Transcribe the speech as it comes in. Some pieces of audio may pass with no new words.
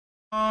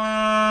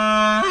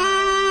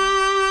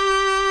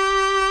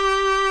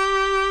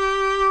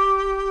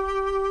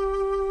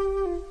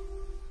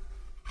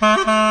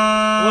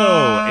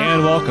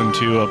welcome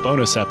to a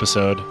bonus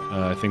episode.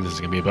 I think this is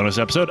going to be a bonus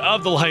episode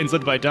of the Lions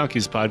Led by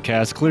Donkeys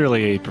podcast,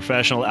 clearly a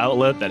professional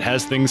outlet that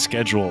has things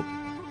scheduled.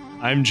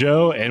 I'm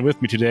Joe, and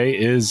with me today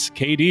is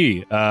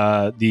KD.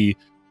 I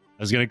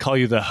was going to call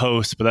you the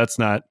host, but that's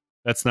not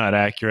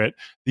accurate.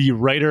 The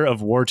writer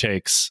of War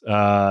Takes.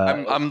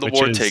 I'm the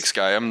War Takes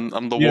guy.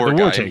 I'm the war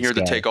guy. I'm here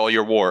to take all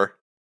your war.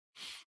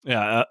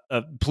 Yeah,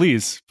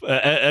 please,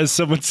 as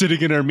someone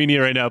sitting in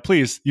Armenia right now,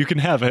 please, you can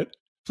have it.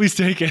 Please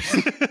take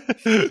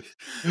it.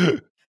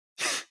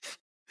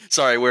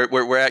 Sorry,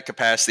 we're at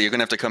capacity. You're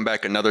gonna have to come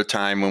back another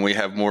time when we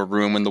have more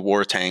room in the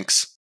war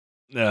tanks.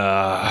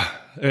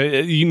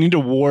 You need a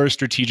war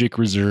strategic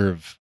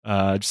reserve.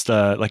 Just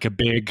like a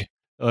big,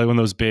 like one of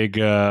those big,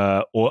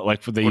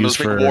 like they use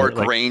for war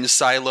grain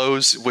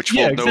silos, which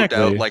will no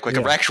doubt, like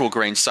an actual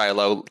grain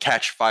silo,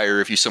 catch fire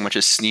if you so much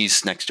as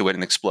sneeze next to it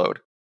and explode.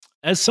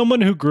 As someone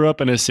who grew up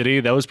in a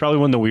city, that was probably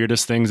one of the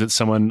weirdest things that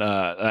someone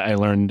I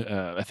learned.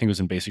 I think it was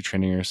in basic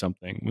training or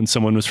something. When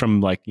someone was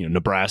from like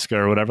Nebraska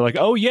or whatever, like,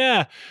 oh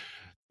yeah,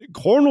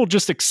 corn will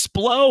just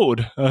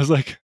explode. I was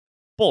like,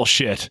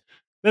 bullshit.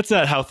 That's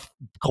not how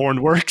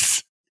corn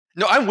works.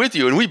 No, I'm with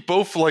you, and we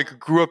both like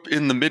grew up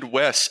in the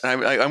Midwest.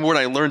 And I'm when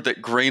I learned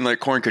that grain like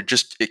corn could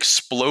just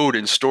explode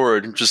in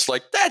storage, and just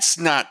like that's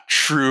not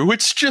true.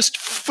 It's just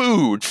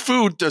food.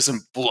 Food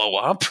doesn't blow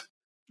up.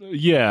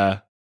 Yeah.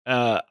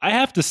 I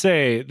have to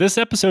say, this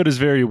episode is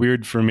very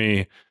weird for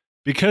me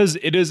because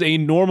it is a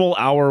normal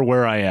hour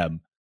where I am.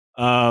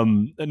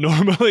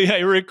 Normally, I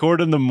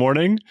record in the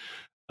morning.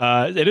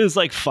 It is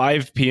like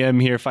 5 p.m.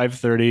 here,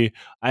 5:30.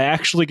 I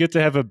actually get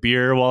to have a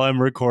beer while I'm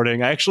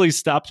recording. I actually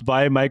stopped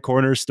by my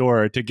corner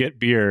store to get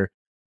beer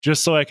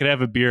just so I could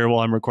have a beer while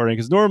I'm recording,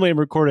 because normally I'm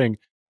recording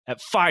at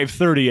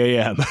 5:30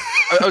 a.m.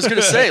 I was going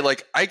to say,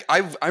 like,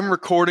 I'm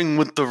recording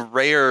with the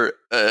rare,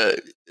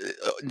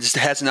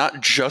 has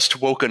not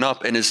just woken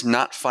up and is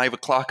not 5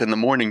 o'clock in the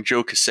morning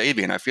Joe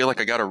Kasabian. I feel like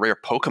I got a rare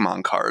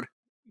Pokemon card.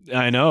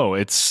 I know.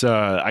 It's,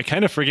 I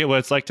kind of forget what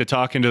it's like to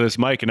talk into this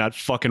mic and not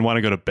fucking want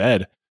to go to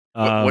bed.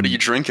 What are you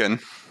drinking?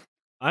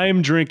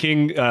 I'm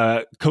drinking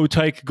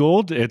Kotyke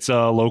Gold. It's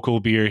a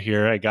local beer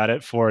here. I got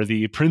it for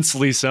the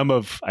princely sum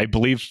of, I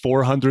believe,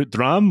 400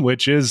 dram,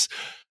 which is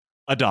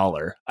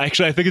 $1.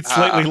 Actually, I think it's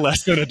slightly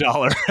less than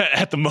 $1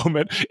 at the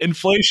moment.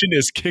 Inflation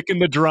is kicking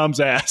the drum's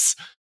ass.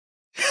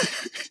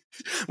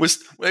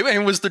 Was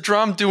the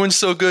drum doing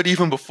so good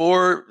even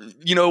before,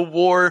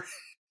 war?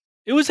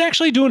 It was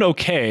actually doing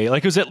okay.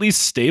 Like, it was at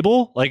least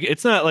stable. Like,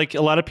 it's not like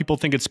a lot of people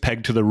think it's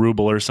pegged to the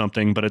ruble or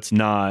something, but it's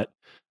not.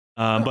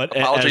 But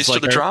apologies to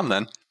the drum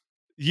then.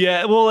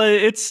 Yeah, well,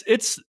 it's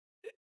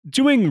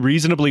doing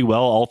reasonably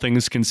well, all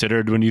things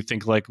considered, when you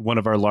think like one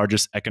of our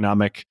largest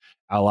economic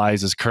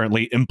allies is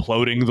currently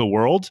imploding the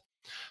world.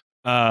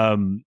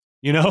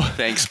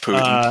 Thanks,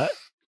 Putin.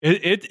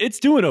 It's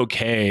doing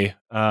okay.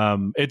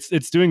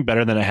 It's doing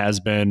better than it has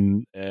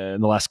been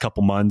in the last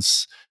couple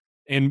months,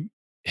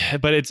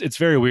 but it's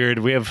very weird.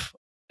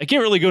 I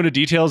can't really go into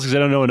details because I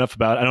don't know enough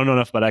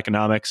about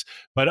economics.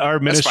 But our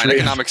ministry, that's fine.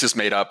 Economics is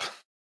made up.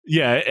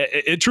 Yeah,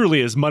 it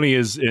truly is. Money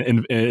is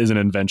an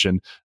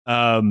invention,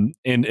 and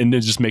to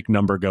just make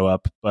number go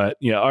up. But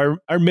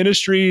our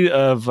ministry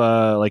of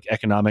like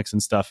economics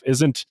and stuff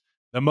isn't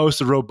the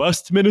most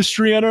robust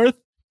ministry on earth.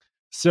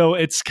 So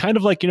it's kind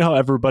of like, how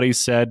everybody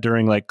said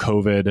during like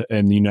COVID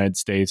in the United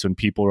States when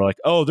people were like,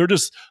 oh, they're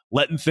just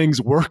letting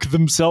things work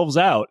themselves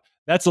out.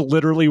 That's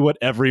literally what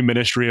every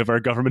ministry of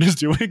our government is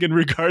doing in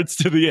regards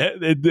to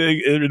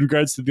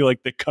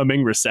the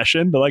coming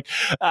recession. They're like,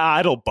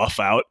 it'll buff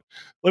out.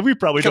 Like, we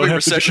probably don't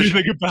have to do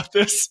anything about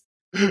this.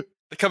 The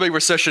coming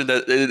recession,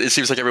 that it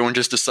seems like everyone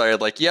just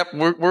decided, like, yep,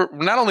 we're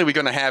not only are we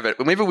going to have it,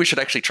 but maybe we should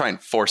actually try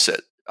and force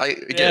it.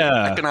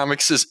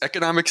 Economics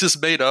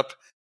is made up.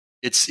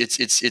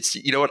 It's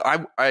you know what,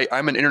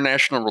 I'm an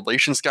international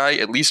relations guy.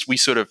 At least we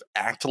sort of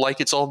act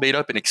like it's all made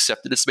up and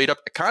accept that it's made up.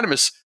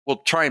 Economists will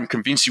try and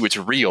convince you it's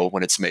real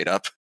when it's made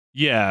up.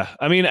 Yeah,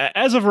 I mean,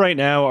 as of right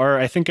now,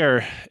 I think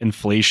our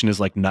inflation is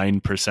like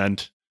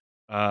 9%,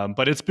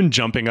 but it's been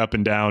jumping up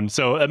and down.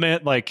 So I mean,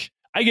 like,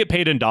 I get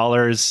paid in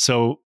dollars,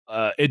 so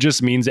it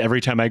just means every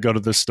time I go to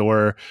the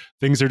store,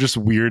 things are just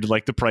weird.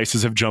 Like, the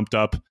prices have jumped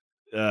up,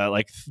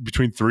 like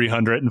between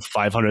 300 and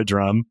 500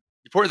 dram.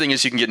 The important thing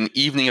is you can get an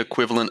evening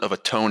equivalent of a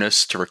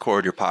tonus to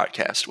record your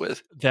podcast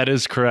with. That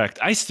is correct.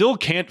 I still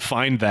can't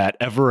find that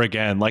ever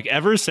again. Like,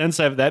 ever since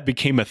that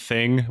became a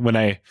thing when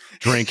I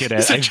drank it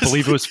at, I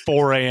believe it was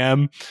 4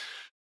 a.m.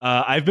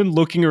 I've been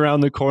looking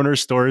around the corner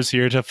stores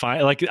here to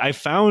find, like, I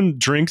found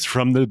drinks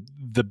from the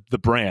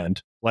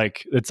brand.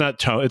 Like, it's not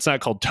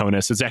called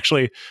Tonus. It's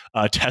actually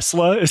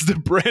Tesla is the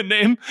brand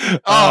name.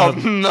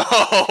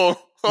 No.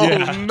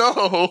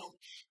 No.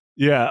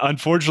 Yeah,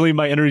 unfortunately,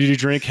 my energy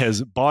drink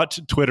has bought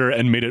Twitter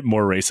and made it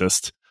more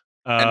racist.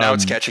 And now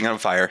it's catching on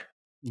fire.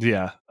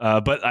 Yeah,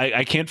 but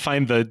I can't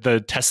find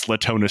the Tesla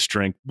Tonus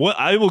drink. What,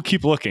 I will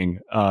keep looking.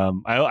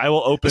 I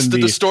will open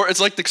the store.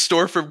 It's like the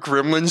store from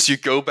Gremlins. You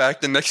go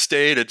back the next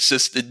day and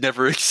it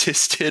never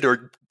existed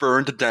or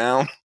burned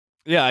down.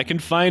 Yeah, I can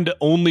find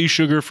only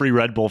sugar-free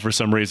Red Bull for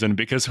some reason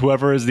because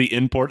whoever is the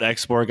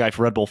import-export guy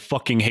for Red Bull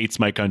fucking hates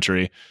my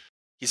country.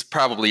 He's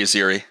probably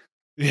Aziri.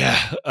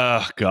 Yeah.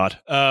 Oh, God.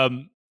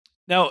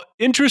 Now,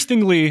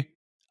 interestingly,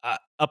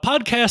 a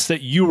podcast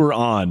that you were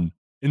on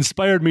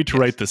inspired me to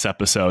write this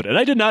episode. And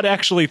I did not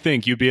actually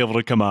think you'd be able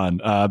to come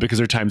on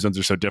because our time zones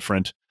are so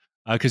different.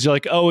 Because you're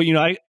like, oh, we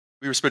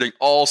were spending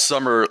all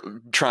summer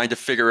trying to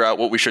figure out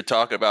what we should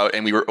talk about,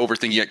 and we were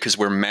overthinking it because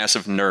we're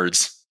massive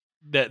nerds.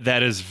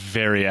 That is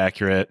very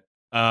accurate.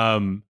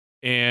 And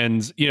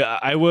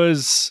I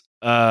was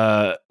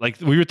like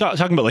we were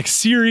talking about like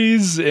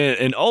series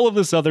and all of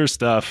this other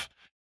stuff.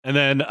 And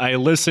then I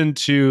listened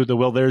to the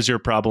Well, There's Your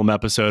Problem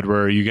episode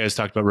where you guys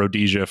talked about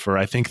Rhodesia for,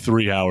 I think,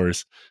 3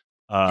 hours.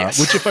 Yes.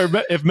 Which,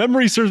 if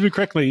memory serves me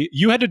correctly,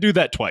 you had to do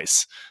that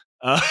twice.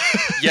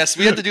 Yes,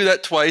 we had to do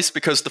that twice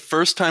because the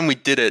first time we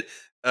did it,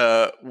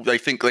 I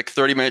think like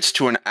 30 minutes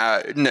to an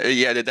hour.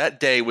 Yeah, that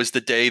day was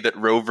the day that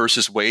Roe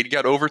versus Wade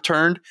got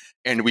overturned.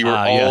 And we were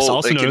all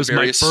also like, known as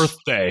my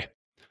birthday.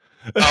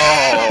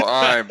 Oh,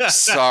 I'm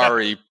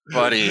sorry,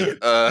 buddy.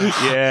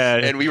 Yeah.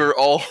 And we were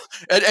all,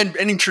 and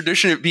in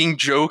tradition of being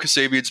Joe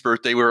Kasabian's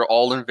birthday, we were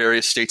all in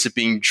various states of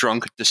being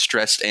drunk,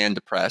 distressed, and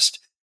depressed.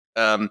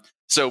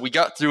 So we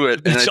got through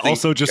it. It's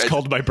also just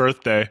called my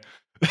birthday.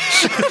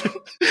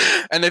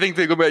 And I think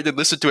they go back and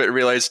listen to it and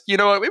realize, you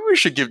know what, maybe we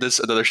should give this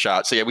another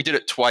shot. So yeah, we did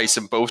it twice,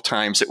 and both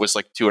times it was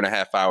like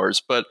 2.5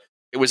 hours, but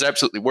it was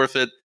absolutely worth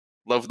it.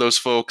 Love those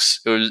folks.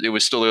 It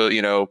was still,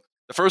 the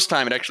first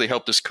time it actually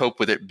helped us cope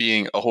with it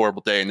being a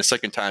horrible day, and the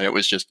second time it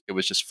was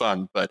just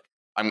fun. But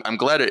I'm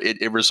glad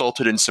it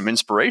resulted in some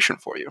inspiration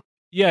for you.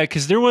 Yeah,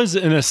 because there was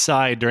an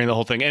aside during the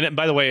whole thing. And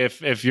by the way,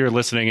 if you're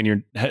listening and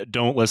you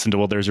don't listen to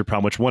Well, There's Your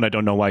Problem, which one, I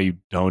don't know why you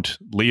don't.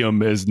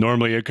 Liam is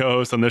normally a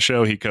co-host on the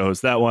show. He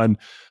co-hosts that one.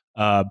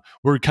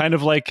 We're kind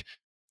of like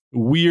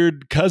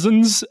weird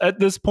cousins at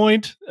this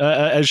point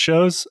as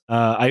shows.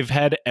 I've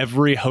had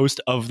every host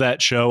of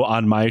that show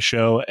on my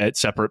show at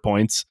separate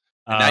points.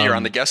 And now you're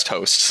on the guest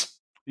hosts.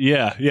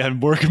 Yeah, I'm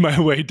working my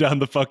way down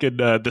the fucking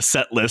the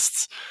set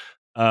lists.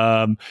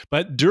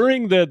 But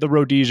during the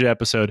Rhodesia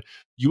episode,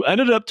 you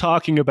ended up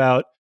talking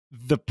about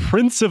the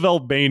Prince of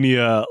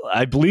Albania.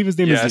 I believe his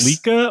name is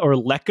Leka or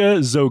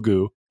Leka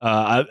Zogu.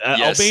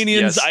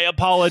 Albanians, I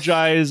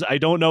apologize. I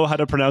don't know how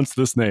to pronounce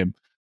this name.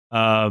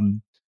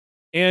 And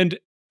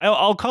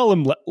I'll call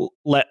him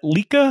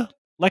Leka.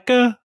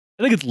 Leka.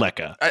 I think it's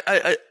Leka.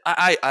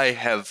 I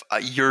have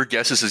your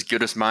guess is as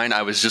good as mine.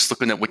 I was just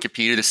looking at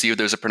Wikipedia to see if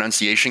there's a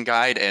pronunciation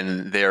guide,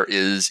 and there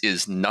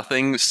is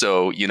nothing.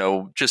 So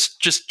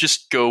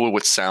just go with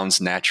what sounds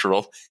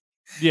natural.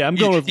 Yeah, I'm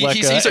going with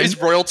Leka. He's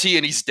royalty,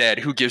 and he's dead.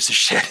 Who gives a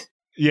shit?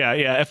 Yeah.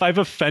 If I've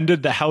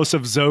offended the House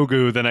of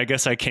Zogu, then I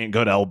guess I can't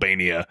go to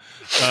Albania.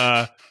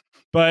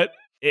 But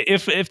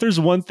if there's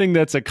one thing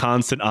that's a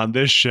constant on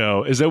this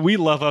show is that we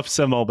love up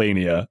some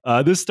Albania.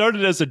 This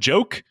started as a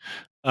joke.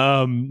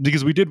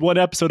 Because we did one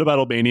episode about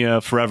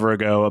Albania forever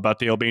ago about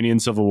the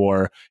Albanian Civil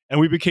War, and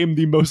we became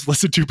the most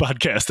listened to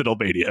podcast in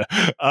Albania.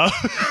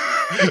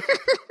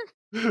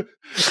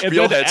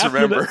 Real heads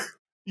remember.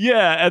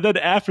 And then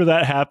after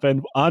that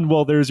happened on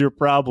Well, There's Your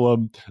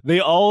Problem, they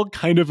all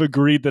kind of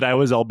agreed that I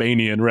was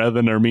Albanian rather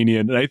than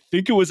Armenian. And I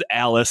think it was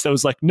Alice that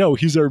was like, no,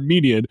 he's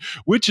Armenian,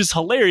 which is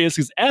hilarious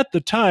because at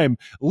the time,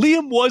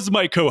 Liam was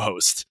my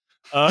co-host.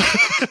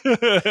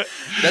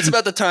 That's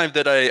about the time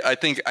that I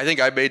think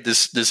I made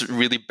this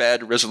really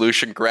bad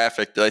resolution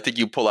graphic that I think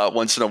you pull out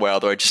once in a while,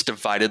 though I just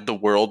divided the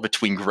world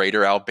between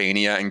Greater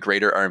Albania and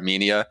Greater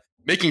Armenia,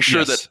 making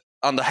sure that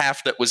on the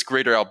half that was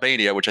Greater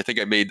Albania, which I think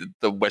I made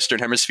the Western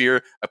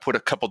Hemisphere, I put a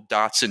couple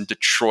dots in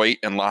Detroit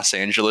and Los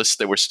Angeles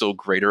that were still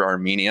Greater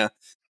Armenia.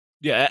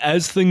 Yeah,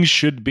 as things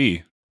should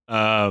be.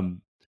 Now,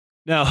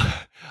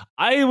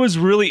 I was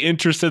really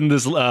interested in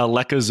this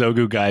Leka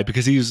Zogu guy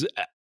because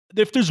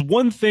if there's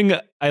one thing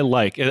I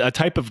like, a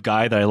type of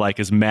guy that I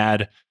like is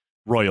mad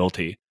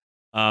royalty.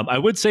 I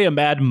would say a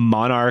mad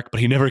monarch,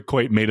 but he never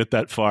quite made it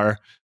that far.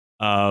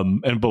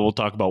 But we'll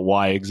talk about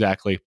why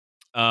exactly.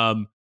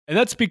 And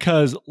that's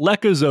because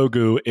Leka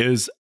Zogu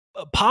is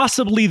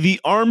possibly the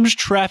arms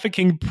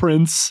trafficking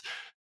prince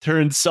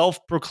turned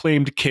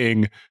self-proclaimed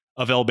king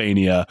of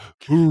Albania,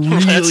 who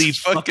really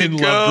fucking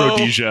loved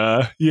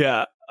Rhodesia.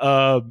 Yeah.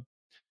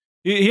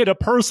 He had a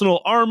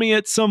personal army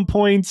at some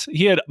point.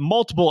 He had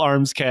multiple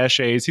arms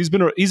caches. He's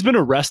been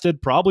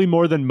arrested probably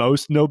more than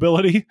most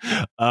nobility,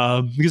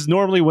 because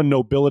normally when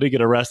nobility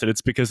get arrested,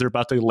 it's because they're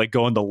about to like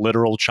go on the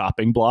literal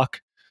chopping block.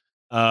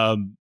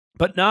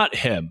 But not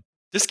him.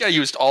 This guy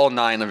used all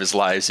 9 of his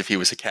lives if he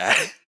was a cat.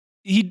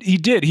 He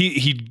did.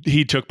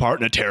 He took part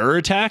in a terror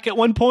attack at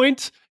one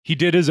point. He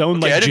did his own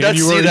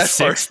January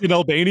 6th in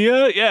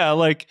Albania. Yeah,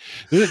 like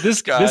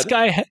this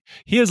guy.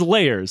 He has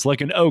layers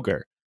like an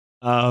ogre.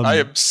 I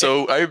am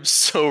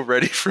so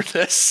ready for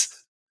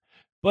this.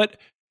 But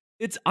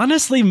it's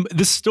honestly,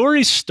 the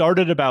story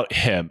started about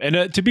him.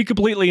 And to be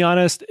completely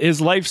honest, his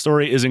life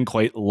story isn't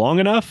quite long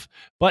enough,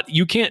 but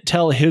you can't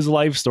tell his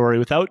life story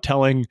without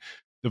telling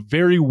the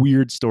very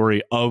weird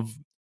story of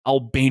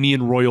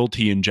Albanian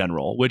royalty in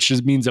general, which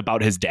means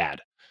about his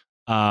dad,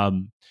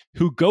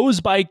 who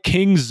goes by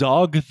King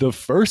Zog the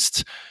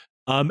First.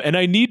 And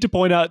I need to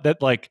point out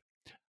that, like,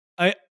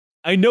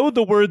 I know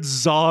the word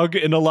Zog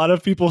in a lot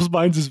of people's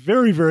minds is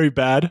very, very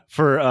bad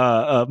for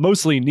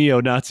mostly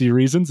neo-Nazi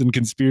reasons and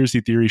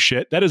conspiracy theory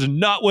shit. That is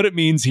not what it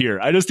means here.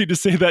 I just need to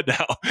say that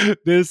now.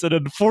 This is an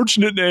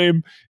unfortunate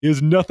name. It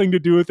has nothing to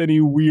do with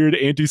any weird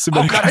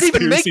anti-Semitic conspiracy. Oh God, I didn't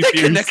even make that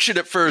theories. connection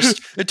at first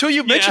until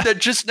you mentioned that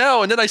just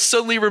now, and then I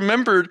suddenly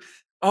remembered.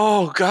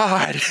 Oh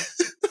God.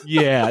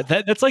 Yeah,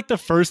 that's like the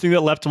first thing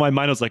that leapt to my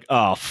mind. I was like,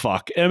 oh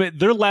fuck. I mean,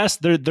 their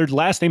last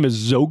name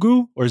is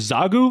Zogu or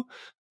Zagu.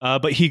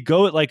 But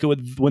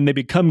when they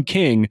become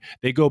king,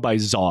 they go by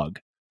Zog.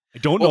 I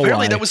don't know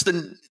apparently why. That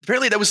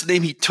was the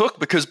name he took,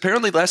 because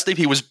apparently the last name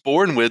he was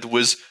born with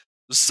was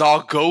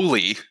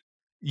Zogoli.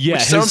 Yeah,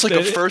 which sounds like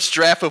a first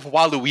draft of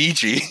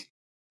Waluigi.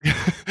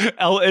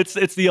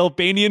 It's the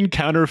Albanian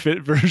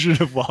counterfeit version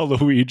of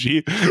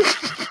Waluigi.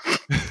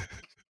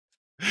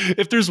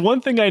 If there's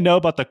one thing I know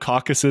about the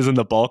Caucasus and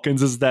the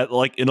Balkans, is that,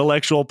 like,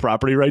 intellectual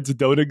property rights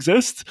don't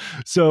exist.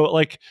 So,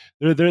 like,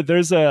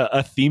 there's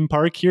a theme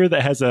park here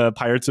that has a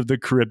Pirates of the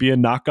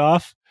Caribbean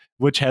knockoff,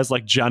 which has,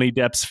 like, Johnny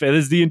Depp's face.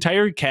 There's the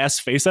entire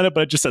cast face on it,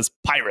 but it just says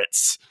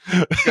pirates.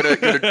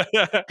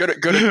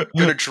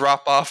 Gonna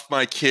drop off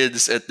my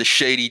kids at the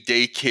shady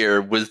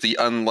daycare with the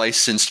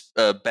unlicensed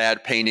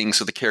bad paintings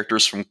of the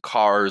characters from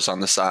Cars on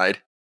the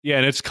side. Yeah,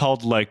 and it's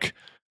called, like,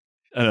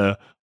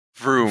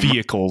 Vroom.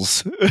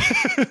 Vehicles.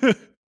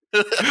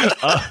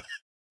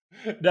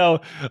 Now,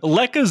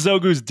 Leka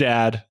Zogu's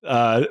dad,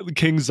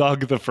 King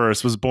Zog the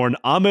First, was born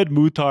Ahmed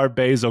Muhtar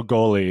Bey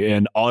Zogoli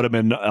in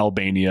Ottoman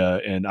Albania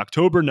in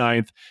October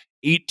 9th,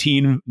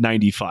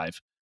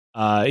 1895.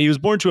 He was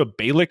born to a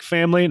Beylik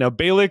family. Now,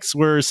 Beyliks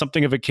were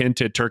something of akin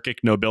to Turkic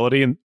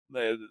nobility, and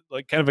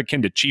like kind of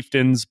akin to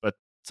chieftains, but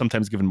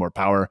sometimes given more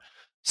power.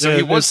 So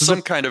he was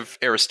some kind of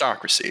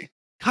aristocracy.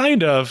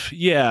 Kind of,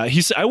 yeah.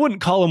 I wouldn't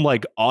call him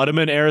like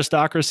Ottoman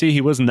aristocracy.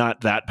 He was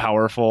not that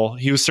powerful.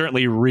 He was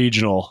certainly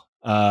regional.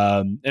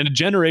 And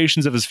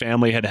generations of his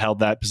family had held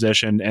that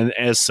position. And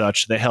as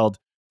such, they held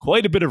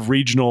quite a bit of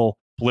regional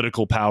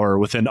political power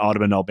within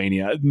Ottoman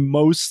Albania,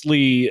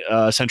 mostly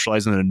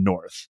centralized in the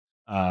north.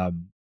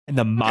 In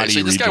the Mahdi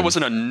region. This guy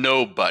wasn't a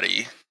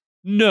nobody.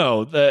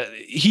 No,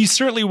 he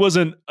certainly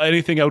wasn't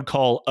anything I would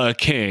call a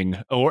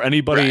king, or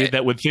anybody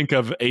that would think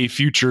of a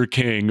future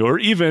king, or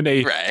even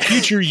a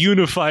future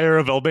unifier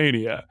of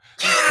Albania.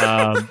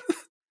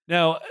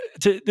 Now,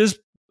 this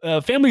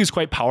family is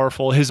quite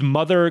powerful. His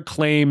mother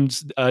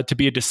claims to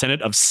be a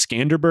descendant of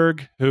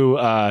Skanderberg, who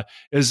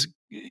is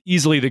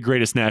easily the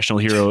greatest national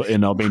hero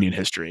in Albanian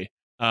history.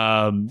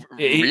 Really?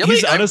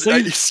 He's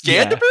honestly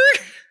Skanderberg?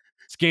 Yeah.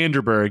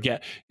 Skanderberg,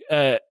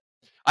 yeah.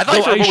 I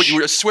thought for a moment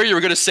I swear you were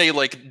going to say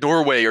like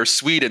Norway or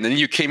Sweden, and then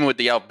you came in with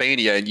the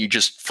Albania and you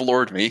just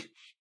floored me.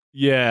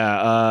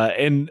 Yeah,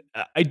 and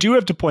I do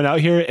have to point out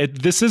here,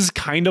 this is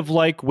kind of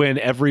like when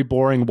every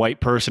boring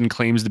white person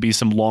claims to be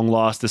some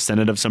long-lost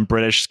descendant of some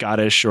British,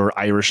 Scottish, or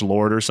Irish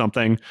lord or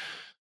something.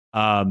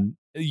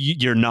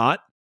 You're not.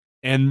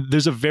 And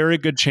there's a very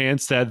good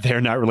chance that they're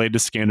not related to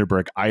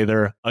Skanderberg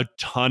either. A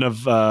ton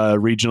of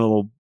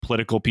regional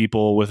political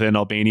people within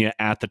Albania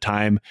at the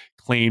time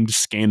claimed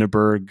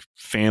Skanderberg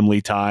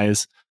family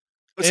ties.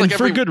 It's and like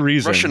for every good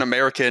reason. Russian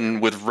American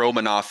with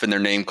Romanov in their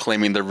name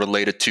claiming they're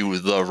related to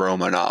the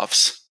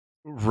Romanovs.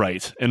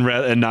 Right.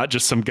 And not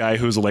just some guy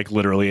who's like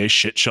literally a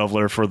shit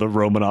shoveler for the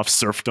Romanov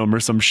serfdom or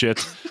some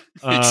shit.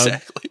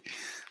 Exactly.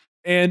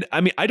 And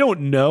I mean, I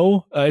don't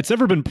know. It's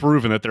never been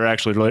proven that they're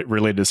actually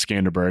related to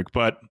Skanderberg,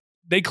 but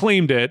they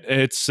claimed it.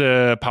 It's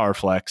a power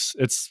flex.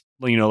 It's,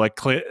 you know, like,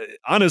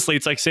 honestly,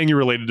 it's like saying you're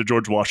related to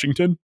George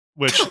Washington,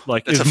 which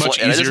like is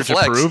much easier to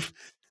prove.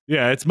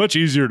 Yeah, it's much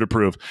easier to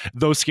prove.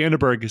 Though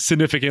Skanderberg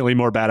significantly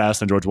more badass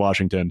than George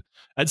Washington.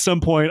 At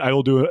some point, I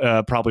will do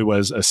probably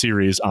was a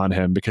series on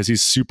him because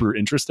he's super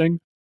interesting.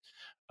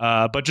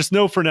 But just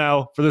know for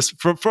now,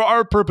 for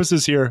our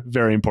purposes here,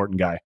 very important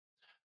guy.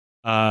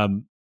 Now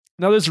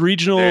there's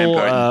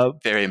regional,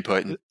 very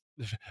important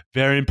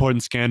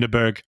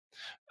Skanderberg.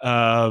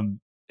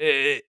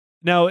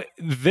 Now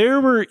there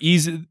were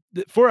easy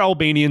for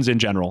Albanians in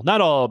general,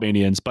 not all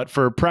Albanians, but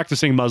for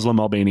practicing Muslim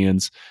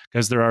Albanians,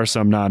 because there are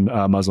some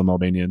non-Muslim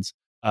Albanians.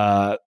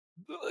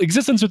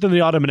 Existence within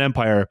the Ottoman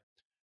Empire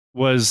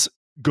was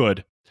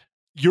good.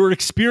 Your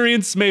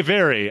experience may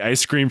vary. I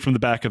screamed from the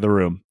back of the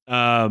room.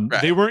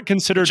 They weren't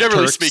considered.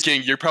 Generally Turks.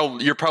 speaking, you're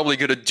probably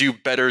going to do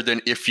better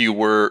than if you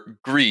were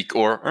Greek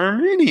or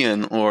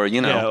Armenian or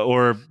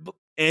or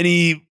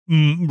any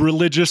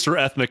religious or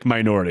ethnic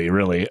minority,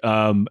 really.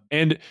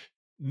 And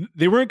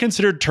they weren't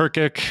considered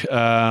Turkic,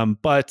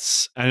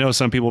 but I know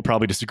some people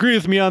probably disagree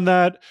with me on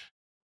that.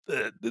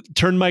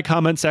 Turn my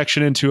comment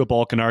section into a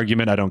Balkan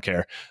argument. I don't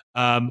care.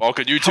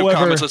 Balkan YouTube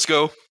comments, let's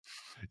go.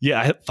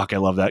 Yeah, I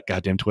love that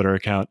goddamn Twitter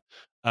account.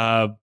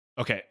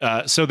 Okay,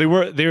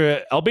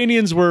 so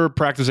Albanians were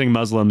practicing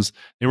Muslims.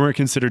 They weren't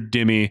considered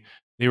dhimmi.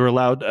 They were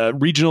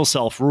allowed regional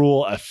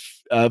self-rule,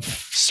 a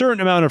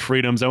certain amount of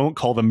freedoms. I won't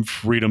call them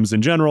freedoms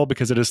in general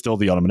because it is still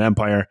the Ottoman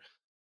Empire.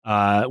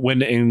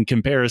 When in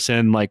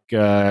comparison, like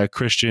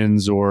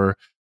Christians or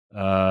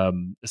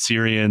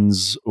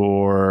Assyrians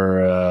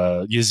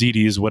or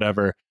Yazidis,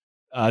 whatever,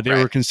 they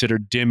were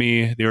considered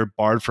dhimmi. They were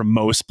barred from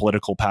most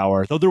political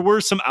power. Though there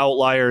were some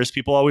outliers.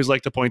 People always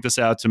like to point this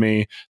out to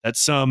me, that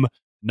some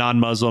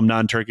non-Muslim,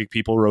 non-Turkic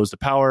people rose to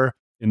power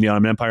in the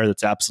Ottoman Empire.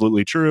 That's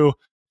absolutely true.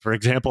 For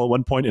example, at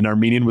one point, an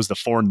Armenian was the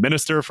foreign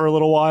minister for a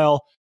little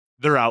while.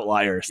 They're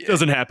outliers. Yeah.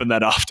 Doesn't happen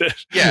that often.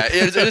 Yeah,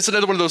 it's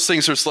another one of those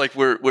things where it's like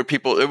where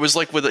people, it was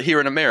like with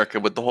here in America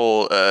with the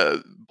whole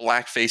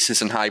black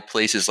faces in high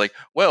places. Like,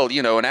 well,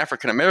 you know, an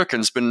African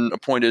American's been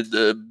appointed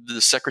the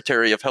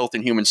Secretary of Health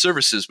and Human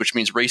Services, which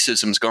means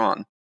racism's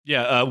gone.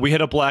 Yeah, we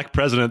had a black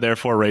president,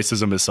 therefore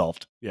racism is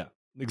solved. Yeah,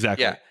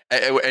 exactly. Yeah,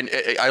 and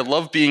I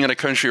love being in a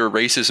country where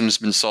racism's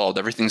been solved.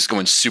 Everything's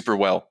going super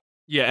well.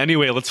 Yeah,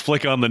 anyway, let's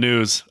flick on the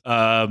news.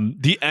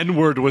 The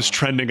N-word was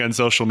trending on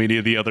social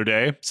media the other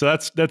day, so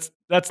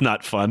that's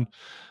not fun.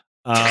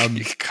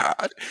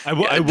 God. I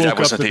woke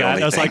up to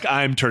that. I was like,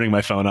 I'm turning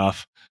my phone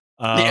off.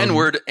 The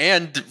N-word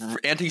and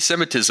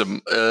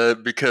anti-Semitism,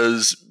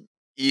 because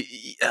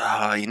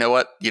you know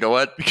what?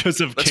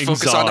 Because of Let's King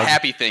focus Zog. on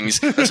happy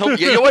things. Let's hope.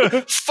 You know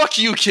what? Fuck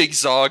you, King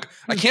Zog.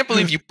 I can't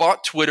believe you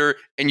bought Twitter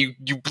and you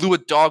blew a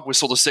dog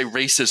whistle to say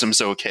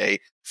racism's okay.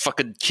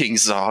 Fucking King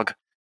Zog.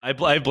 I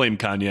blame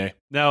Kanye.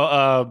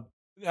 Now,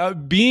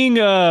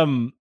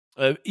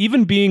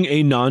 even being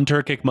a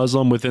non-Turkic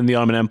Muslim within the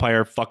Ottoman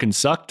Empire fucking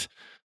sucked.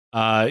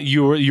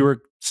 You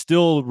were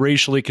still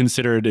racially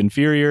considered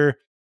inferior.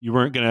 You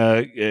weren't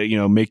gonna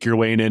make your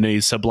way in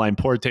any sublime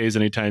portes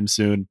anytime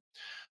soon.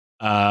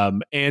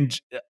 And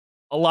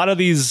a lot of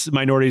these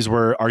minorities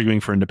were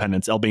arguing for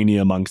independence,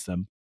 Albania amongst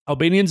them.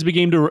 Albanians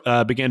began to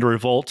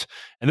revolt,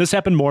 and this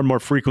happened more and more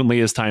frequently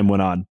as time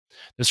went on.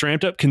 This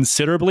ramped up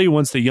considerably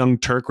once the Young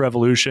Turk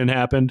Revolution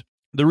happened.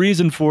 The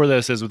reason for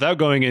this is, without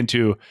going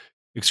into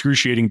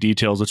excruciating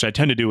details, which I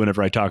tend to do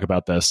whenever I talk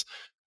about this,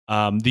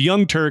 the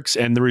Young Turks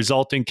and the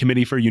resulting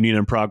Committee for Union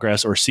and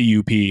Progress, or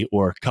CUP,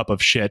 or Cup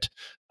of Shit,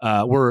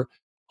 were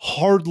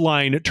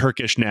hardline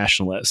Turkish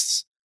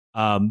nationalists.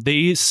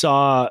 They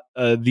saw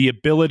the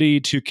ability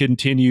to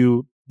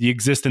continue the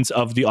existence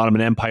of the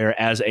Ottoman Empire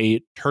as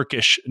a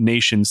Turkish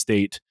nation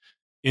state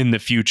in the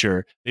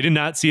future. They did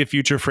not see a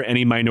future for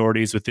any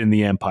minorities within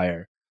the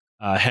empire,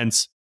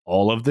 hence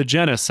all of the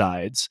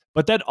genocides.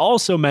 But that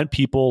also meant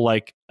people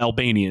like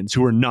Albanians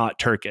who were not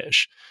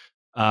Turkish.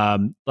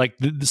 Before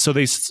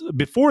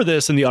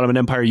this, in the Ottoman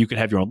Empire, you could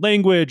have your own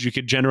language. You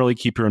could generally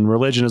keep your own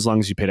religion as long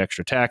as you paid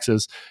extra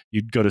taxes.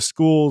 You'd go to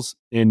schools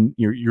in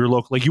your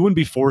local, like you wouldn't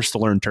be forced to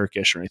learn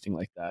Turkish or anything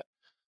like that.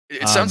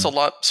 It sounds a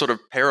lot sort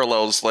of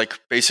parallels, like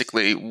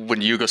basically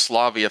when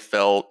Yugoslavia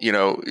fell, when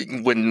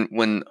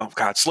Slobodan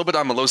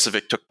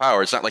Milosevic took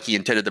power. It's not like he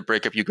intended to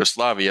break up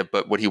Yugoslavia,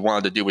 but what he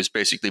wanted to do was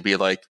basically be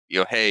like,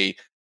 hey,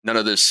 none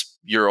of this,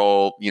 you're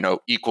all,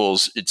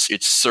 equals.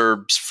 It's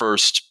Serbs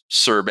first,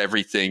 Serb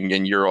everything,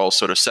 and you're all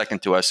sort of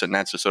second to us, and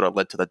that's what sort of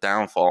led to the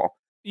downfall.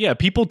 Yeah,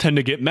 people tend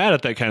to get mad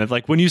at that kind of,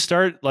 like, when you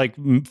start like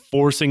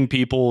forcing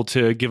people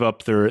to give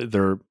up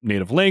their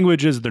native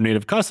languages, their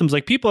native customs,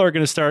 like people are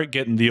going to start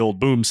getting the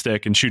old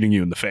boomstick and shooting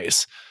you in the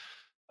face.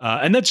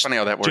 And that's funny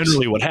how that works.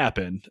 Generally what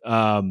happened.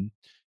 When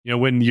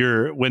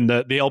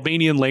the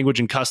Albanian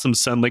language and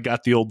customs suddenly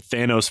got the old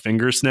Thanos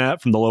finger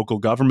snap from the local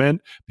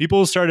government,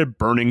 people started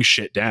burning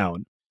shit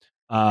down.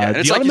 And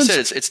it's like you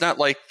said, it's not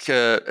like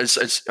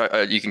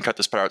you can cut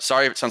this part out.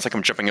 Sorry if it sounds like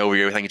I'm jumping over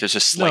you. I think there's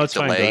just a slight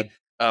delay.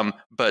 Fine,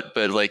 but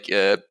like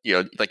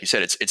like you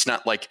said, it's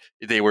not like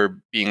they were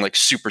being like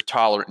super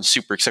tolerant and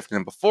super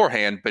accepting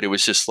beforehand, but it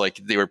was just like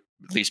they were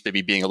at least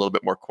maybe being a little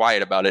bit more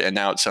quiet about it. And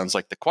now it sounds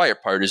like the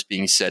quiet part is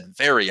being said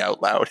very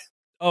out loud.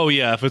 Oh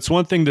yeah, if it's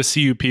one thing the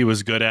CUP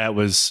was good at,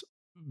 was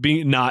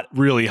not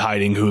really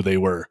hiding who they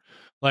were.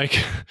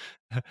 Like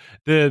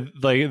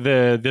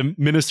the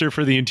Minister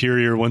for the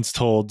Interior once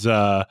told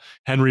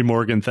Henry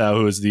Morgenthau,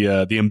 who is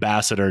the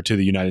ambassador to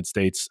the United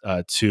States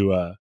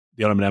to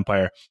the Ottoman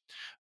Empire,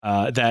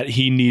 that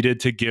he needed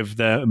to give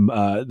them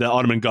the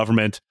Ottoman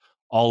government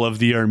all of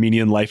the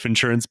Armenian life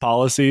insurance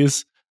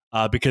policies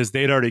because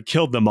they'd already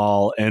killed them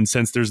all, and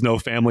since there's no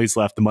families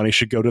left, the money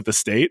should go to the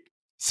state.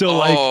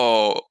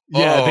 So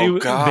they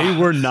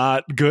were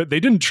not good. They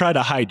didn't try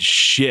to hide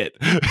shit.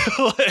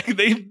 Like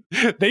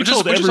they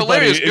told everybody,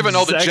 hilarious given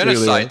all the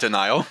genocide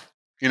denial.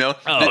 They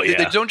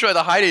don't try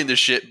to hide into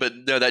shit,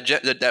 but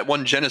that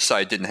one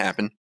genocide didn't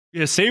happen.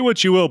 Yeah, say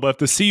what you will,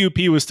 but if the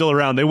CUP was still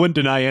around, they wouldn't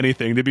deny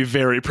anything. They'd be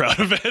very proud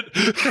of it.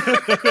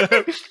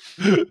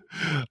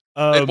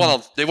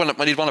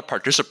 They'd want a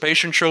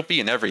participation trophy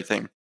and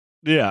everything.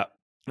 Yeah.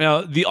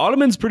 Now, the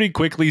Ottomans pretty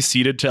quickly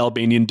ceded to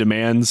Albanian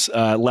demands,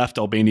 left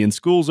Albanian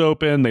schools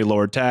open, they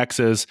lowered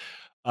taxes.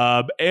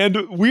 And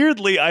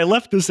weirdly, I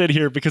left this in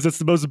here because it's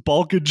the most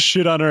Balkan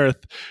shit on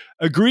earth.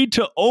 Agreed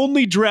to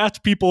only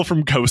draft people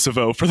from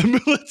Kosovo for the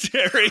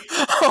military.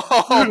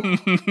 Oh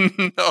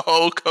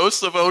no,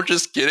 Kosovo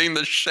just getting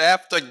the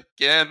shaft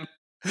again.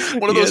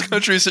 One of those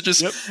countries that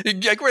just,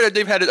 yeah, granted,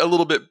 they've had it a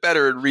little bit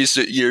better in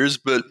recent years,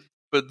 but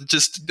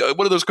just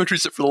one of those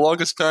countries that for the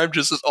longest time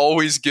just is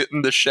always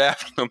getting the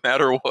shaft no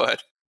matter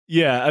what.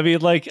 Yeah, I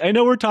mean, like, I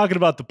know we're talking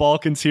about the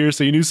Balkans here,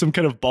 so you knew some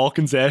kind of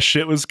Balkans-ass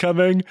shit was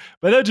coming,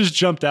 but that just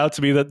jumped out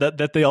to me that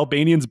the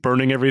Albanians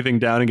burning everything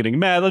down and getting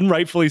mad, and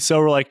rightfully so.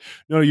 We're like,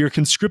 no, you're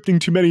conscripting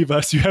too many of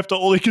us. You have to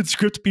only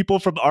conscript people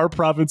from our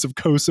province of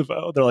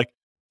Kosovo. They're like,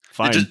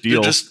 fine,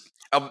 deal.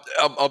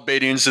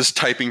 Albanians just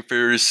typing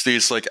furiously.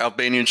 It's like,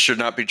 Albanians should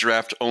not be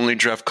drafted, only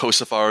draft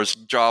Kosovars,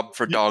 job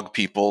for dog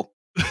people.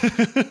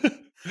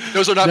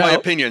 Those are not my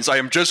opinions. I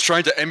am just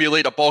trying to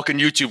emulate a Balkan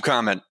YouTube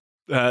comment.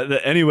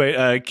 Anyway,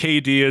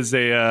 KD is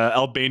a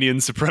Albanian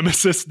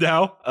supremacist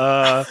now.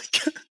 I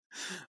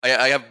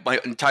have my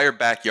entire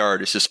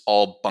backyard is just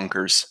all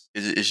bunkers.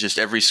 It's just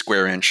every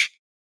square inch.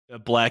 A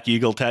black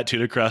eagle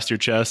tattooed across your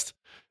chest.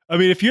 I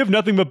mean, if you have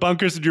nothing but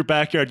bunkers in your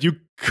backyard, you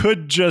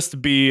could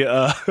just be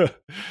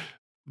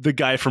the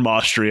guy from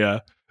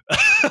Austria.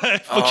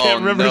 I can't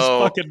remember his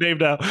fucking name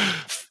now.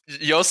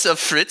 Josef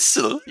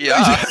Fritzl.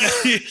 Yeah.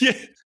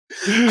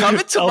 Come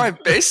into my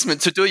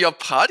basement to do your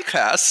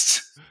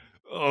podcast.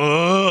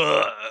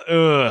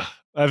 I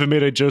haven't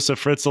made a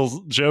Joseph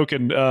Fritzl joke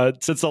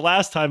since the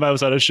last time I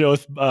was on a show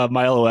with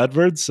Milo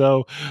Edwards,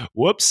 so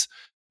whoops.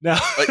 Now,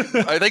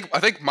 I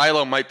think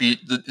Milo might be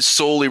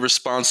solely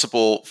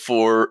responsible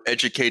for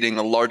educating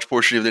a large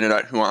portion of the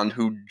internet on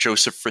who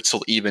Joseph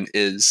Fritzl even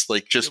is,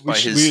 like just by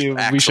his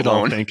acts we should alone.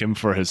 All thank him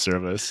for his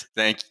service.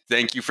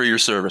 Thank you for your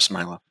service,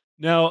 Milo.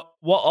 Now,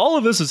 while all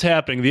of this is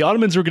happening, the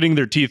Ottomans were getting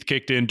their teeth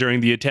kicked in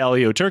during the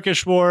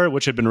Italo-Turkish War,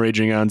 which had been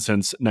raging on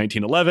since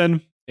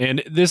 1911.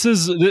 And this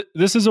is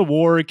a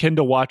war akin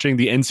to watching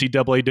the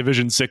NCAA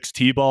Division VI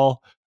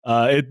T-ball.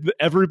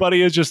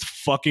 Everybody is just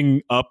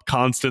fucking up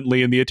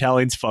constantly, and the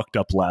Italians fucked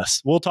up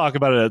less. We'll talk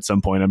about it at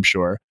some point, I'm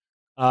sure.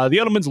 The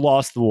Ottomans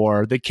lost the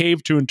war. They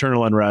caved to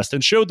internal unrest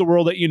and showed the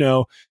world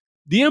that,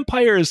 the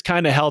empire is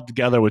kind of held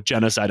together with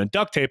genocide and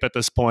duct tape at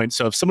this point.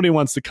 So if somebody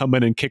wants to come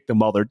in and kick them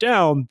while they're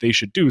down, they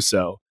should do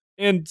so.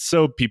 And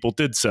so people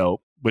did so,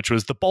 which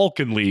was the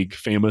Balkan League,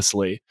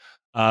 famously,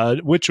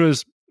 which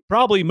was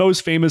probably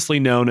most famously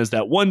known as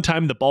that one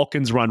time the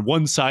Balkans were on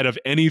one side of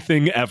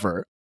anything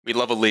ever. We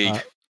love a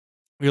league.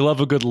 We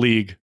love a good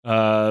league.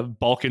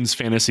 Balkans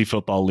Fantasy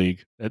Football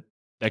League.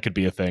 That could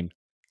be a thing.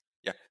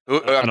 Yeah.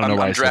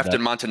 I'm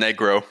drafting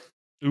Montenegro.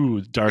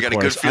 Ooh, dark horse. I got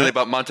a good feeling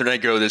about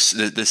Montenegro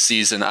this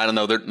season. I don't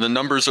know. The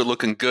numbers are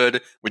looking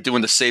good. We're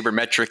doing the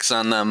sabermetrics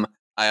on them.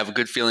 I have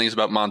good feelings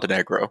about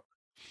Montenegro.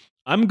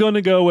 I'm going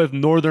to go with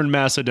Northern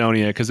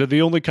Macedonia because they're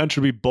the only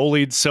country to be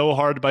bullied so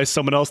hard by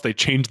someone else they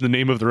changed the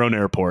name of their own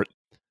airport.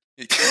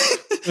 They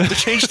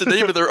changed the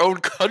name of their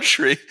own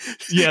country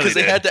because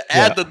they had to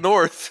add the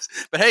North.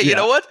 But hey, you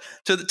know what?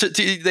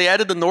 They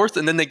added the North,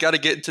 and then they got to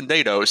get into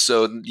NATO.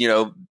 So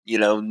now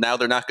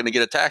they're not going to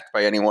get attacked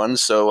by anyone.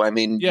 So I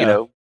mean,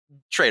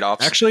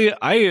 trade-offs. Actually,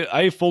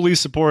 I fully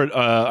support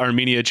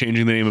Armenia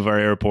changing the name of our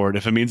airport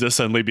if it means us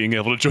suddenly being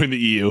able to join the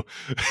EU.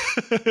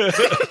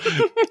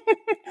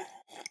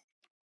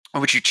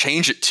 Would you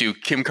change it to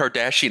Kim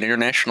Kardashian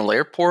International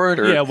Airport?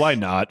 Or? Yeah, why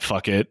not?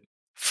 Fuck it.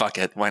 Fuck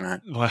it. Why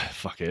not?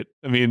 Fuck it.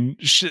 I mean,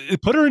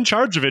 put her in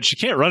charge of it. She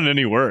can't run it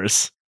any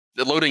worse.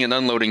 The loading and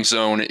unloading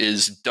zone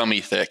is dummy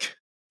thick.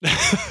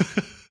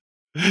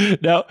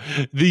 Now,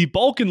 the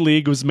Balkan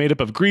League was made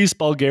up of Greece,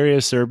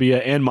 Bulgaria,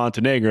 Serbia, and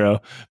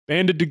Montenegro,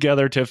 banded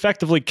together to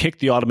effectively kick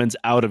the Ottomans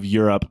out of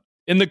Europe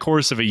in the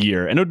course of a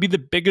year. And it would be the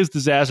biggest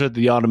disaster that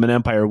the Ottoman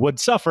Empire would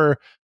suffer,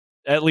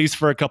 at least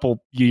for a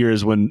couple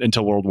years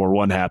until World War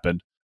I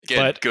happened.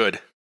 But good.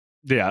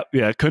 Yeah,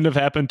 it couldn't have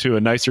happened to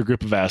a nicer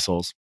group of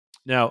assholes.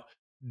 Now,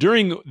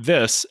 during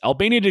this,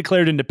 Albania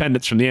declared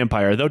independence from the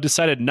empire, though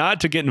decided not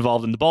to get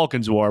involved in the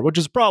Balkans War, which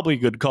is probably a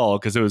good call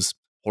because it was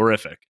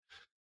horrific.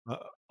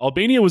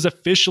 Albania was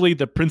officially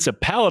the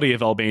Principality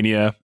of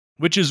Albania,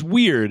 which is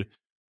weird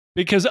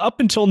because up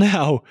until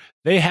now,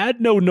 they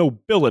had no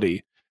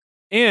nobility.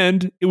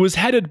 And it was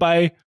headed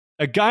by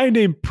a guy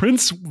named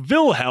Prince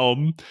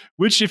Wilhelm,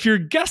 which, if you're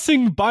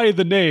guessing by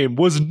the name,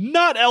 was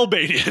not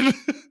Albanian.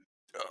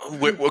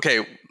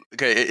 Okay.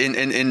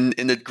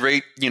 In the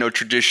great,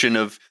 tradition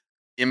of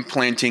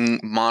implanting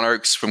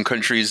monarchs from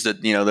countries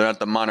that, they're not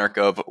the monarch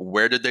of,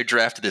 where did they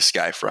draft this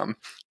guy from?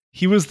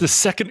 He was the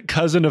second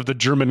cousin of the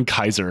German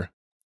Kaiser.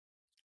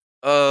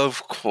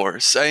 Of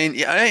course.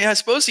 I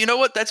suppose,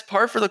 that's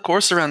par for the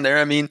course around there.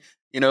 I mean,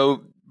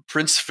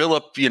 Prince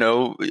Philip,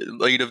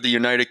 late of the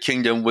United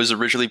Kingdom, was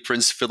originally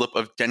Prince Philip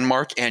of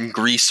Denmark and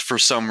Greece for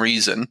some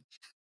reason.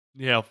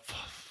 Yeah,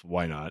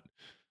 why not?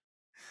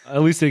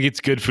 At least they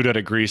get good food out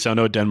of Greece. I don't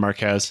know what Denmark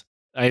has.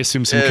 I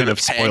assume some kind of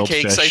spoiled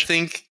pancakes, fish.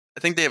 I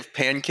think they have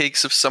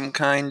pancakes of some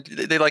kind.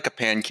 They like a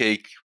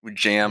pancake with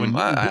jam.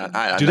 I don't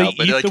know. Do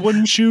they eat the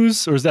wooden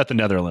shoes, or is that the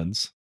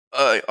Netherlands?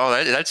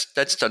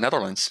 That's the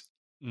Netherlands.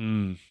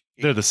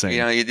 They're the same.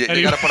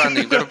 You got to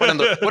put on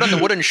the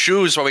wooden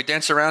shoes while we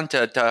dance around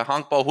to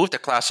Honkball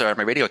Hoofdklasse on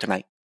my radio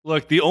tonight.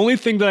 Look, the only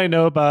thing that I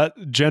know about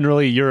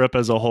generally Europe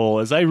as a whole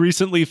is I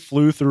recently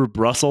flew through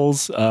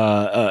Brussels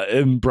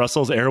in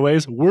Brussels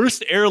Airways.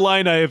 Worst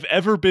airline I have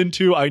ever been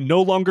to. I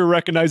no longer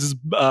recognize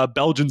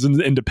Belgium's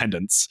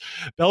independence.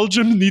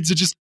 Belgium needs to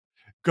just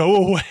go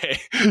away.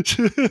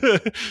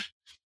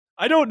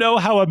 I don't know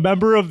how a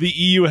member of the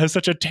EU has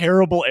such a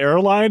terrible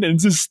airline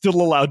and is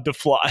still allowed to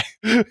fly.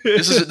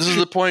 This is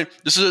the point.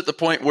 This is at the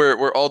point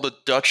where all the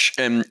Dutch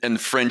and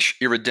French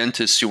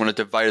irredentists who want to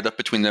divide it up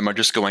between them are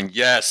just going,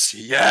 yes,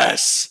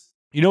 yes.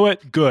 You know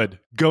what? Good.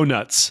 Go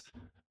nuts.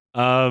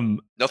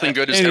 Nothing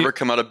good has ever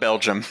come out of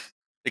Belgium,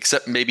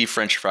 except maybe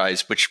French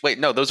fries. Which wait,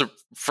 no, those are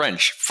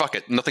French. Fuck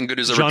it. Nothing good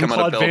has ever come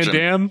out of Belgium.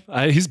 Jean-Claude Van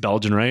Damme. He's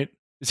Belgian, right?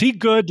 Is he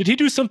good? Did he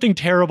do something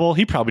terrible?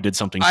 He probably did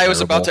something terrible. I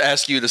was about to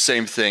ask you the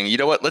same thing. You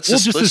know what? We'll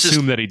just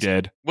assume that he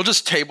did. We'll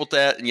just table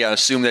that and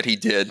assume that he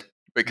did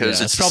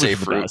because it's the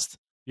safe route.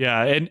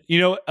 Yeah, and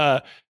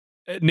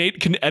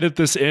Nate can edit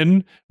this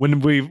in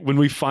when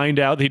we find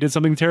out that he did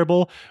something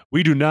terrible.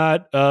 We do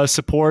not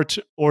support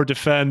or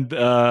defend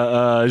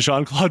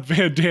Jean-Claude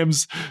Van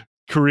Damme's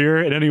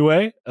career in any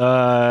way.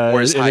 Or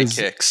his high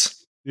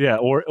kicks. Yeah,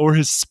 or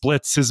his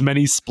splits, his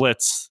many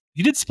splits.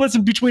 He did splits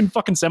in between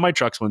fucking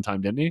semi-trucks one time,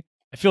 didn't he?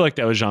 I feel like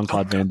that was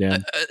Jean-Claude Van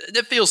Damme.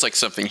 It feels like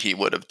something he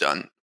would have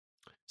done.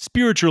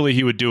 Spiritually,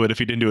 he would do it if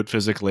he didn't do it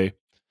physically.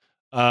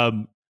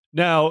 Now,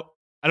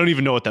 I don't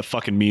even know what that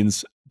fucking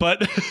means,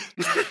 but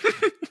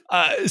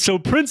so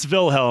Prince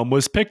Wilhelm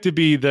was picked to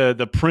be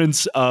the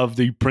prince of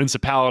the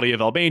Principality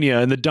of Albania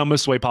in the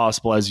dumbest way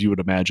possible, as you would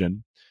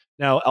imagine.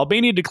 Now,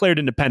 Albania declared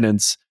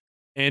independence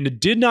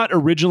and did not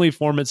originally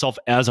form itself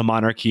as a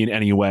monarchy in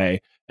any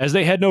way, as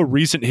they had no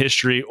recent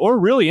history or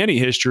really any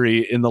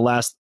history in the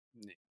last,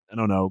 I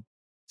don't know,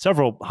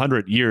 several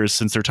hundred years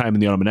since their time in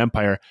the Ottoman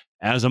Empire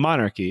as a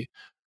monarchy.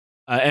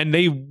 And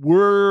they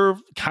were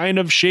kind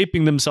of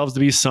shaping themselves to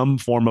be some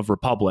form of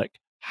republic.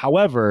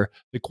 However,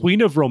 the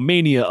Queen of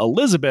Romania,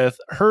 Elizabeth,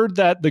 heard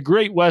that the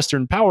great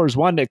Western powers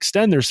wanted to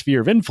extend their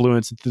sphere of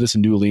influence into this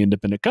newly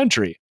independent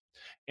country.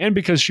 And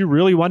because she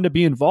really wanted to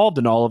be involved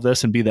in all of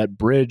this and be that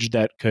bridge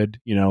that could,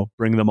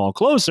 bring them all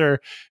closer,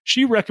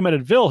 she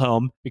recommended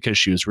Wilhelm because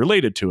she was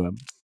related to him.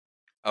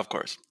 Of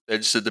course.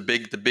 It's the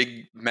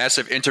big,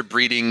 massive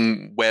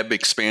interbreeding web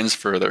expands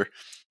further.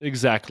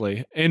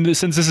 Exactly. And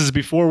since this is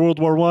before World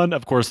War I,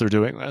 of course they're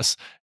doing this.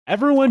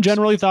 Everyone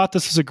generally thought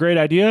this was a great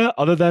idea,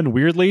 other than,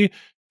 weirdly,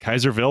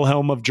 Kaiser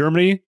Wilhelm of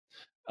Germany,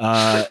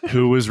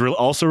 who was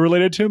also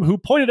related to him, who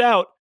pointed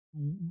out,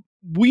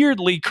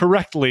 weirdly,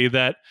 correctly,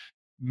 that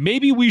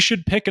maybe we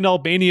should pick an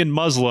Albanian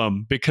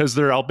Muslim because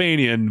they're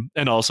Albanian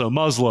and also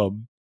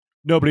Muslim.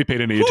 Nobody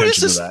paid any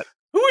attention to that.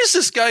 Who is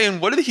this guy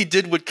and what did he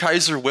did with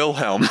Kaiser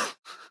Wilhelm?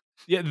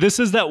 Yeah, this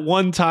is that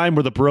one time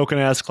where the broken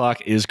ass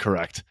clock is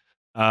correct.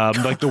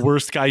 Like the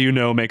worst guy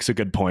makes a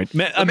good point.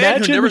 A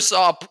man who never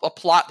saw a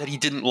plot that he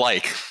didn't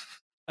like.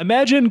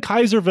 Imagine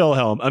Kaiser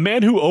Wilhelm, a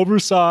man who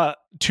oversaw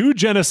 2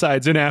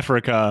 genocides in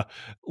Africa,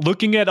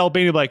 looking at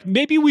Albania like,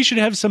 maybe we should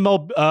have some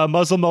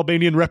Muslim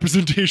Albanian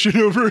representation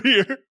over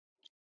here.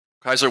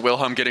 Kaiser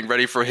Wilhelm getting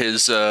ready for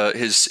his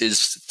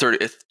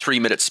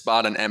 3-minute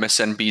spot on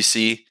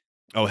MSNBC.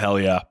 Oh, hell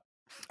yeah.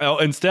 Oh,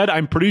 instead,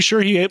 I'm pretty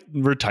sure he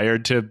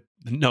retired to,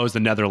 no, it was the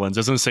Netherlands. It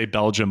doesn't say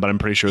Belgium, but I'm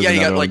pretty sure it was the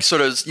Netherlands. He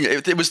got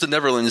if it was the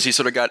Netherlands, he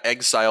sort of got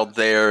exiled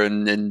there.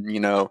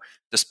 And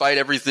despite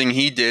everything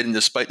he did and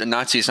despite the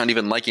Nazis not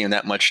even liking him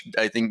that much,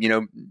 I think,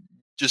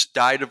 just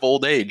died of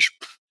old age.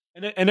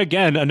 And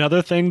again,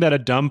 another thing that a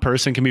dumb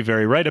person can be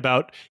very right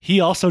about, he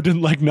also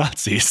didn't like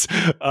Nazis.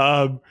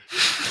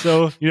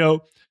 So,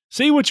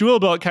 say what you will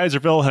about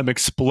Kaiser Wilhelm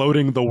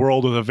exploding the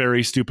world with a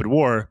very stupid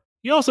war.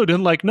 He also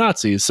didn't like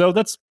Nazis, so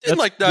that's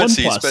like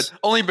Nazis, but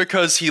only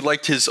because he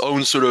liked his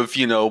own sort of,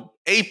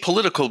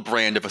 apolitical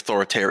brand of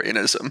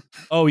authoritarianism.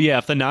 Oh yeah,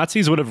 if the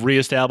Nazis would have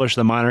reestablished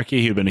the monarchy,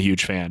 he'd have been a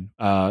huge fan.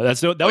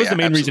 That was the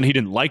main reason he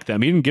didn't like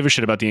them. He didn't give a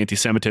shit about the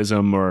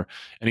anti-Semitism or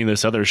any of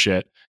this other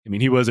shit. I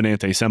mean, he was an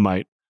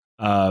anti-Semite,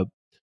 but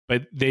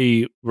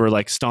they were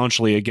like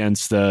staunchly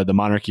against the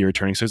monarchy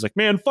returning. So he's like,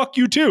 man, fuck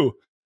you too.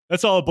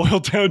 That's all it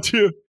boiled down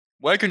to.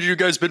 Why couldn't you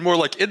guys been more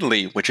like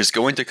Italy, which is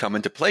going to come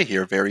into play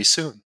here very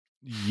soon?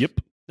 Yep.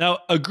 Now,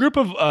 a group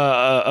of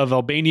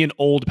Albanian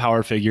old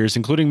power figures,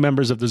 including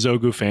members of the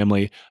Zogu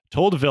family,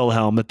 told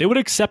Wilhelm that they would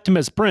accept him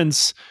as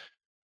prince,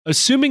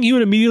 assuming he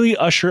would immediately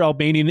usher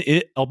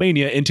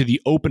Albania into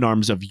the open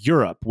arms of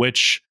Europe,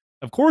 which,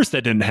 of course,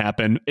 that didn't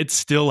happen. It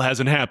still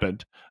hasn't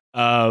happened,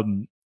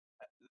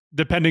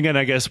 depending on,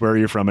 I guess, where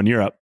you're from in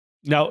Europe.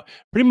 Now,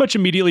 pretty much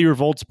immediately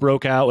revolts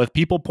broke out with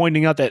people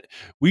pointing out that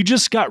we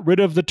just got rid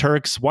of the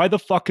Turks. Why the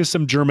fuck is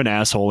some German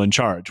asshole in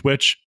charge?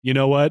 Which, you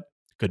know what?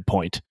 Good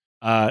point.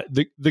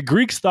 The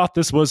Greeks thought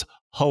this was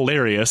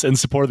hilarious and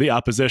supported the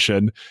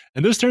opposition,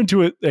 and this turned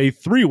to a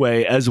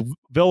 3-way as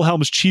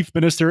Wilhelm's chief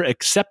minister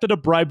accepted a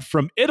bribe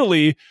from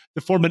Italy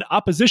to form an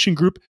opposition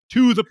group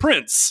to the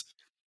prince.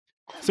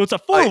 So it's a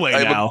 4-way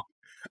now.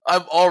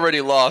 I'm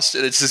already lost,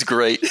 and it's just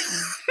great.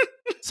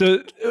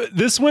 So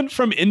this went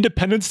from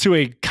independence to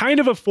a kind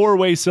of a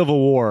 4-way civil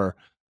war.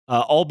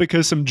 all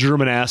because some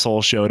German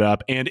asshole showed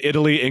up, and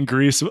Italy and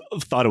Greece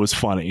thought it was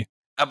funny.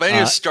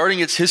 Albania is starting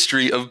its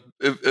history of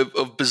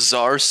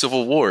bizarre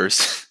civil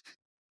wars.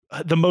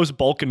 The most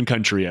Balkan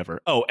country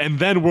ever. Oh, and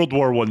then World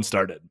War I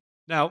started.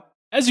 Now,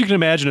 as you can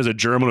imagine, as a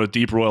German with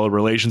deep royal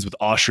relations with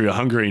Austria,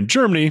 Hungary, and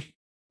Germany,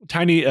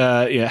 tiny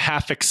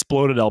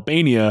half-exploded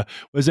Albania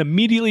was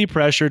immediately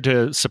pressured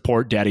to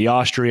support Daddy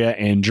Austria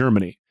and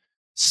Germany.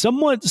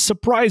 Somewhat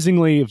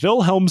surprisingly,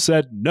 Wilhelm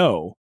said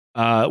no,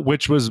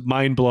 which was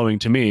mind-blowing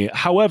to me.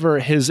 However,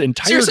 his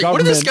entire government... What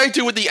did this guy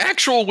do with the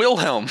actual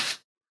Wilhelm?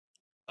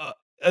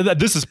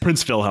 This is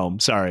Prince Wilhelm.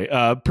 Sorry,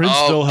 Prince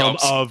Wilhelm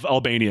of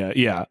Albania.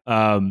 Yeah.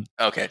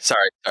 Okay.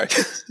 Sorry.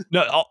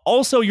 No.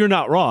 Also, you're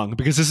not wrong,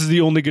 because this is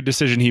the only good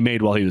decision he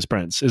made while he was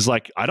prince. Is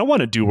like, I don't want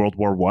to do World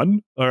War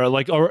I,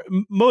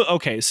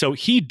 okay. So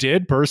he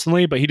did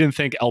personally, but he didn't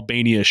think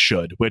Albania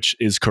should, which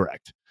is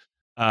correct.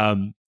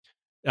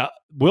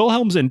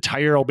 Wilhelm's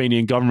entire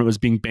Albanian government was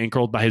being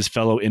bankrolled by his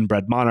fellow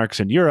inbred monarchs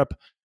in Europe.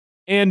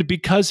 And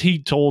because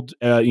he told,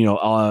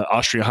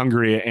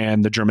 Austria-Hungary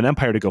and the German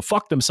Empire to go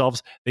fuck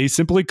themselves, they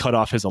simply cut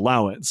off his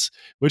allowance,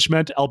 which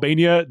meant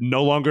Albania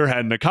no longer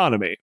had an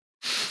economy.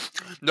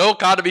 No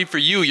economy for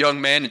you,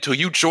 young man, until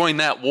you join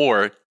that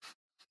war.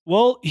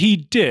 Well, he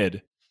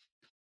did.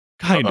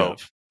 Kind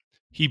of.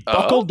 He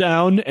buckled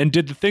down and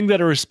did the thing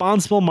that a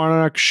responsible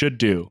monarch should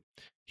do.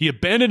 He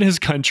abandoned his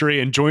country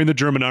and joined the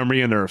German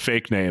army under a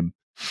fake name,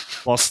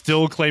 while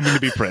still claiming to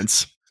be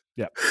prince.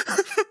 Yeah.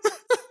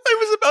 I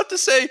was about to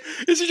say,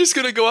 is he just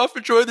going to go off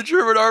and join the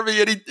German army?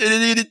 And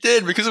he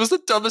did, because it was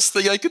the dumbest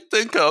thing I could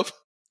think of.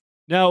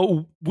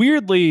 Now,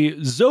 weirdly,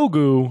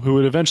 Zogu, who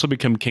would eventually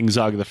become King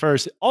Zog I,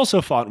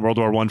 also fought in World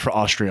War I for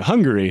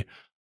Austria-Hungary,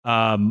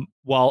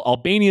 while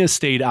Albania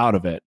stayed out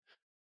of it.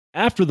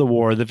 After the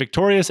war, the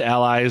victorious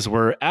allies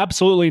were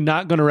absolutely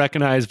not going to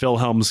recognize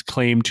Wilhelm's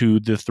claim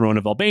to the throne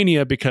of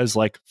Albania because,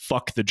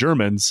 fuck the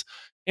Germans,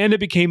 and it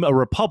became a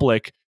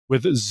republic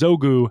with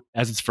Zogu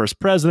as its first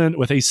president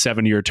with a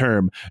 7-year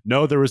term.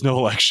 No, there was no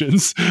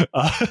elections.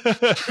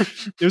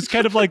 It was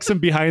kind of like some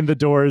behind the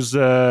doors,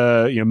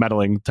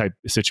 meddling type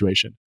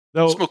situation.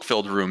 Though,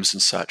 smoke-filled rooms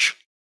and such.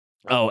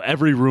 Oh,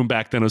 every room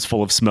back then was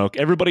full of smoke.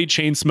 Everybody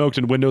chain smoked,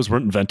 and windows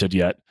weren't invented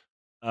yet.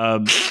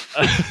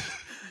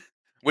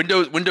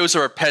 Windows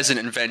are a peasant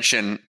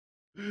invention.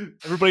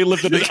 Everybody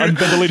lived in an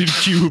unventilated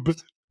cube.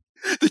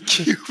 The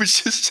cube was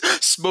just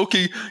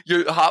smoking,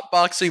 you're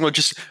hotboxing, or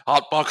just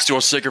hotbox your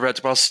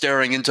cigarettes while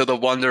staring into the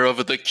wonder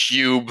of the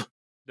cube.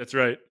 That's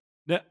right.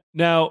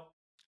 Now,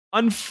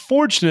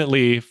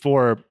 unfortunately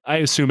for, I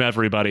assume,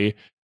 everybody,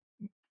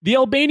 the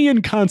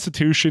Albanian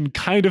constitution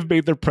kind of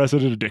made their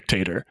president a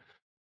dictator.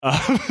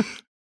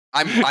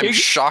 I'm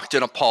shocked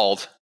and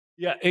appalled.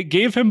 Yeah, it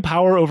gave him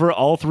power over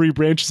all 3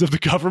 branches of the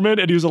government,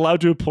 and he was allowed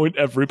to appoint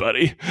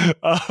everybody,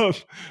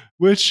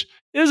 which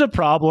is a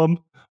problem.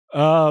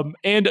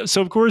 And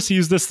so, of course, he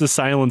used this to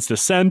silence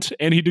dissent,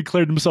 and he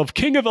declared himself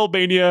king of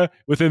Albania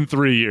within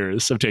 3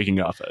 years of taking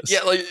office.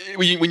 Yeah,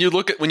 when you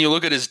look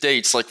at his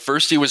dates,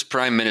 first he was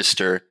prime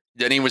minister,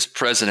 then he was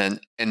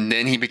president, and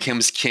then he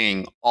becomes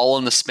king, all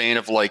in the span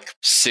of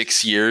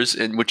 6 years,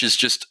 and which is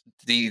just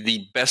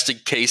the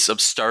best case of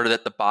started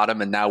at the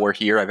bottom and now we're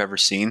here I've ever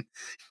seen.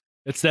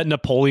 It's that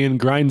Napoleon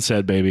grind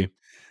set, baby.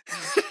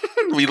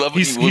 we love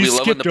when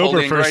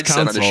Napoleon grind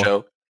set on the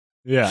show.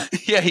 Yeah.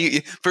 Yeah,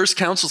 he first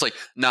council's like,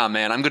 nah,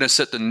 man, I'm going to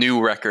set the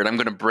new record. I'm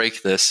going to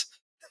break this.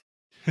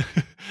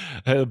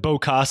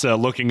 Bokassa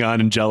looking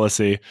on in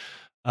jealousy.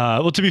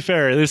 Well, to be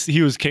fair,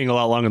 he was king a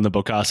lot longer than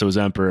Bokassa was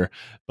emperor.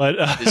 But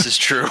this is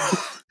true.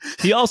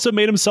 He also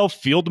made himself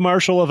field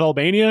marshal of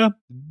Albania,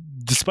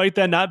 despite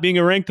that not being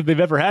a rank that they've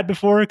ever had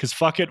before, because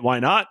fuck it, why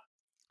not?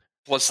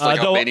 Plus,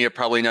 Albania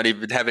probably not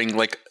even having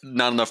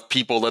not enough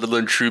people, let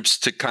alone troops,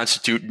 to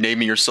constitute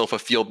naming yourself a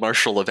field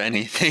marshal of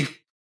anything.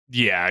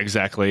 Yeah,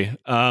 exactly.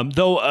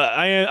 Though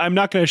I'm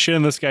not going to shit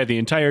on this guy the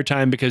entire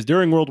time, because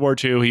during World War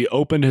II, he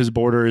opened his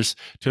borders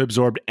to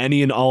absorb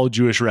any and all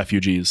Jewish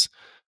refugees.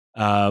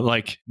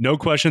 No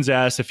questions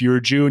asked. If you were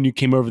a Jew and you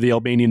came over the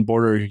Albanian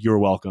border, you were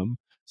welcome.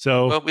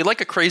 So, well, we like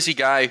a crazy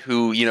guy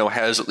who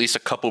has at least a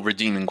couple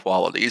redeeming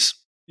qualities.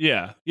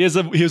 Yeah, he has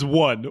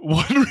one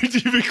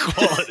redeeming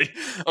quality.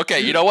 Okay,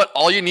 you know what?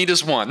 All you need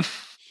is one.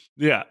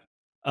 Yeah.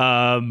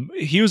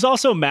 He was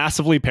also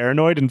massively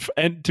paranoid,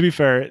 and to be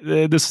fair,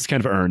 this is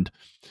kind of earned.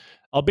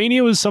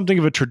 Albania was something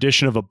of a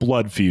tradition of a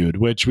blood feud,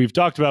 which we've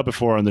talked about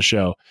before on the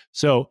show.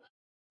 So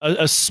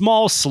a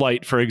small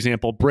slight, for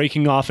example,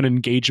 breaking off an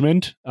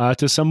engagement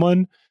to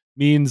someone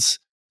means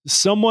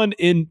someone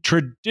in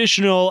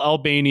traditional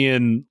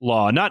Albanian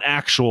law, not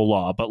actual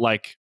law, but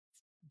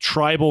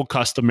tribal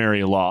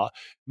customary law,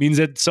 means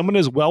that someone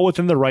is well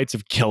within the rights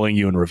of killing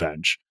you in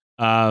revenge.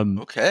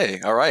 Okay,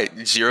 all right,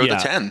 0 to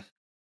 10.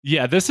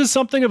 Yeah, this is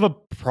something of a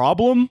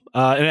problem,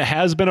 and it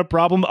has been a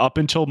problem up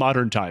until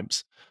modern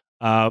times.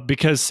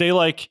 Because say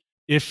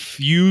if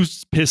you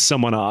piss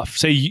someone off,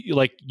 say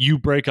you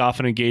break off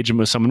an engagement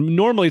with someone,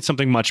 normally it's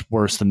something much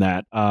worse than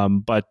that,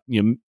 but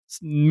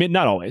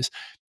not always,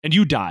 and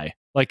you die,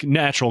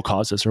 natural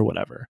causes or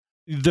whatever,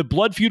 the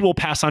blood feud will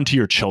pass on to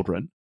your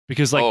children,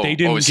 because like they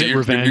didn't get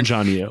revenge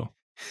on you.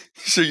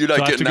 So you're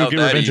not getting out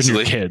that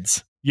easily. On your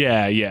kids.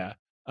 Yeah.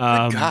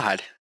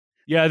 God.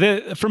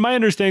 Yeah, from my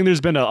understanding,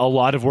 there's been a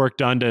lot of work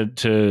done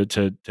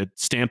to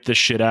stamp this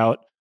shit out.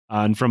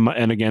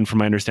 And again, from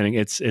my understanding,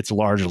 it's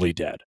largely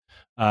dead.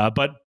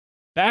 But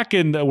back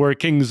in where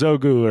King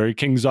Zogu or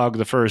King Zog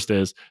the First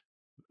is,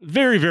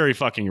 very, very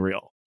fucking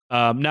real.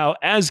 Now,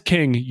 as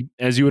king,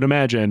 as you would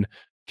imagine,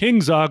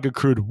 King Zog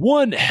accrued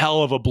one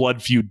hell of a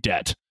blood feud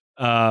debt.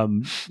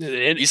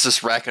 He's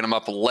just racking them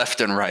up left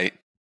and right.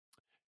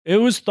 It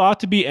was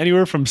thought to be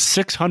anywhere from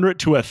 600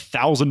 to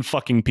 1,000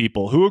 fucking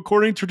people who,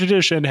 according to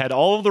tradition, had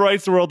all of the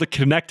rights in the world to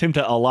connect him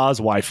to Allah's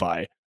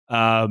Wi-Fi.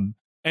 And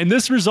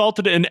this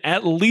resulted in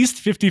at least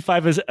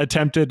 55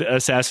 attempted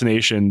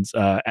assassinations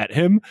at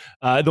him.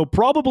 Though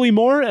probably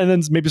more, and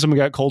then maybe someone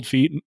got cold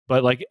feet,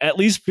 but like at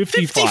least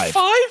 55.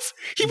 55?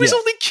 He was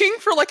only king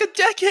for like a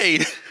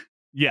decade.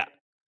 Yeah.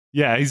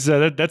 He's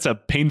that's a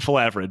painful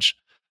average.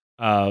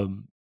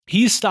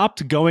 He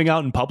stopped going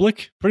out in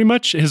public, pretty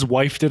much. His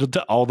wife did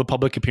all the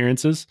public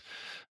appearances.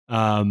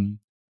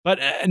 But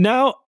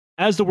now,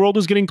 as the world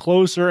was getting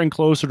closer and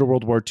closer to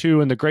World War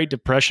II and the Great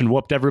Depression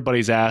whooped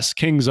everybody's ass,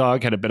 King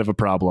Zog had a bit of a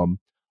problem.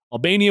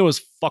 Albania was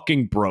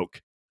fucking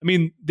broke. I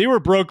mean, they were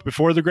broke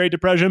before the Great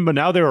Depression, but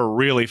now they were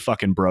really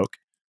fucking broke.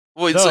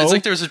 Well, it's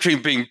like there's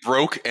between being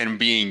broke and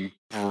being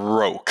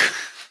broke.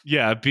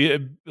 Yeah,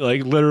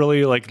 like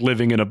literally like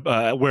living in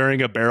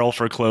wearing a barrel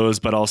for clothes,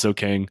 but also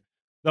king.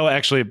 Though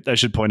actually, I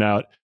should point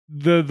out,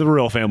 the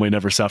royal family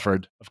never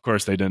suffered. Of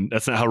course they didn't.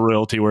 That's not how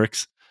royalty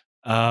works.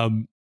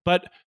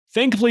 But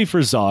thankfully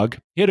for Zog,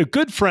 he had a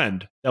good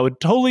friend that would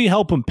totally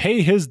help him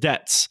pay his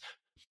debts.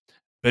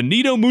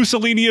 Benito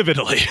Mussolini of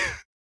Italy.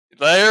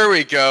 There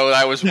we go.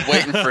 I was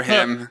waiting for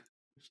him.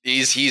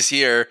 He's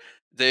here.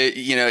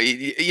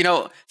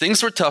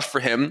 Things were tough for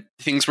him.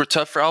 Things were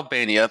tough for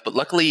Albania, but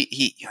luckily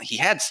he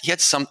had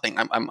something.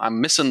 I'm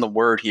missing the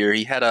word here.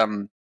 He had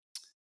a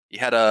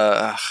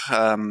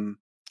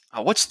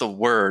what's the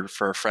word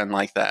for a friend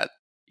like that?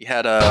 He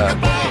had a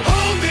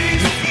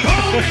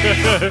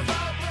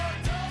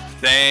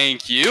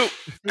thank you.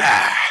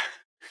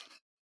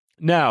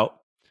 Now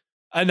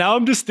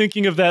I'm just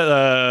thinking of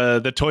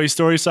that the Toy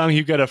Story song,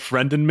 "You Got a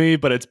Friend in Me,"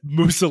 but it's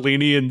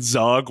Mussolini and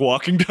Zog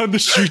walking down the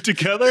street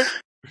together.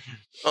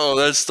 Oh,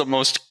 that's the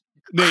most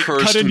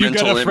cursed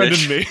mental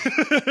image. You got a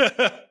friend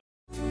in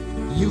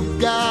me. You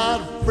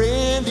got a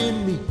friend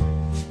in me.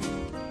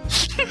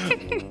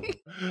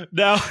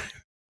 Now,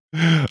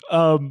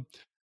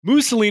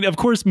 Mussolini, of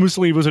course,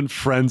 Mussolini wasn't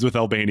friends with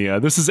Albania.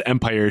 This is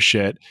empire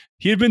shit.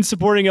 He had been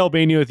supporting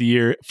Albania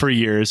for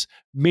years,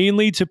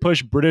 mainly to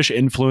push British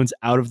influence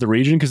out of the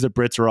region because the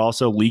Brits are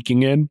also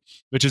leaking in,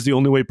 which is the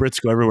only way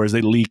Brits go everywhere is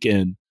they leak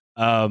in.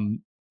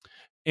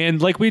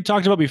 And like we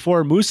talked about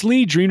before,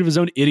 Mussolini dreamed of his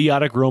own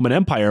idiotic Roman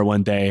Empire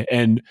one day.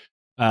 And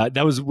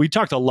we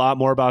talked a lot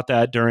more about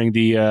that during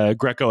the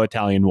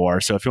Greco-Italian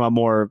War. So if you want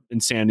more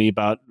insanity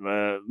about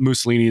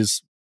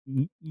Mussolini's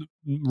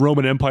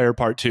Roman Empire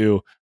Part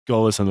 2,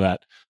 go listen to that.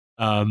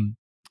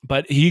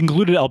 But he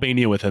included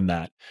Albania within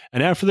that.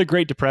 And after the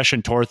Great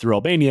Depression tore through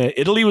Albania,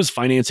 Italy was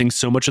financing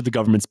so much of the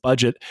government's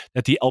budget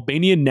that the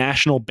Albanian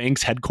National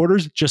Bank's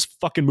headquarters just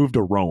fucking moved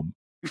to Rome.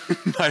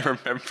 I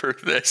remember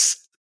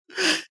this.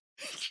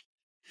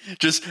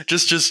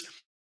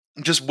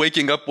 Just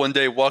waking up one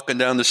day, walking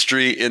down the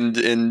street, and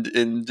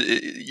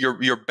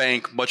your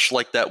bank, much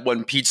like that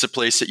one pizza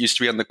place that used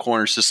to be on the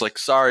corner, is just like,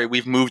 sorry,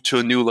 we've moved to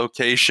a new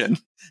location.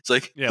 It's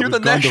like, you're the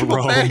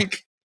national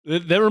bank.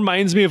 That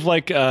reminds me of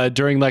like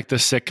during like the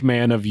sick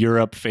man of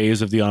Europe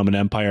phase of the Ottoman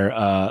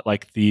Empire,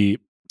 like the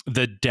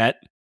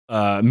debt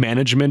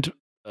management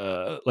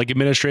like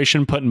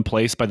administration put in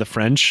place by the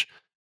French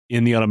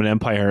in the Ottoman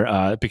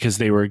Empire because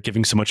they were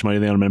giving so much money to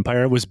the Ottoman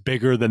Empire was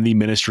bigger than the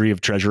Ministry of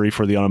Treasury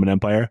for the Ottoman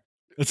Empire.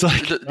 It's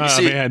like,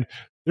 man,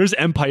 there's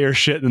empire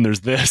shit and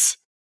there's this.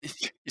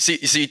 You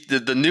see,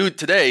 the new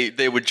today,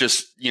 they would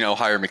just,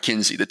 hire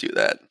McKinsey to do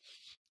that.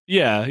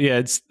 Yeah,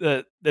 it's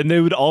and they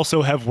would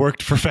also have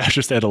worked for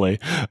fascist Italy.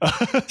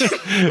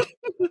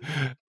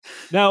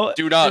 Now,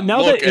 do not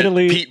look at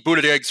Pete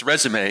Buttigieg's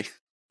resume.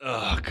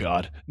 Oh,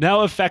 God.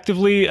 Now,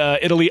 effectively,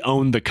 Italy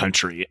owned the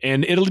country,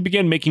 and Italy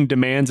began making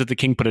demands that the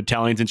king put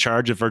Italians in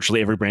charge of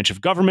virtually every branch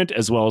of government,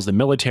 as well as the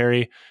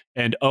military.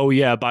 And, oh,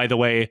 yeah, by the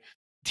way,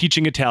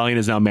 teaching Italian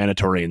is now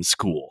mandatory in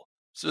school.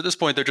 So at this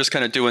point, they're just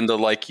kind of doing the,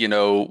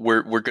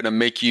 we're going to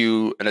make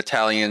you an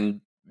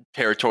Italian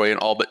territory in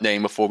all but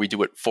name before we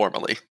do it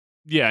formally.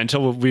 Yeah,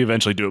 until we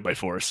eventually do it by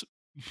force,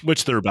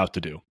 which they're about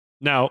to do.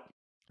 Now,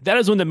 that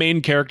is when the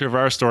main character of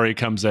our story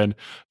comes in.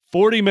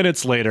 40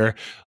 minutes later,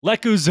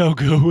 Leka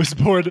Zogu was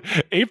born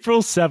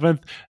April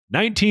 7th,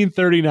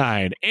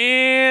 1939.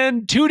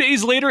 And 2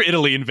 days later,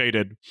 Italy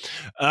invaded.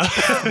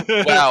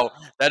 Wow,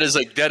 that is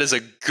a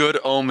good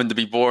omen to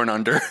be born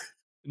under.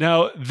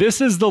 Now, this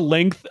is the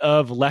length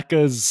of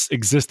Leka's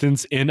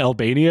existence in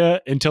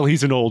Albania until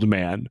he's an old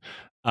man.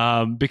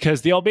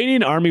 Because the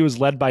Albanian army was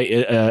led by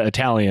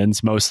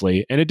Italians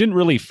mostly, and it didn't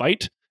really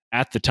fight.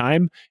 at the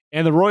time,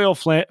 and the royal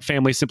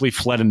family simply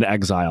fled into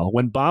exile.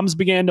 When bombs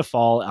began to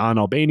fall on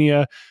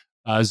Albania,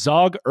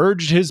 Zog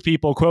urged his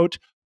people, quote,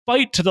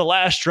 fight to the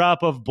last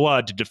drop of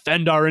blood to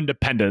defend our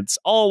independence,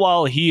 all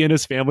while he and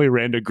his family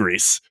ran to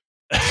Greece.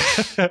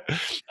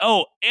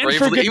 Oh, and bravely,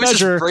 for good he was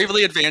measure, just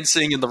bravely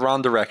advancing in the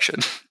wrong direction.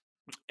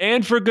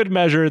 And for good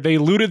measure, they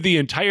looted the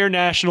entire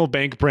National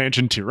Bank branch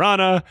in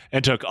Tirana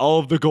and took all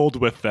of the gold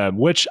with them,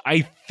 which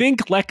I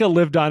think Leka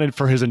lived on it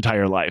for his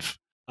entire life.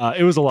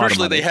 It was a lot of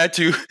money.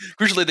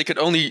 Crucially, they could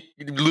only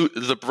loot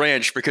the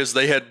branch because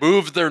they had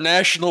moved their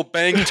national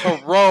bank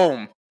to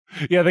Rome.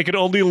 Yeah, they could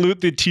only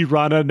loot the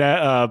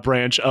Tirana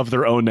branch of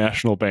their own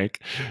national bank.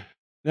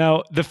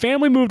 Now, the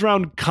family moved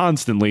around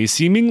constantly,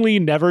 seemingly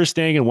never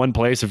staying in one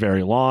place for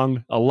very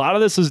long. A lot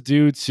of this is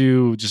due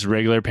to just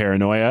regular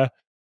paranoia.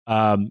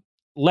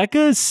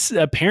 Leka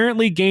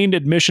apparently gained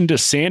admission to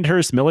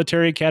Sandhurst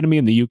Military Academy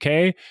in the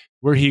UK,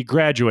 where he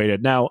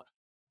graduated. Now,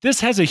 this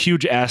has a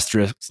huge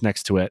asterisk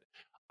next to it.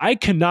 I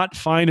cannot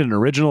find an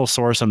original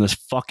source on this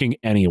fucking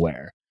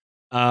anywhere.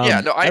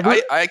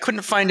 I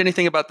couldn't find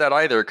anything about that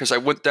either, because I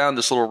went down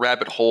this little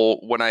rabbit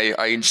hole when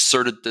I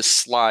inserted this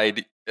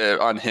slide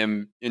on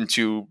him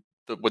into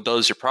the What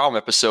Does Your Problem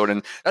episode.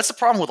 And that's the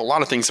problem with a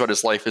lot of things about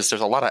his life, is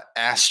there's a lot of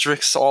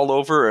asterisks all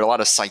over, and a lot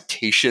of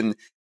citation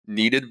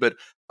needed. But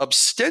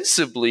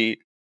ostensibly,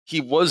 he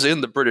was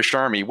in the British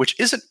Army, which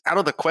isn't out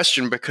of the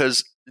question,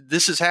 because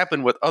this has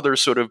happened with other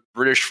sort of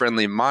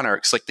British-friendly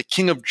monarchs. Like the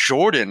King of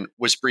Jordan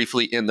was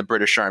briefly in the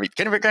British Army.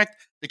 In fact,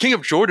 the King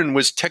of Jordan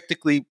was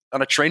technically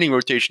on a training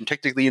rotation,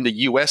 technically in the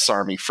U.S.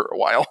 Army for a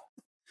while.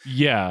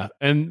 Yeah,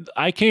 and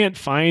I can't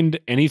find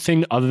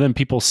anything other than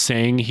people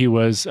saying he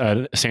was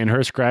a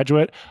Sandhurst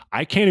graduate.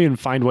 I can't even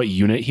find what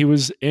unit he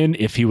was in,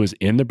 if he was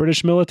in the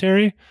British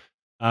military.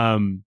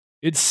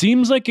 It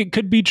seems like it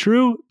could be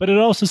true, but it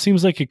also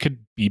seems like it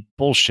could be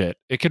bullshit.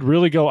 It could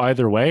really go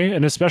either way,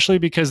 and especially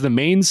because the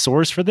main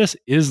source for this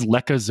is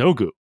Leka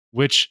Zogu,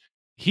 which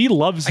he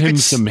loves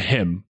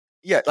him.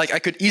 Yeah, like I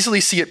could easily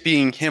see it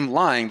being him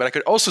lying, but I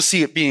could also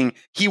see it being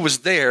he was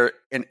there,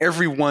 and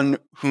everyone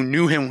who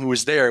knew him who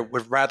was there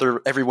would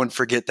rather everyone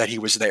forget that he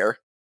was there.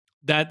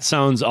 That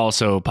sounds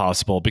also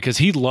possible, because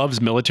he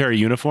loves military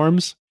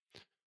uniforms.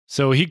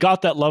 So he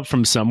got that love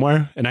from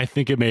somewhere, and I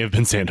think it may have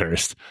been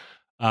Sandhurst.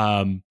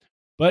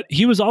 But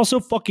he was also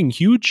fucking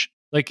huge.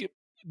 Like,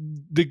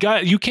 the guy,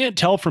 you can't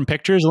tell from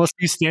pictures unless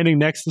he's standing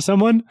next to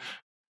someone.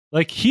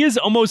 Like, he is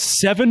almost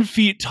 7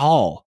 feet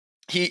tall.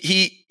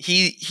 He's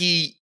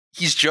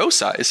Joe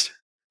sized.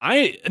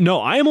 I am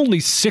only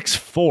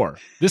 6'4".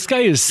 This guy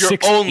is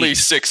 6'8". You're only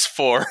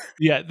 6'4".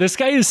 Yeah, this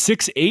guy is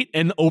 6'8"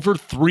 and over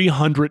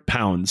 300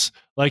 pounds.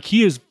 Like,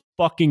 he is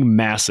fucking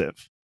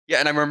massive. Yeah,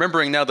 and I'm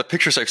remembering now the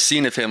pictures I've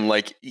seen of him.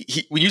 Like,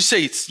 when you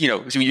say,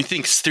 when you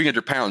think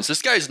 300 pounds,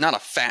 this guy is not a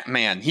fat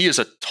man. He is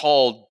a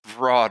tall,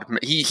 broad.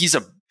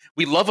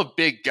 We love a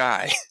big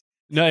guy.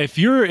 No, if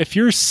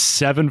you're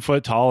 7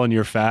 foot tall and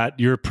you're fat,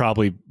 you're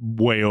probably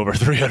way over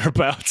 300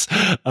 pounds.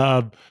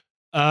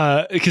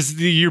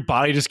 Because your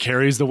body just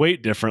carries the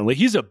weight differently.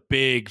 He's a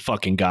big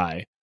fucking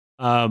guy.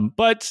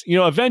 But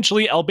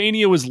eventually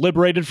Albania was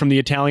liberated from the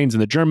Italians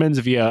and the Germans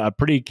via a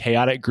pretty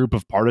chaotic group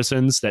of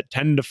partisans that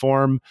tend to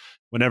form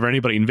whenever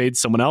anybody invades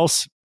someone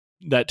else.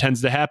 That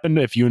tends to happen.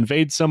 If you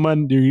invade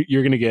someone,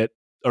 you're going to get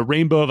a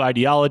rainbow of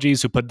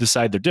ideologies who put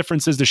aside their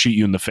differences to shoot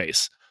you in the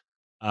face.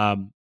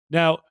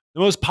 Now, the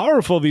most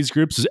powerful of these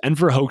groups is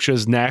Enver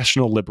Hoxha's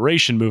National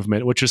Liberation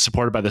Movement, which is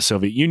supported by the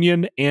Soviet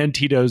Union, and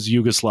Tito's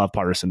Yugoslav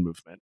partisan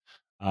movement.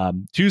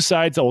 Two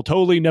sides that will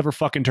totally never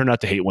fucking turn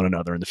out to hate one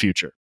another in the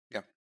future.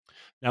 Yeah.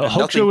 Now,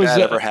 nothing bad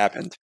ever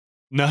happened.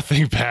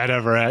 Nothing bad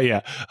ever.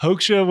 Yeah.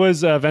 Hoxha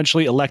was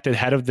eventually elected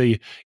head of the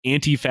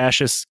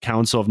Anti-Fascist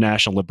Council of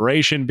National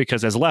Liberation,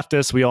 because as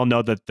leftists, we all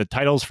know that the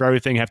titles for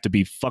everything have to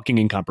be fucking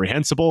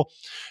incomprehensible.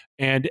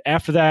 And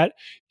after that,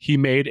 he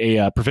made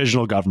a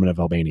provisional government of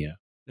Albania.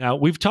 Now,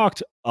 we've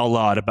talked a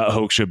lot about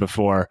Hoxha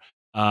before,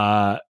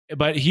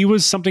 but he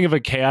was something of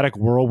a chaotic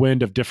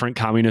whirlwind of different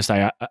communist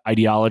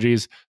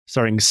ideologies,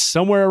 starting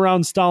somewhere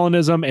around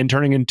Stalinism and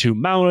turning into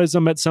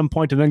Maoism at some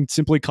point, and then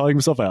simply calling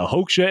himself a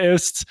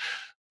Hoxhaist,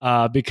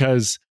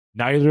 because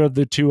neither of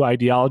the two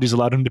ideologies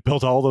allowed him to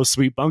build all those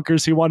sweet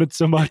bunkers he wanted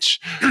so much.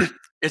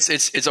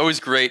 It's always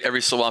great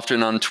every so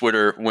often on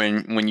Twitter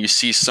when you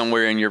see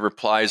somewhere in your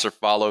replies or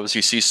follows,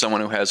 you see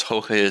someone who has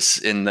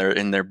Hoxhaist in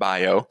their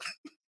bio.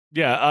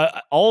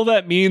 Yeah, all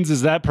that means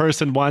is that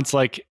person wants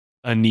like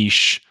a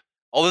niche.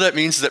 All that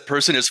means is that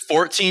person is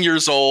 14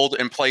 years old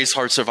and plays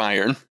Hearts of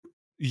Iron.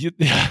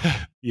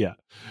 Yeah.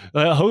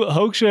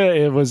 Hoxha,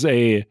 it was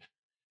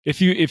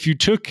if you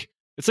took,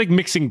 it's like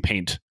mixing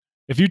paint.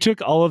 If you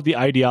took all of the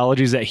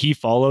ideologies that he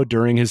followed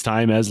during his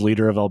time as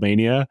leader of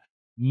Albania,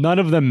 none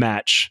of them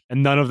match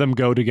and none of them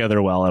go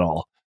together well at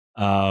all.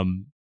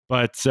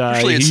 But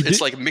usually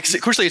it's like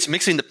mixing. Usually it's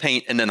mixing the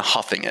paint and then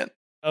huffing it.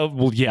 Oh,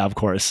 well, yeah, of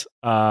course.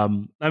 I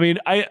mean,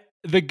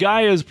 the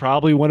guy is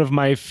probably one of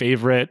my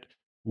favorite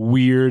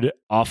weird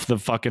off the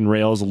fucking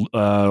rails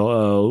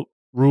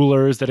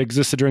rulers that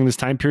existed during this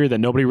time period that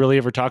nobody really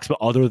ever talks about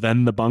other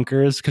than the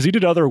bunkers, because he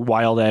did other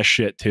wild ass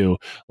shit too,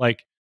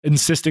 like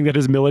insisting that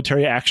his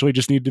military actually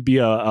just needed to be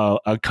a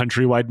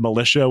countrywide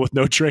militia with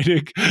no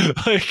training.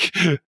 Like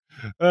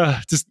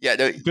just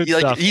good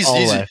stuff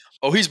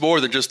he's more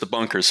than just the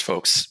bunkers,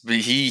 folks.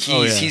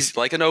 He's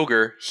like an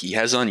ogre. He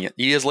has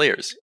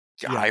layers.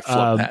 I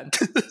float that.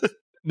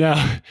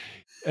 Now,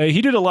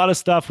 he did a lot of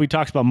stuff. We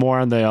talked about more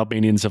on the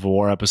Albanian Civil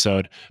War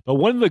episode. But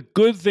one of the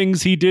good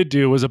things he did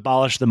do was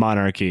abolish the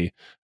monarchy.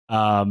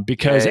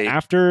 Because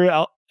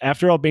after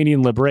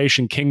Albanian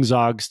liberation, King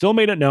Zog still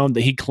made it known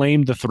that he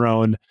claimed the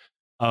throne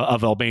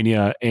of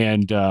Albania.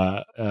 And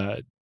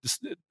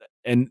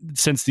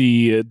since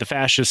the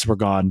fascists were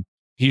gone,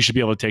 he should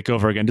be able to take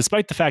over again,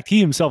 despite the fact he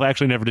himself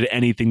actually never did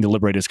anything to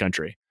liberate his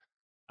country.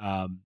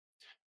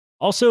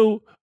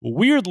 Also,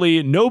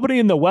 weirdly, nobody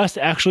in the West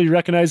actually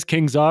recognized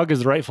King Zog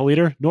as the rightful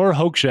leader, nor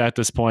Hoxha at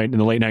this point in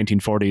the late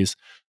 1940s.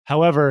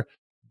 However,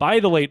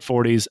 by the late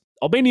 40s,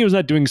 Albania was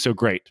not doing so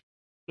great.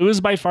 It was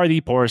by far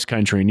the poorest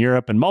country in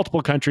Europe, and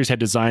multiple countries had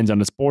designs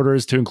on its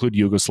borders to include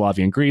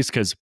Yugoslavia and Greece,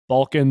 because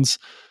Balkans.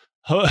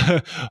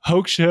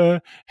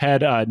 Hoxha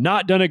had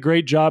not done a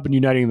great job in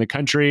uniting the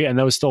country, and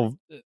that was still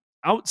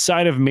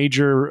outside of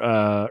major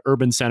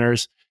urban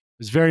centers.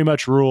 It was very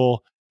much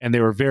rural, and they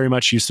were very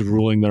much used to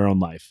ruling their own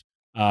life.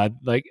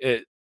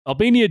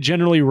 Albania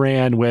generally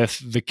ran with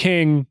the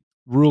king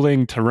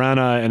ruling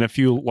Tirana and a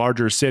few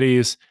larger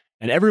cities,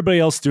 and everybody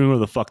else doing what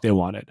the fuck they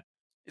wanted.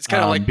 It's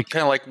kind of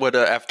like what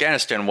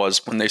Afghanistan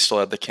was when they still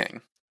had the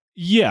king.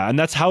 Yeah, and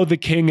that's how the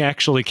king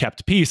actually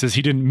kept peace, is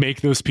he didn't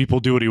make those people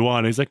do what he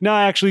wanted. He's like,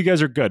 nah, actually, you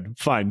guys are good.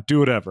 Fine, do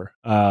whatever.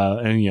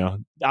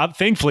 And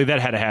thankfully, that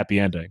had a happy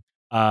ending.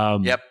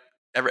 Yep.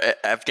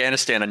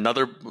 Afghanistan,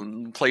 another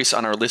place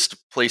on our list of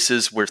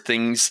places where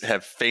things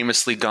have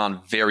famously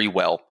gone very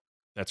well.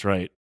 That's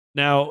right.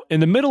 Now,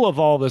 in the middle of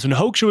all this, and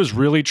Hoxha was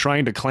really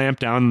trying to clamp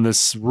down on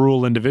this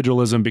rural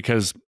individualism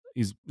because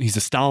he's a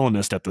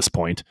Stalinist at this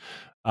point,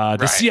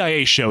 the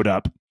CIA showed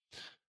up.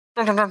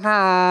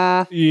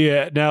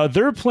 Yeah, now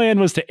their plan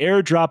was to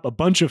airdrop a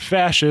bunch of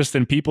fascists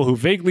and people who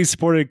vaguely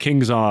supported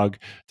King Zog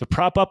to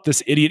prop up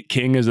this idiot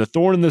king as a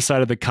thorn in the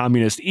side of the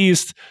communist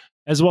East,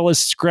 as well as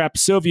scrap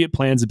Soviet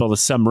plans to build a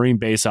submarine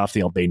base off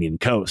the Albanian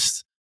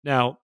coast.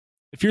 Now,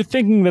 if you're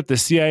thinking that the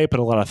CIA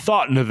put a lot of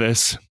thought into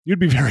this, you'd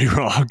be very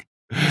wrong.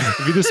 I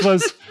mean, this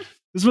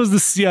was the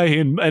CIA,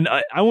 and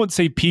I won't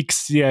say peak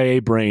CIA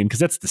brain, because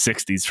that's the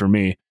 60s for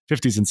me,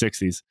 50s and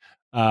 60s.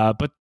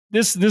 But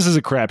this is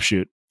a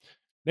crapshoot.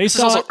 This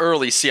is also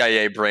early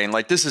CIA brain.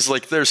 Like, this is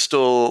like, they're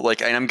still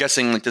like, and I'm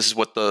guessing like this is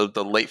what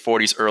the late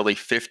 40s, early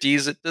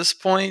 50s at this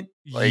point.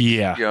 Like,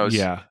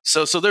 yeah.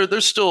 So they're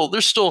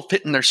still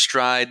hitting their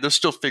stride. They're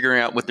still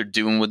figuring out what they're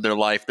doing with their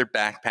life. They're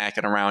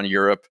backpacking around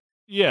Europe.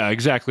 Yeah,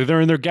 exactly. They're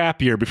in their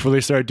gap year before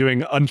they start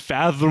doing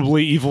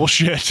unfathomably evil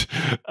shit.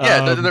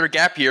 Yeah, they're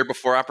gap year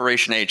before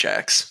Operation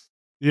Ajax.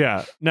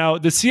 Yeah. Now,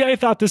 the CIA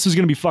thought this was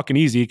going to be fucking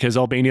easy because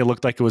Albania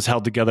looked like it was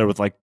held together with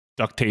like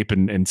duct tape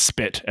and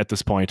spit at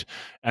this point.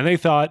 And they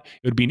thought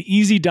it would be an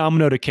easy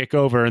domino to kick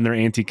over in their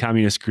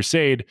anti-communist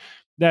crusade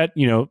that,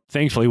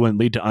 thankfully wouldn't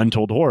lead to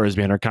untold horrors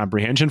beyond our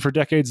comprehension for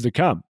decades to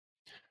come.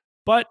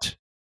 But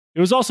it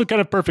was also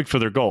kind of perfect for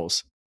their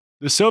goals.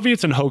 The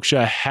Soviets and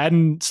Hoxha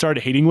hadn't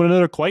started hating one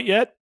another quite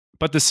yet,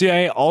 but the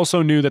CIA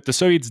also knew that the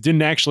Soviets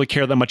didn't actually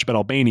care that much about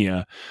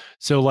Albania.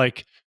 So,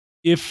 like,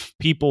 if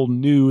people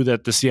knew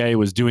that the CIA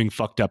was doing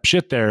fucked up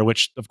shit there,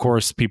 which, of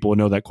course, people would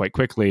know that quite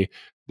quickly,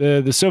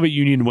 the Soviet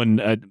Union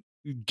wouldn't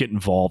get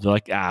involved. They're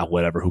like,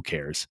 whatever, who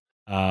cares?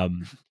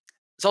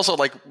 It's also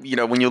like,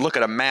 when you look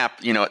at a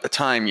map, at the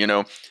time,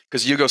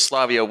 because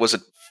Yugoslavia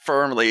wasn't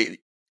firmly...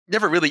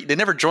 They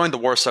never joined the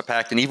Warsaw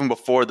Pact, and even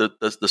before the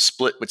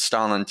split with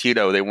Stalin and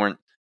Tito, they weren't,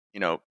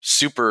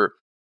 super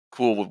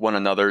cool with one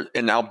another.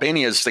 And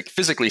Albania is like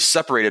physically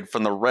separated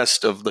from the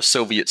rest of the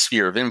Soviet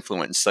sphere of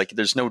influence. Like,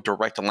 there's no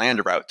direct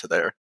land route to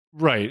there.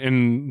 Right,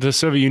 and the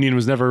Soviet Union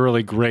was never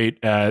really great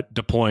at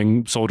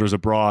deploying soldiers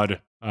abroad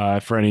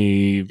for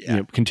any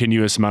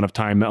continuous amount of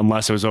time,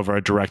 unless it was over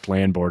a direct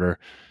land border.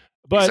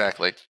 But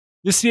exactly,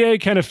 the CIA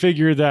kind of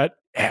figured that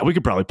we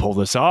could probably pull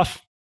this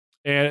off.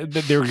 And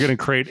they were going to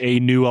create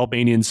a new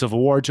Albanian civil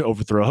war to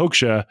overthrow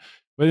Hoxha.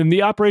 But then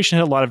the operation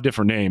had a lot of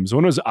different names.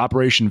 One was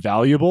Operation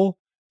Valuable.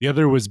 The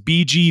other was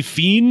BG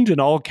Fiend,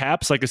 in all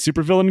caps, like a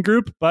supervillain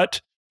group.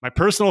 But my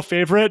personal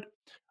favorite,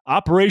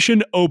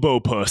 Operation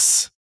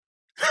Obopus.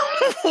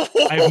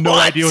 I have no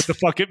idea what the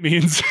fuck it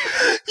means.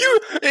 You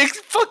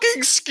fucking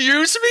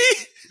excuse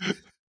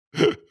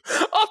me?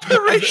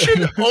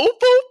 Operation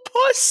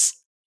Obopus?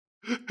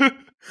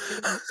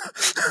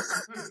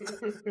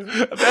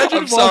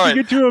 Imagine walking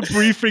into a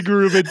briefing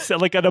room and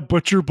like on a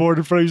butcher board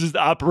in front of you, just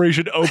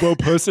Operation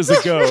Obopus as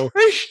a go.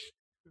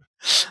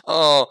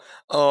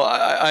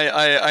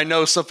 I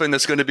know something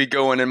that's going to be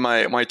going in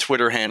my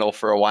Twitter handle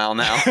for a while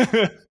now.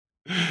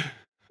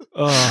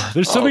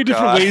 There's so many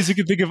different ways you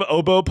can think of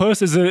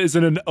Obopus. Is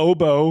it an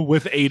oboe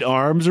with 8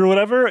 arms or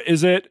whatever?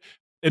 Is it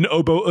an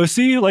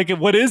obo-ussy? Like,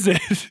 what is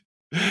it?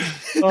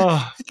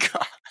 God.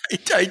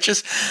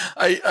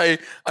 I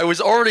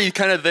was already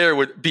kind of there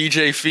with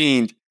BJ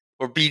Fiend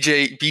or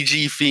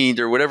BG Fiend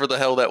or whatever the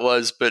hell that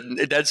was, but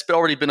that's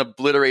already been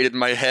obliterated in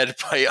my head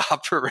by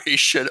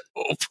Operation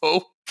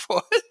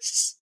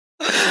Opopus.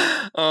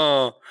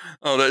 I'm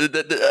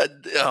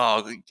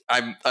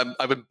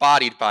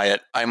embodied by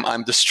it.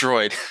 I'm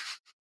destroyed.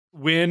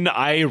 When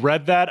I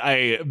read that,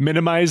 I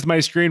minimized my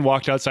screen,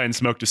 walked outside, and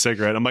smoked a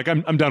cigarette. I'm like,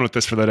 I'm done with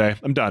this for the day.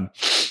 I'm done.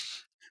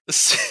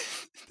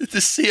 The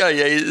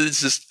CIA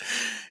is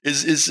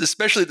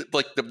especially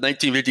like the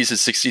 1950s and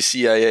 60s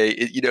CIA.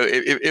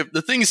 If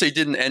the things they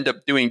didn't end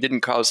up doing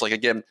didn't cause, like,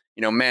 again,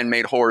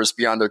 man-made horrors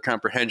beyond their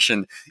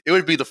comprehension, it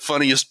would be the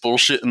funniest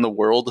bullshit in the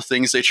world. The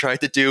things they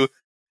tried to do,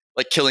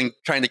 like trying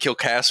to kill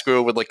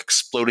Castro with like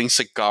exploding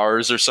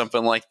cigars or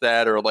something like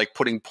that, or like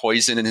putting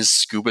poison in his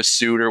scuba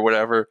suit or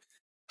whatever.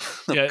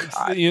 Yeah,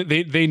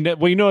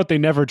 what they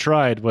never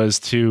tried was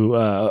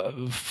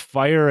to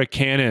fire a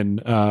cannon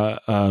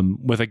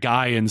with a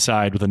guy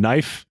inside with a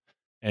knife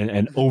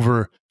and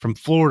over from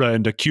Florida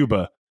into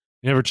Cuba.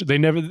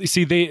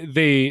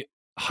 They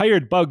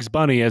hired Bugs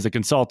Bunny as a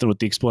consultant with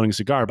the exploding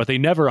cigar, but they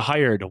never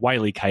hired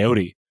Wile E.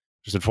 Coyote,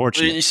 which is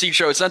unfortunate. You see,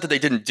 Joe, it's not that they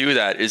didn't do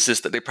that. It's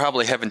just that they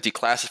probably haven't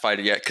declassified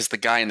it yet because the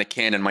guy in the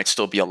cannon might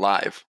still be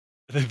alive.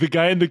 The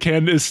guy in the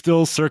cannon is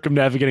still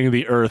circumnavigating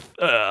the Earth.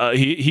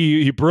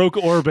 He broke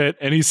orbit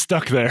and he's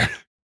stuck there.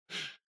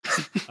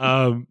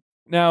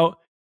 Now,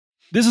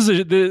 this is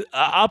the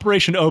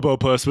Operation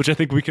Obopus, which I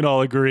think we can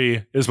all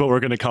agree is what we're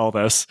going to call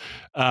this.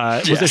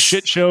 Was a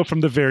shit show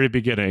from the very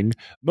beginning.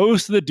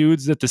 Most of the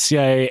dudes that the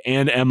CIA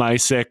and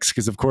MI6,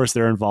 because of course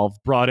they're involved,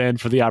 brought in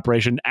for the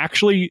operation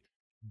actually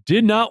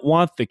did not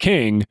want the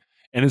king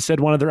and instead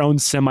wanted their own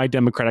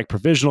semi-democratic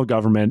provisional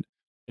government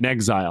in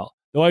exile.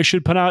 Though I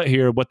should point out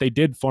here, what they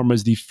did form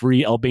as the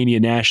Free Albania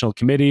National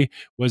Committee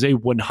was a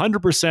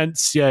 100%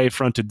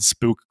 CIA-fronted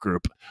spook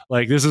group.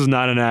 Like, this is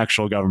not an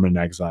actual government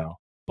in exile.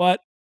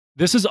 But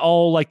this is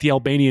all like the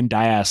Albanian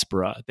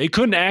diaspora. They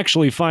couldn't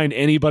actually find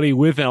anybody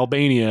within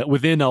Albania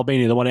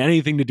that wanted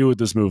anything to do with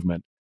this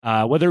movement.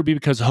 Whether it be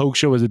because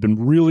Hoxha had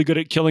been really good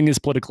at killing his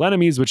political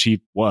enemies, which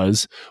he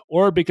was,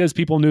 or because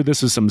people knew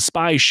this was some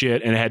spy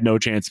shit and had no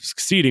chance of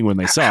succeeding when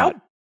they saw it.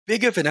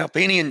 Big of an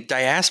Albanian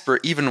diaspora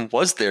even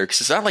was there?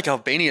 Because it's not like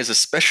Albania is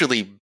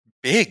especially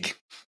big.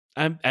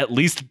 At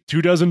least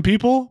 24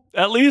 people,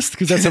 at least,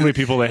 because that's how many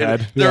people they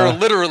had. There are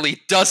literally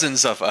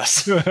dozens of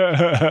us.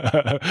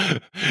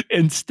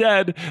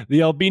 Instead,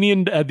 the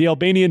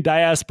Albanian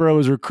diaspora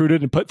was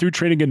recruited and put through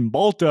training in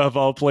Malta, of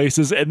all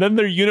places, and then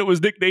their unit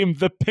was nicknamed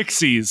the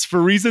Pixies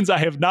for reasons I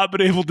have not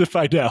been able to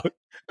find out.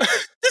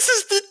 This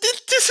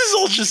is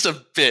all just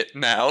a bit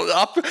now.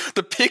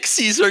 The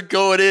Pixies are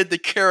going in to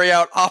carry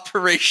out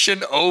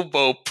Operation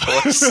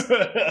Obopus.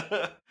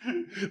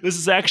 This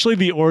is actually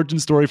the origin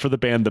story for the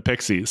band The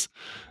Pixies.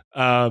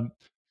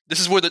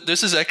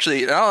 This is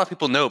actually, not a lot of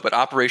people know, but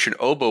Operation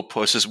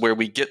Obopus is where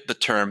we get the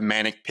term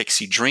Manic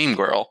Pixie Dream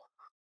Girl.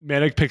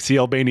 Manic Pixie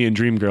Albanian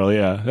Dream Girl,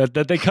 yeah.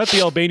 That they cut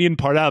the Albanian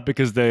part out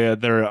because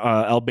they're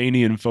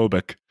Albanian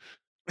phobic.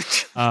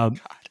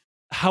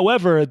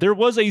 However, there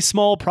was a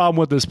small problem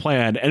with this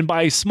plan, and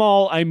by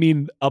small, I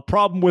mean a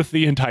problem with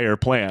the entire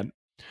plan.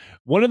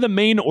 One of the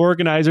main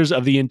organizers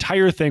of the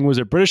entire thing was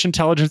a British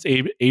intelligence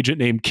agent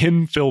named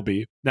Kim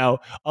Philby. Now,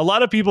 a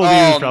lot of people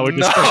probably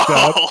just fucked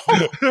up.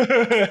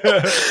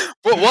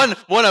 Well,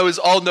 one I was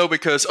all no,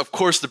 because of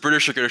course the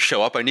British are going to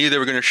show up. I knew they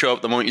were going to show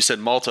up the moment you said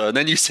Malta, and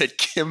then you said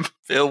Kim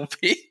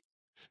Philby.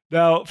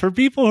 Now, for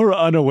people who are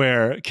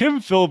unaware,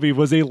 Kim Philby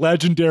was a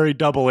legendary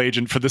double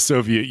agent for the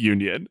Soviet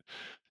Union.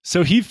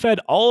 So he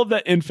fed all of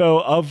that info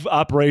of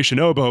Operation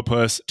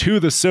Obopus to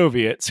the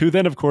Soviets, who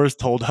then, of course,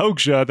 told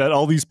Hoxha that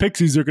all these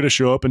Pixies are going to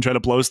show up and try to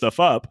blow stuff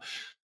up.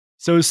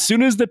 So as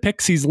soon as the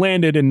Pixies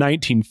landed in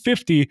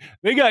 1950,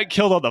 they got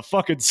killed on the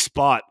fucking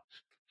spot.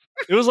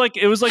 It was like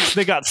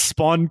they got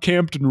spawn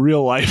camped in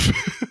real life.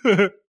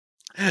 The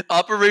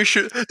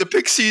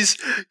Pixies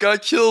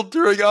got killed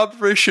during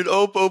Operation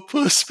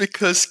Obopus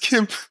because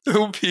Kim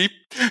Philby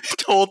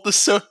told the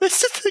Soviets.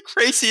 This is the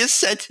craziest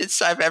sentence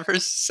I've ever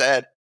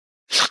said.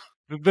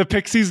 The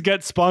Pixies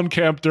get spawn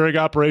camped during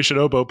Operation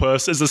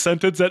Obopus is a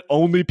sentence that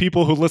only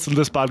people who listen to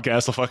this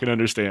podcast will fucking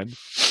understand.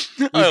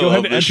 Go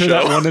ahead and enter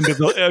that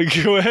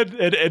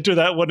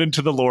one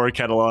into the lore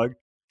catalog.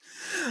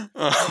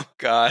 Oh,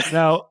 God.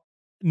 Now,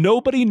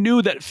 nobody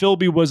knew that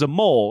Philby was a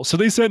mole, so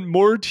they sent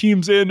more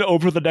teams in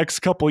over the next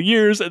couple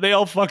years, and they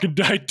all fucking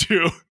died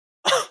too.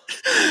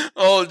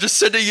 Oh, just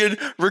sending in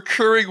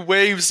recurring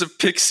waves of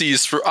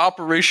Pixies for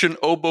Operation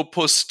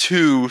Obopus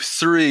 2,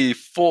 3,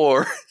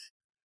 4.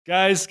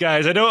 Guys,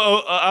 I know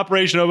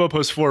Operation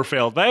Obopus 4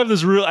 failed, but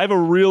I have a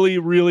really,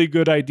 really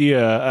good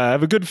idea. I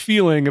have a good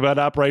feeling about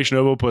Operation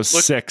Obopus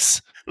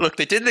 6. Look,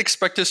 they didn't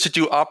expect us to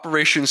do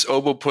Operations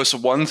Obopus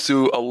 1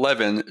 through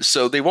 11,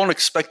 so they won't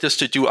expect us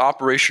to do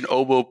Operation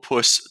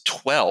Obopus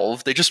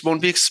 12. They just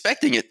won't be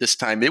expecting it this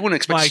time. They wouldn't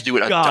expect us to do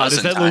it a dozen times.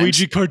 Is that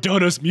Luigi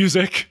Cardona's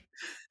music?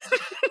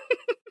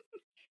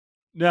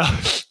 Now,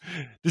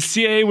 The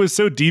CIA was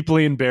so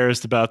deeply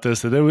embarrassed about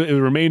this that it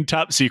remained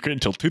top secret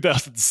until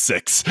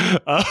 2006.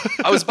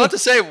 I was about to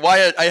say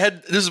why I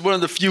had this is one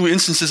of the few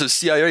instances of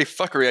CIA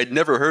fuckery I'd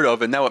never heard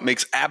of, and now it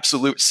makes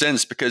absolute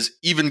sense because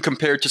even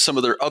compared to some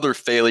of their other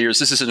failures,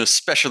 this is an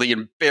especially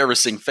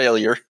embarrassing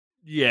failure.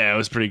 Yeah, it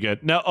was pretty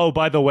good. Now, oh,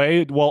 by the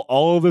way, while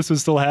all of this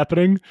was still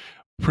happening,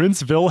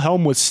 Prince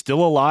Wilhelm was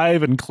still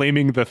alive and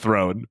claiming the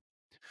throne.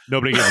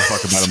 Nobody gives a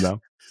fuck about him,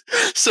 though.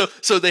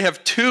 So they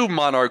have two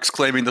monarchs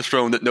claiming the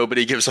throne that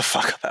nobody gives a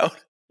fuck about.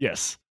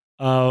 Yes.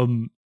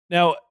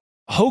 Now,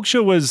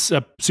 Hoxha was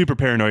a super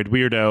paranoid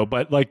weirdo,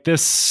 but like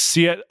this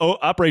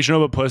Operation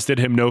Ovipuss did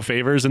him no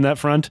favors in that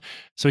front.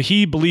 So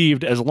he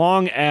believed as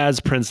long as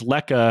Prince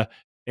Leka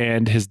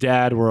and his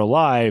dad were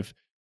alive,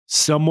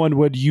 someone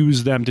would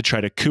use them to try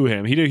to coup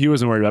him. He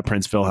wasn't worried about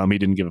Prince Wilhelm. He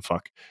didn't give a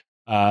fuck.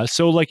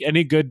 So like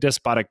any good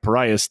despotic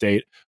pariah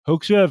state,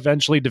 Hoxha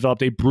eventually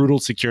developed a brutal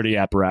security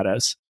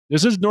apparatus.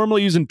 This is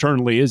normally used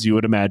internally, as you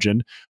would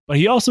imagine, but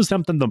he also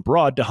sent them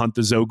abroad to hunt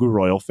the Zogu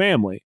royal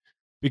family.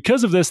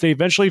 Because of this, they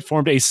eventually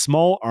formed a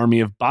small army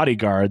of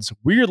bodyguards.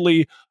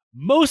 Weirdly,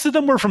 most of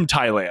them were from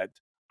Thailand.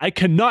 I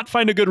cannot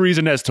find a good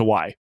reason as to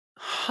why.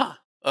 Huh.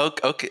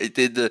 Okay.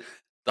 The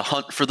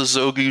hunt for the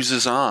Zogus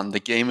is on. The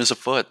game is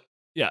afoot.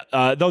 Yeah,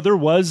 though there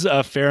was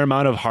a fair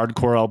amount of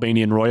hardcore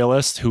Albanian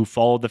royalists who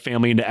followed the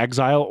family into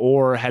exile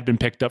or had been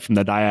picked up from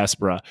the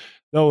diaspora.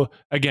 Though,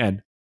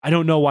 again, I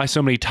don't know why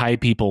so many Thai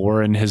people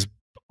were in his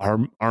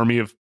army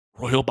of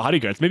royal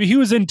bodyguards. Maybe he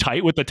was in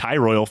tight with the Thai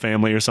royal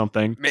family or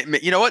something.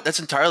 You know what? That's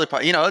entirely.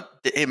 You know,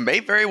 it may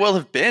very well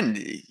have been.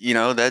 You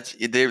know, that's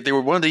they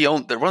were one of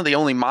the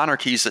only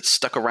monarchies that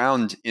stuck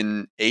around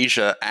in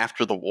Asia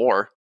after the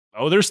war.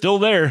 Oh, they're still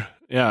there.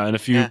 Yeah, and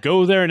if you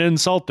go there and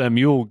insult them,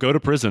 you'll go to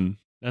prison.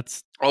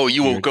 That's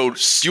you will go.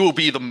 You will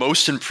be the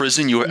most in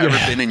prison you have ever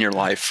been in your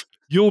life.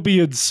 You'll be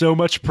in so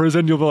much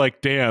prison. You'll be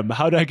like, damn,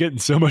 how did I get in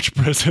so much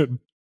prison?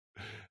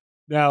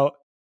 Now,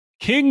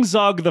 King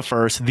Zog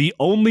I, the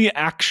only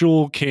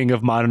actual king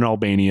of modern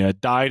Albania,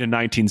 died in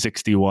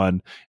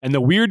 1961, and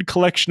the weird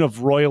collection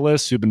of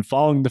royalists who've been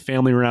following the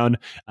family around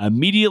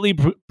immediately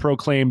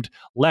proclaimed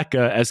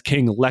Leka as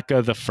King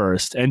Leka I.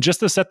 And just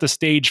to set the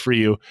stage for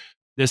you,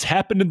 this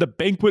happened in the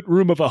banquet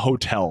room of a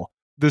hotel,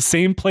 the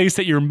same place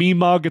that your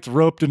Meemaw gets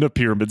roped into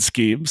pyramid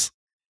schemes.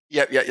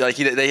 Yeah, like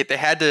they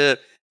had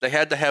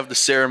to have the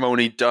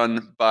ceremony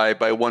done by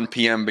 1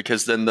 p.m.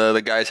 because then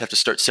the guys have to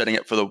start setting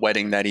up for the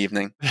wedding that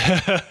evening.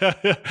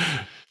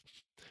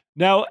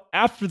 Now,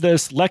 after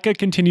this, Leka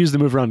continues to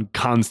move around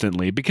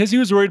constantly because he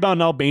was worried about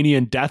an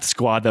Albanian death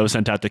squad that was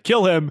sent out to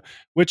kill him,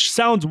 which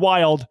sounds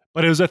wild,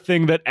 but it was a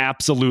thing that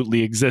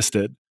absolutely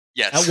existed.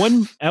 Yes.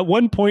 At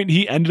one point,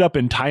 he ended up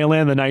in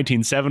Thailand in the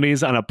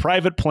 1970s on a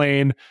private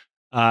plane,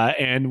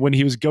 and when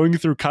he was going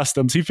through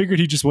customs, he figured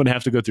he just wouldn't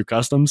have to go through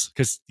customs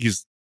because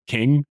he's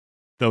king.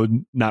 Though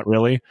not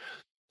really.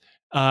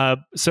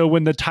 So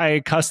when the Thai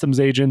customs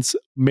agents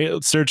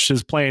searched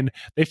his plane,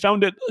 they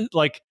found it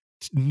like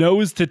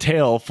nose to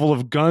tail full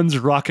of guns,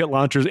 rocket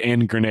launchers,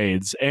 and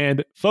grenades.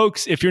 And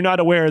folks, if you're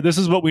not aware, this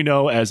is what we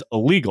know as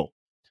illegal.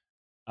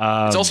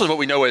 It's also what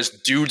we know as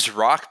dudes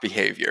rock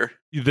behavior.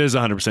 There's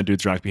 100%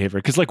 dudes rock behavior.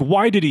 Because like,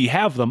 why did he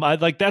have them?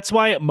 That's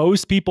why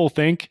most people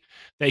think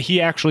that he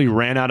actually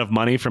ran out of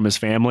money from his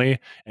family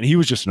and he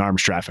was just an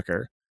arms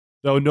trafficker.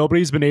 Though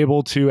nobody's been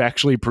able to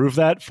actually prove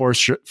that for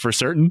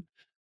certain,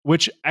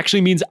 which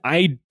actually means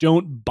I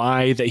don't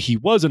buy that he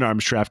was an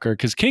arms trafficker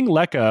because King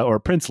Leka or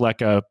Prince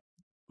Leka,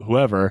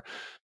 whoever,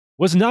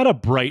 was not a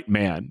bright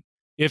man.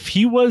 If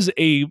he was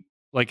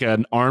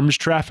an arms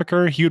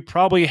trafficker, he would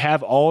probably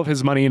have all of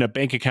his money in a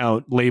bank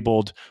account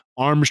labeled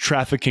arms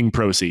trafficking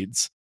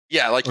proceeds.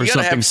 Yeah, like you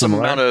gotta have some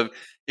amount of.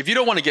 If you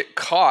don't want to get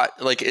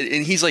caught, like,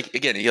 and he's like,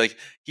 again,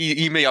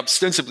 he may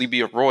ostensibly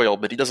be a royal,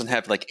 but he doesn't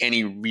have like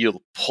any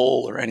real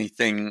pull or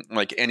anything,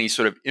 like any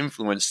sort of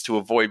influence to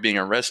avoid being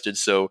arrested.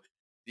 So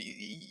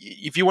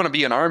if you want to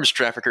be an arms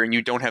trafficker and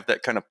you don't have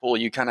that kind of pull,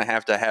 you kind of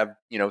have to have,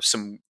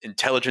 some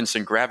intelligence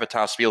and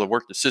gravitas to be able to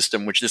work the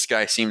system, which this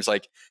guy seems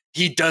like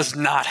he does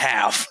not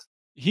have.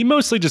 He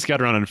mostly just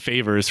got around on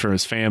favors for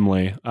his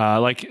family.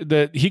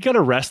 He got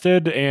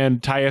arrested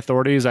and Thai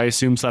authorities, I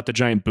assume, slapped a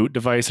giant boot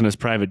device in his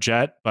private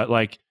jet.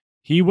 But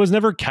he was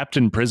never kept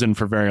in prison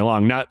for very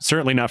long.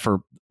 Certainly not for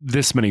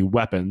this many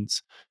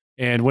weapons.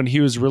 And when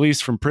he was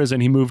released from prison,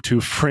 he moved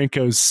to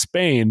Franco's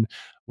Spain,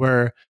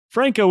 where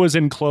Franco was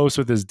in close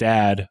with his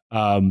dad.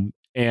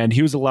 And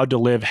he was allowed to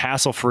live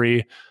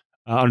hassle-free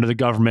under the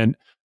government.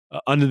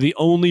 Under the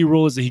only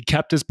rule is that he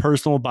kept his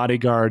personal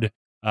bodyguard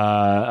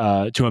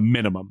to a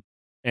minimum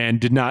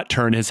and did not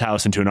turn his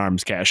house into an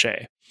arms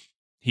cache.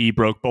 He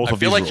broke both of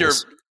these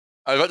rules.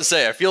 I was about to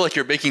say, I feel like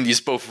you're making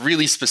these both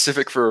really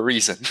specific for a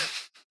reason.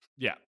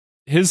 Yeah.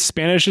 His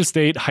Spanish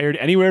estate hired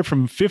anywhere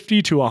from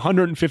 50 to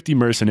 150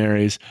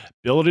 mercenaries,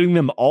 building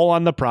them all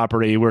on the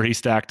property where he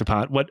stacked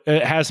upon what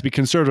has to be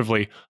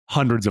conservatively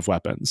hundreds of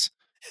weapons.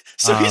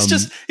 So he's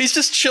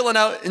just chilling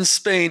out in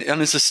Spain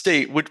on his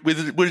estate with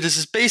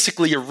is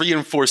basically a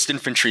reinforced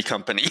infantry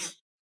company.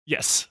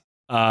 Yes.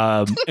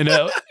 In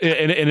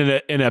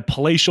a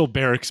palatial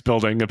barracks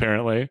building,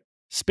 apparently.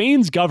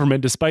 Spain's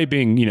government, despite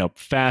being,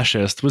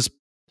 fascist, was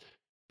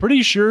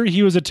pretty sure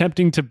he was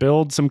attempting to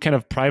build some kind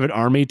of private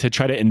army to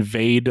try to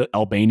invade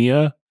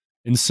Albania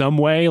in some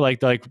way.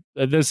 Like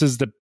this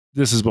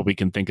is what we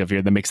can think of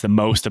here that makes the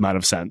most amount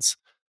of sense.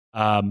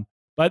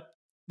 But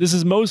this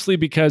is mostly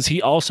because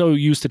he also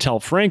used to tell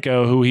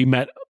Franco, who he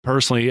met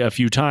personally a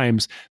few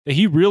times, that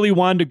he really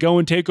wanted to go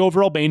and take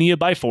over Albania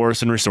by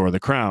force and restore the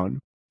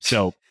crown.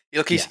 So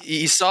look,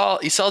 he saw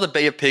the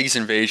Bay of Pigs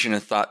invasion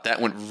and thought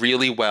that went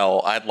really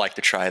well. I'd like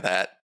to try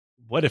that.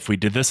 What if we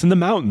did this in the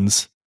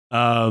mountains?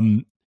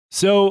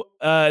 So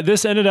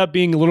this ended up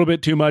being a little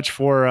bit too much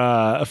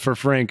for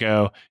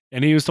Franco,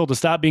 and he was told to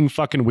stop being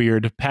fucking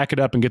weird, pack it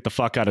up, and get the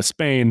fuck out of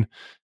Spain.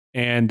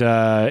 And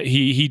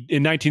he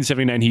in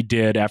 1979 he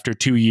did after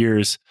 2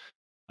 years.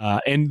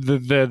 And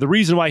the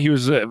reason why he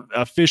was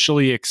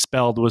officially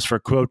expelled was for,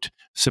 quote,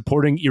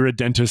 supporting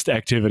irredentist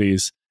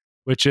activities,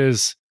 which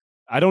is,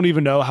 I don't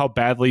even know how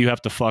badly you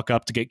have to fuck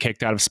up to get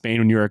kicked out of Spain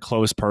when you're a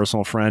close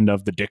personal friend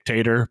of the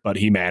dictator, but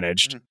he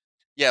managed.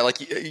 Yeah, like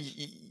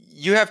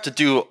you have to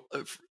do,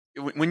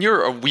 when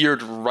you're a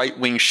weird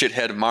right-wing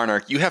shithead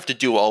monarch, you have to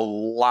do a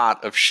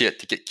lot of shit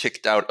to get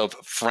kicked out of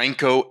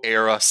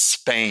Franco-era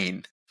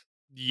Spain.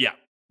 Yeah.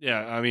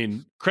 I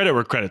mean, credit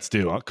where credit's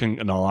due,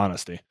 in all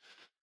honesty.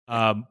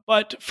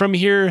 But from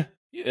here,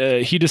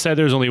 he decided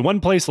there's only one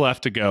place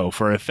left to go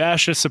for a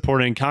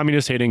fascist-supporting,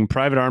 communist-hating,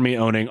 private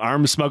army-owning,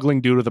 arms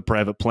smuggling dude with a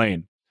private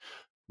plane.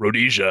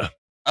 Rhodesia.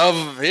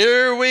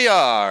 Here we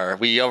are.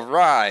 We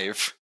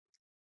arrive.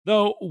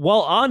 Though,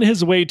 while on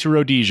his way to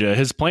Rhodesia,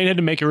 his plane had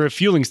to make a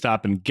refueling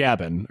stop in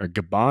Gabon, or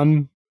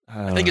Gabon?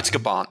 I think it's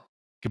Gabon.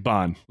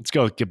 Gabon. Let's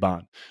go with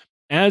Gabon.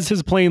 As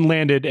his plane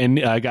landed and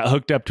got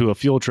hooked up to a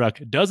fuel truck,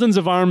 dozens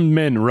of armed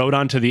men rode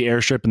onto the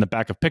airstrip in the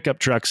back of pickup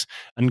trucks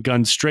and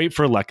gunned straight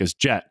for Leka's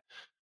jet.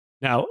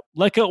 Now,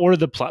 Leka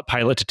ordered the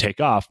pilot to take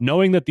off,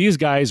 knowing that these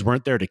guys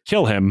weren't there to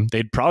kill him.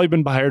 They'd probably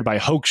been hired by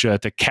Hoxha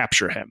to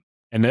capture him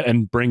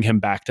and bring him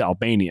back to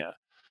Albania.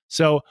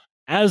 So,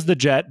 as the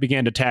jet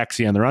began to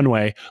taxi on the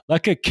runway,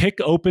 Leka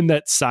kicked open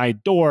that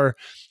side door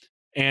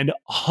and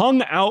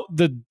hung out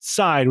the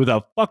side with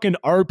a fucking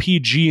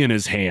RPG in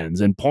his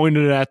hands and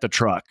pointed it at the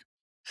truck.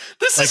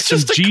 This is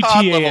just a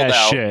COD level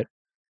now. Shit.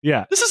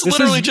 Yeah. This is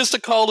literally just a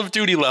Call of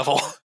Duty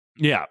level.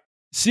 Yeah.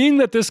 Seeing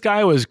that this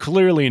guy was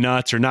clearly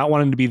nuts or not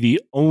wanting to be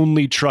the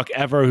only truck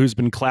ever who's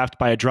been clapped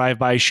by a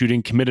drive-by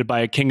shooting committed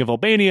by a king of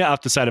Albania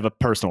off the side of a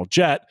personal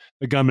jet,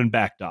 the gunman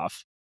backed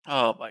off.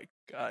 Oh my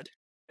God.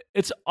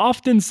 It's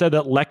often said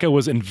that Leka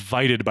was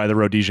invited by the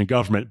Rhodesian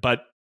government,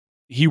 but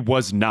he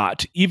was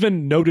not.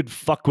 Even noted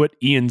fuckwit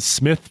Ian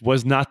Smith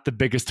was not the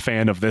biggest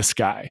fan of this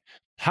guy.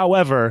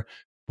 However,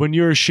 when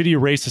you're a shitty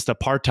racist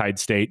apartheid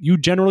state, you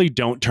generally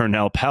don't turn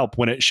help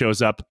when it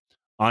shows up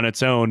on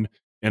its own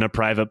in a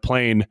private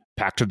plane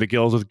packed to the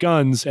gills with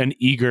guns and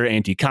eager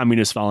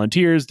anti-communist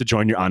volunteers to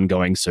join your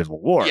ongoing civil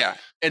war. Yeah,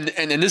 and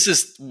this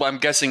is, I'm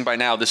guessing by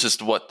now, this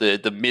is what,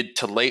 the mid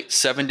to late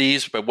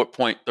 70s, by what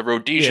point the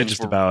Rhodesians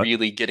were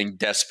really getting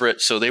desperate,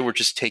 so they were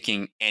just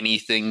taking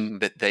anything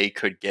that they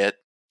could get.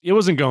 It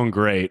wasn't going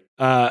great.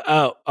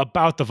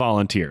 About the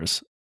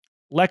volunteers.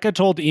 Leka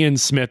told Ian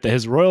Smith that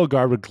his royal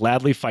guard would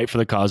gladly fight for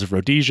the cause of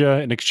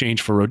Rhodesia in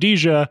exchange for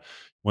Rhodesia,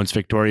 once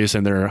victorious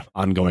in their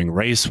ongoing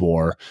race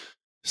war,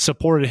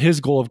 supported his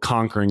goal of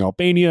conquering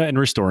Albania and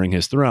restoring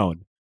his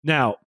throne.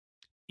 Now,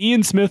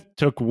 Ian Smith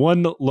took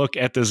one look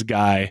at this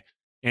guy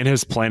and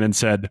his plan and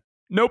said,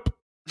 nope.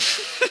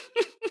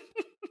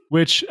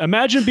 Which,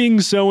 imagine being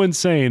so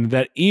insane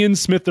that Ian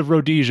Smith of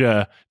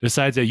Rhodesia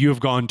decides that you have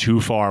gone too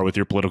far with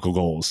your political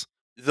goals.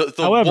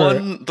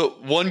 The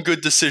one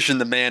good decision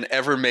the man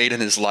ever made in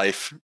his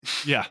life.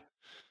 Yeah.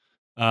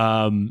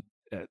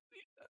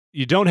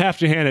 You don't have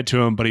to hand it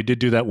to him, but he did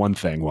do that one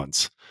thing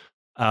once.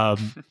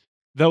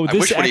 Though I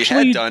wish what he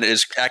had done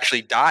is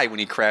actually die when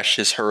he crashed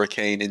his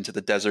hurricane into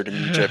the desert in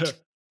Egypt.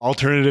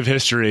 Alternative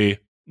history.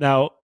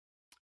 Now,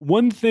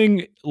 one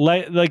thing,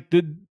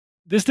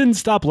 this didn't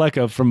stop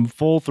Leka from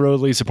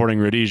full-throatedly supporting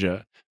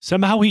Rhodesia.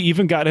 Somehow he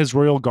even got his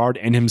royal guard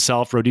and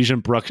himself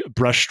Rhodesian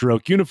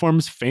brushstroke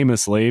uniforms,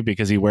 famously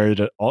because he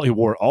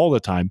wore all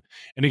the time,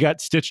 and he got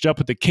stitched up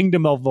with the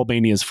Kingdom of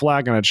Albania's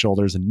flag on its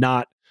shoulders, and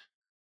not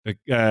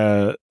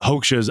the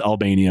Hoxha's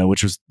Albania,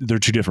 which was they're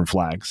two different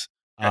flags.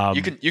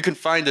 You can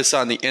find this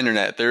on the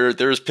internet.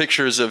 There's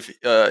pictures of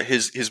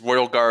his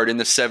royal guard in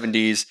the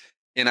 70s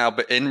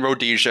in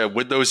Rhodesia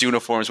with those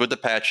uniforms, with the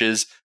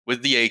patches,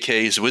 with the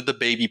AKs, with the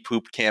baby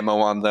poop camo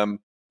on them.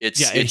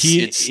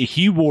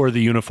 He wore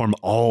the uniform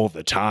all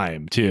the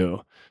time too.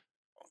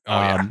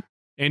 And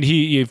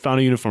he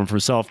found a uniform for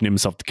himself, named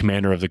himself the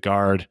commander of the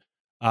guard.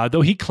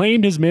 Though he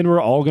claimed his men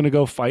were all going to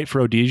go fight for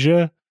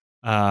Rhodesia,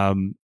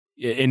 and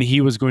he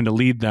was going to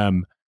lead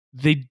them.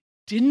 They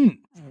didn't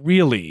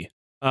really.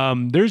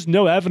 There's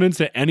no evidence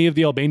that any of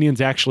the Albanians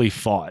actually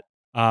fought.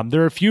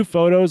 There are a few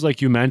photos,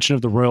 like you mentioned,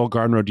 of the Royal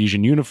Guard in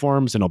Rhodesian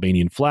uniforms and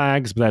Albanian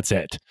flags, but that's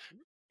it.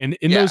 And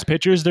in those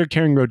pictures, they're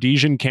carrying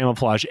Rhodesian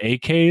camouflage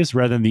AKs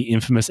rather than the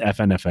infamous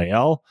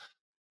FNFAL.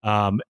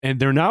 And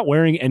they're not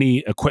wearing any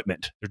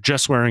equipment. They're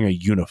just wearing a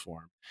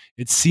uniform.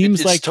 It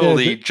seems it's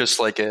totally just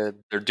like they're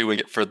doing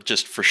it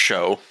for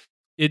show.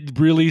 It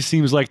really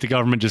seems like the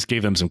government just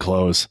gave them some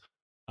clothes.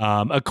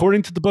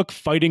 According to the book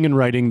Fighting and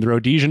Writing, the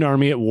Rhodesian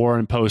Army at War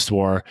and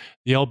Post-War,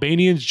 the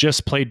Albanians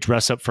just played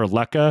dress up for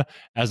Leka,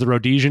 as the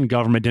Rhodesian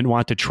government didn't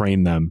want to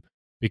train them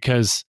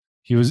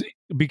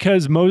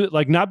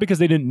not because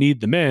they didn't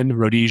need the men.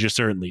 Rhodesia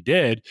certainly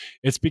did.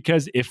 It's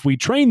because if we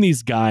train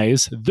these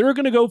guys, they're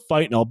going to go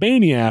fight in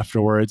Albania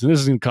afterwards, and this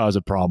is going to cause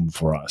a problem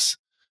for us.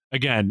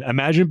 Again,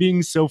 imagine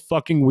being so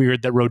fucking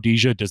weird that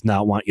Rhodesia does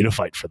not want you to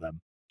fight for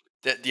them.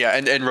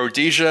 And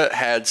Rhodesia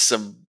had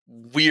some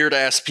weird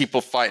ass people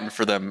fighting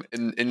for them,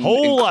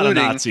 Whole lot of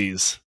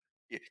Nazis,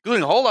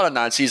 including a whole lot of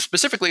Nazis,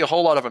 specifically a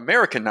whole lot of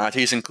American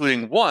Nazis,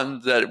 including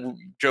one that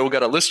Joe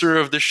got a listener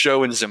of this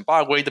show in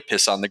Zimbabwe to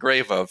piss on the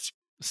grave of.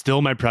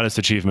 Still my proudest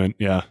achievement.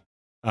 Yeah.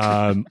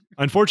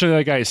 Unfortunately,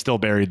 that guy is still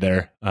buried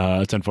there.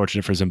 It's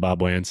unfortunate for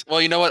Zimbabweans.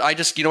 Well, you know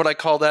what? You know what I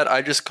call that?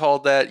 I just call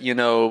that,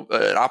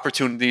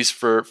 opportunities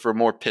for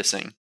more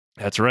pissing.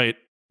 That's right.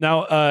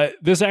 Now,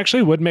 this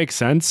actually would make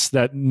sense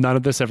that none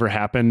of this ever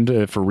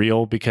happened for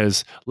real,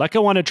 because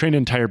Leka wanted to train an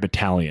entire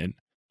battalion.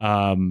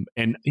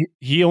 And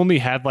he only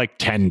had like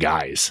 10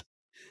 guys.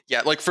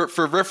 Yeah, like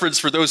for reference,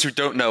 for those who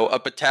don't know, a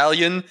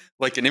battalion,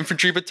 like an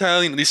infantry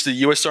battalion, at least the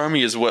U.S.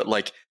 Army, is what,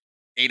 like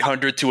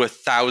 800 to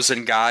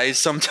 1,000 guys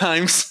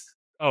sometimes.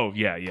 Oh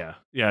yeah.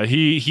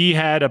 He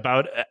had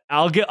about.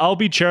 I'll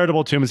be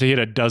charitable to him and say he had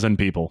a dozen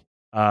people.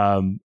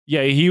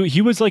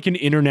 He was like an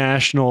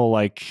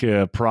international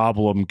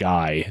problem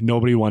guy.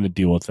 Nobody wanted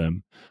to deal with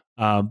him.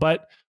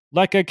 But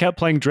Leka kept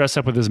playing dress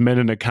up with his men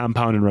in a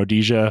compound in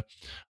Rhodesia.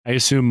 I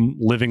assume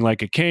living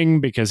like a king,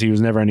 because he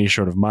was never any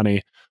short of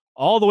money,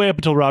 all the way up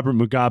until Robert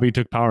Mugabe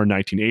took power in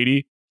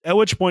 1980, at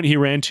which point he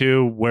ran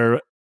to where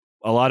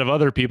a lot of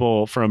other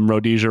people from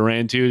Rhodesia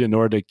ran to in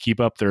order to keep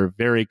up their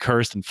very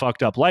cursed and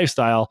fucked up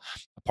lifestyle,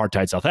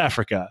 apartheid South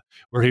Africa,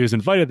 where he was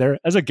invited there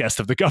as a guest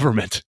of the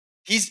government.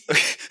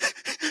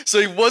 So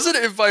he wasn't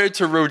invited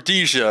to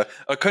Rhodesia,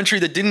 a country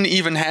that didn't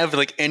even have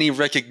like any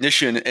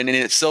recognition and in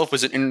itself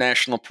was an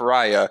international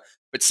pariah.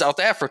 But South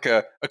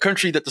Africa, a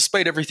country that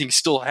despite everything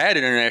still had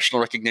international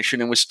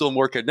recognition and was still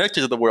more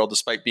connected to the world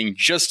despite being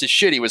just as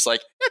shitty, was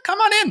like, yeah, come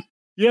on in.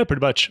 Yeah,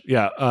 pretty much.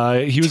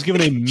 Yeah. He was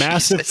given a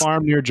massive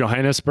farm near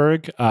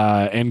Johannesburg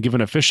and given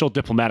official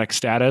diplomatic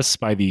status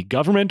by the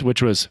government,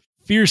 which was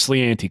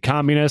fiercely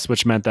anti-communist,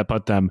 which meant that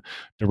put them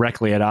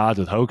directly at odds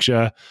with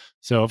Hoxha.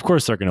 So, of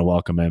course, they're going to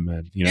welcome him.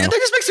 And, that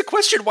just makes a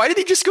question. Why did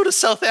he just go to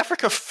South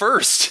Africa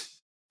first?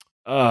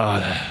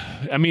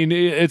 I mean,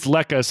 it's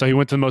Leka, so he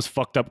went to the most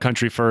fucked up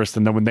country first,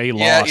 and then when they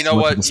lost, you know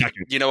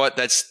what?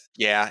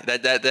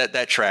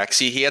 That tracks.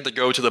 He had to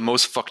go to the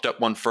most fucked up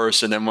one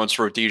first, and then once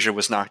Rhodesia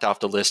was knocked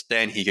off the list,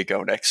 then he could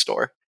go next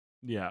door.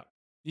 Yeah.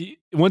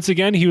 Once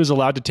again, he was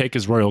allowed to take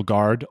his royal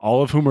guard,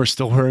 all of whom are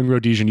still wearing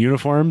Rhodesian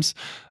uniforms,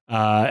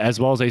 as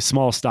well as a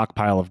small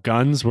stockpile of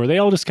guns, where they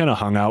all just kind of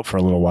hung out for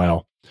a little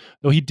while.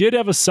 Though he did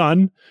have a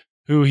son,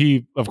 who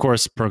he, of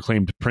course,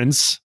 proclaimed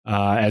prince,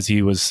 as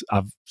he was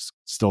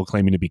still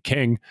claiming to be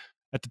king.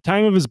 At the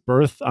time of his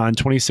birth, on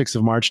 26th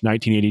of March,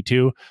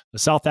 1982, the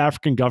South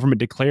African government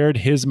declared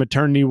his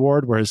maternity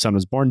ward, where his son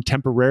was born,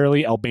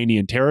 temporarily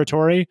Albanian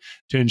territory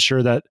to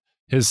ensure that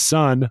his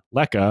son,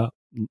 Leka,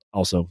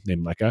 also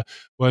named Leka,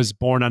 was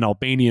born on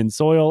Albanian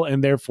soil,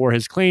 and therefore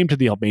his claim to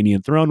the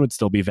Albanian throne would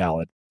still be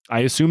valid.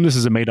 I assume this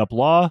is a made-up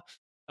law.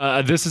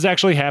 This has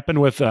actually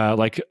happened with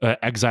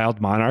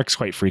exiled monarchs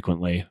quite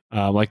frequently.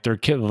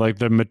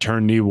 The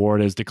maternity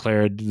ward is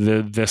declared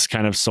this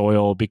kind of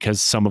soil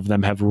because some of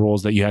them have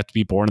rules that you have to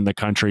be born in the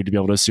country to be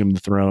able to assume the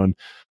throne.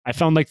 I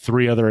found like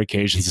 3 other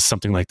occasions that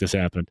something like this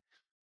happened.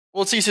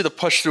 Well, it's easy to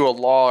push through a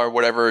law or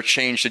whatever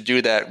change to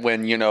do that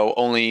when,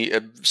 only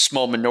a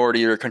small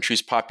minority of your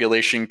country's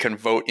population can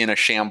vote in a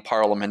sham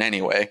parliament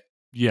anyway.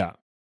 Yeah.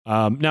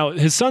 Now,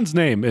 his son's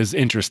name is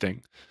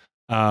interesting.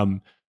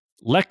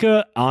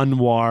 Leka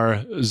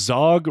Anwar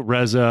Zog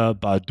Reza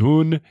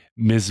Badun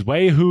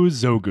Mizwehu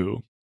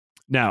Zogu.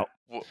 Now,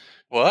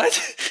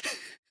 what?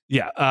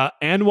 Yeah,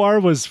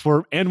 Anwar was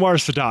for Anwar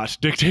Sadat,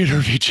 dictator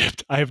of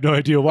Egypt. I have no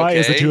idea why,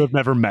 as the two have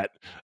never met.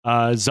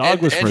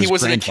 Zog was for his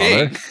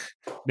grandfather.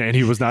 And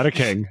he was not a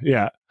king.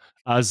 Yeah.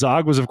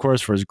 Zog was, of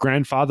course, for his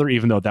grandfather,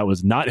 even though that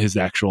was not his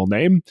actual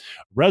name.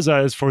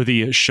 Reza is for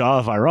the Shah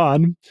of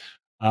Iran.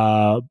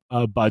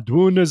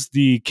 Badun is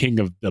the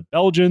king of the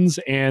Belgians,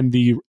 and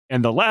the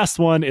last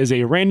one is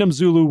a random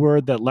Zulu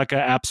word that Leka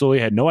absolutely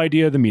had no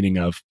idea the meaning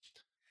of.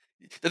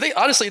 The thing,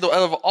 honestly, though,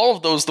 out of all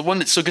of those, the one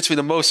that still gets me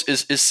the most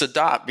is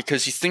Sadat,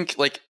 because you think,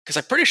 because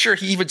I'm pretty sure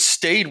he even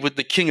stayed with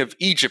the king of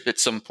Egypt at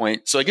some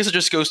point. So I guess it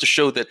just goes to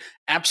show that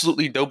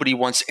absolutely nobody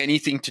wants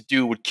anything to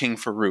do with King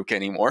Farouk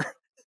anymore.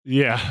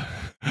 Yeah.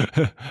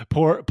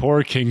 poor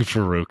King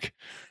Farouk.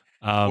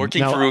 Poor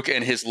King Farouk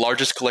and his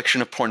largest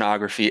collection of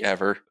pornography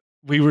ever.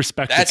 We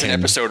respect That's an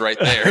episode right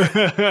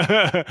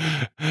there.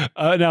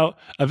 Now,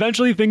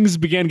 eventually things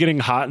began getting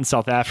hot in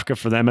South Africa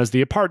for them as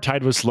the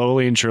apartheid was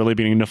slowly and surely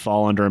beginning to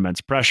fall under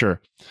immense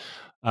pressure.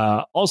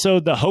 Also,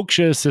 the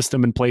Hoxha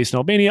system in place in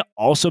Albania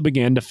also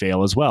began to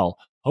fail as well.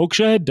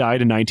 Hoxha had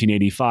died in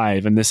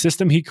 1985, and the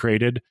system he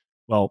created,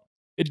 well,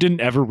 it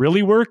didn't ever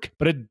really work,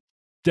 but it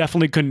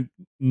definitely couldn't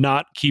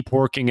not keep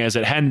working as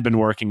it hadn't been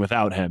working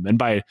without him. And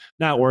by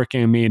not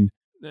working, I mean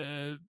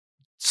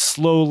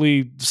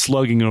slowly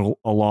slugging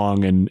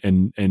along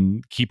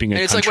and keeping it.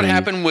 And it's like what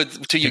happened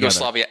to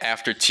Yugoslavia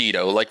after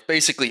Tito. Like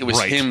basically, it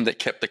was him that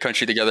kept the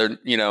country together.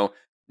 You know,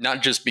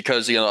 not just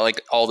because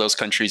like all those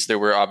countries, there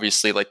were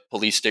obviously like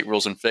police state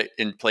rules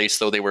in place,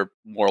 though they were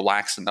more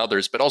lax than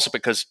others, but also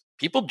because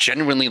people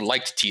genuinely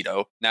liked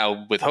Tito.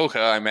 Now with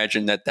Hoxha, I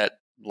imagine that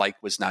like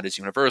was not as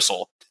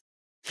universal.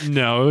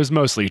 No, it was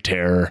mostly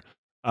terror.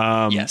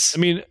 Yes. I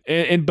mean,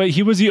 but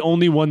he was the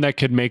only one that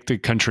could make the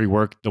country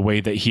work the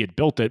way that he had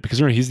built it, because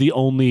remember, he's the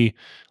only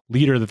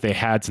leader that they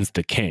had since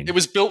the king. It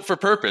was built for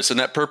purpose, and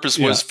that purpose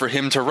was for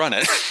him to run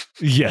it.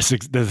 Yes,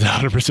 that's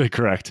 100%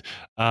 correct.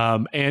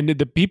 And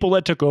the people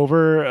that took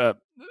over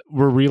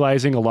were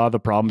realizing a lot of the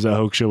problems that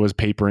Hoxha was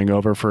papering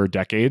over for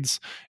decades,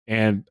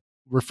 and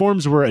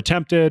reforms were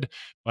attempted,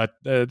 but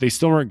they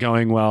still weren't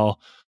going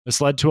well.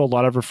 This led to a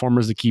lot of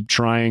reformers to keep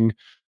trying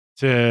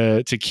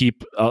to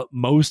keep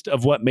most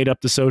of what made up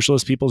the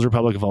Socialist People's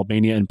Republic of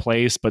Albania in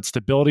place, but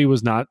stability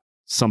was not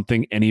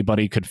something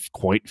anybody could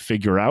quite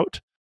figure out.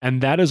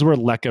 And that is where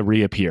Leka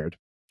reappeared.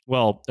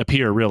 Well,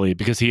 really,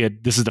 because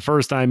this is the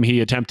first time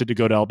he attempted to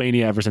go to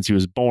Albania ever since he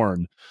was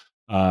born,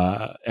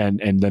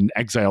 and then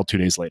exiled 2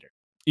 days later.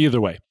 Either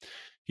way,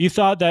 he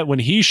thought that when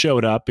he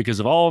showed up,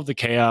 because of all of the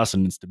chaos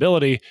and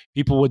instability,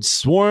 people would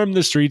swarm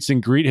the streets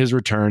and greet his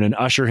return and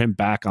usher him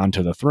back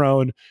onto the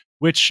throne,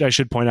 which I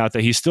should point out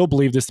that he still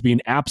believed this to be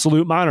an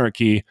absolute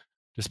monarchy,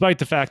 despite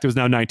the fact it was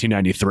now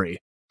 1993.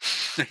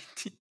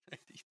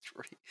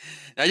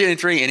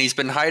 1993, and he's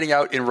been hiding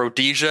out in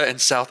Rhodesia and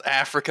South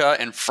Africa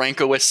and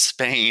Francoist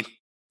Spain.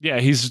 Yeah,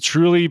 he's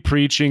truly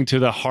preaching to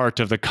the heart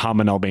of the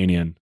common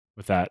Albanian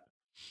with that.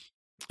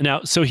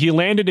 Now, so he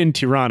landed in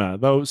Tirana,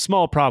 though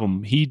small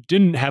problem. He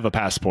didn't have a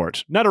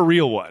passport, not a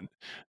real one.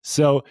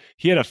 So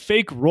he had a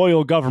fake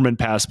royal government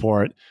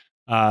passport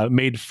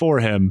made for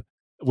him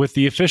with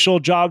the official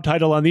job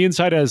title on the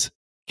inside as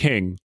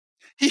king.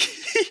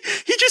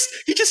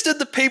 He just did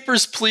the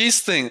Papers,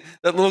 Please thing.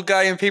 That little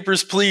guy in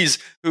Papers, Please,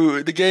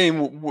 who the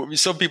game,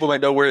 some people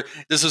might know, where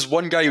this is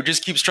one guy who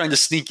just keeps trying to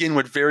sneak in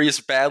with various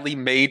badly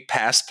made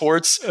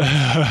passports.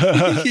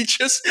 He's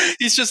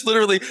just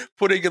literally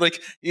putting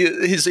like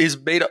his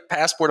made up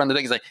passport on the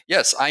thing. He's like,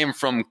 yes, I am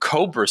from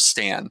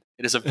Cobristan.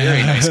 It is a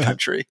very nice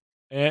country.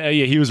 Yeah,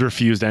 he was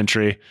refused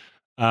entry.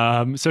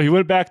 So he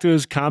went back to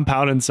his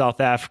compound in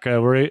South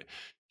Africa, where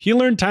he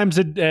learned times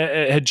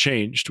had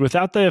changed.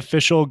 Without the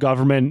official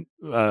government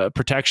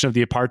protection of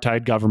the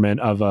apartheid government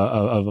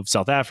of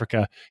South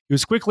Africa, he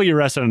was quickly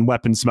arrested on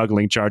weapons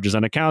smuggling charges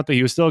on account that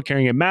he was still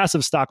carrying a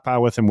massive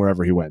stockpile with him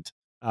wherever he went.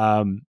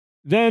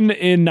 Then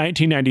in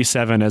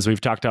 1997, as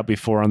we've talked about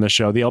before on the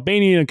show, the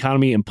Albanian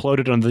economy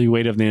imploded under the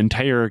weight of the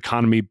entire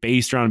economy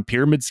based around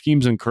pyramid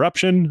schemes and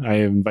corruption. I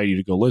invite you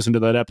to go listen to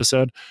that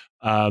episode.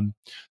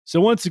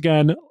 So once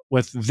again,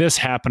 with this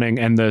happening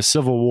and the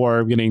civil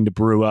war beginning to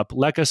brew up,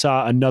 Leka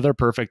saw another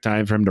perfect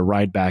time for him to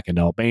ride back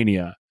into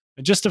Albania.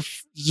 And just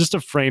to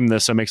frame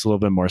this so it makes a little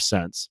bit more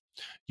sense,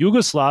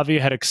 Yugoslavia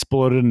had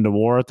exploded into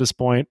war at this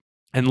point,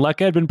 and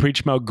Leka had been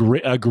preaching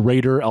about a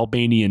greater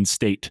Albanian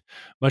state,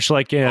 much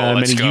like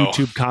many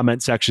YouTube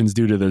comment sections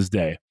do to this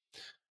day.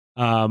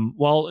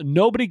 While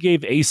nobody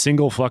gave a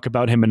single fuck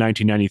about him in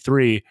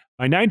 1993,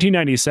 by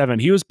 1997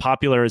 he was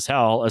popular as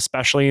hell,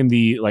 especially in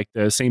the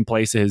same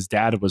place that his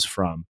dad was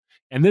from.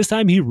 And this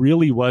time he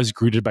really was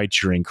greeted by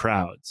cheering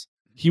crowds.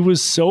 He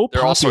was so popular.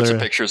 There are all sorts of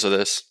pictures of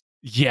this.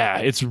 Yeah,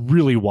 it's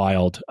really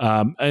wild.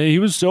 He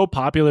was so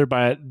popular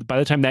by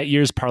the time that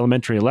year's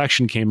parliamentary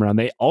election came around,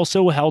 they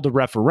also held a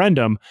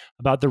referendum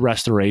about the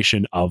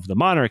restoration of the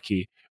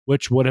monarchy,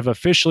 which would have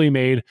officially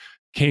made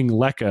King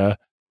Leka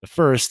the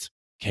first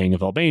king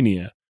of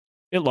Albania.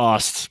 It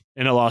lost,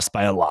 and it lost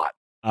by a lot.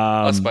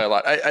 Lost by a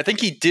lot. I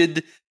think he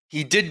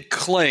did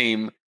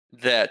claim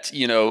that,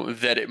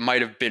 that it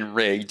might have been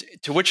rigged,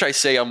 to which I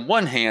say, on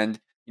one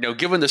hand,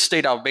 given the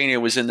state Albania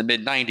was in the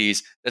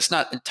mid-90s, that's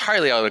not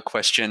entirely out of the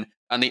question.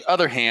 On the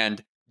other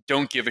hand,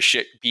 don't give a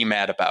shit, be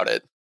mad about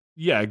it.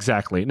 Yeah,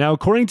 exactly. Now,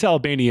 according to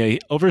Albania,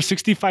 over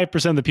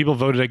 65% of the people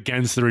voted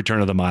against the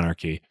return of the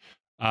monarchy.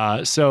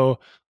 So,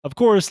 of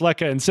course,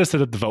 Leka insisted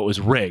that the vote was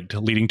rigged,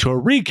 leading to a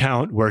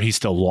recount where he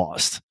still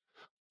lost.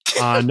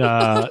 On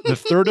the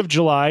 3rd of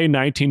July,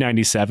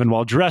 1997,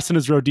 while dressed in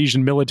his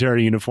Rhodesian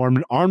military uniform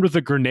and armed with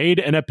a grenade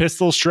and a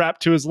pistol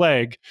strapped to his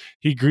leg,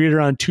 he greeted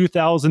around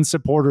 2,000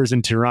 supporters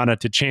in Tirana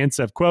to chants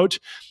of, quote,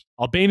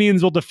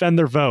 "Albanians will defend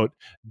their vote.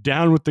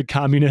 Down with the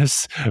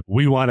communists.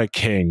 We want a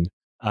king."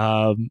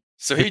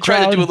 So he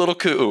tried to do a little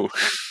coup.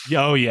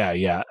 Oh, yeah.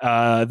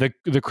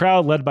 The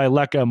crowd, led by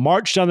Leka,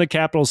 marched down the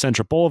capital's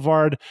Central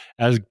Boulevard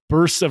as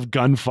bursts of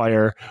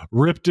gunfire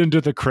ripped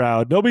into the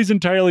crowd. Nobody's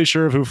entirely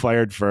sure of who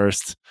fired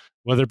first,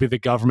 whether it be the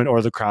government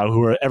or the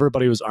crowd,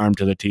 everybody was armed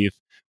to the teeth.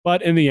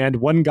 But in the end,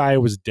 one guy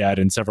was dead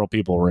and several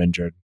people were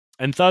injured.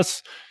 And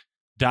thus,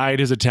 died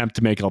his attempt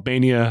to make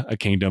Albania a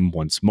kingdom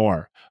once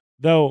more,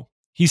 though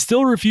he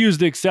still refused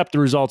to accept the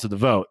results of the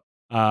vote,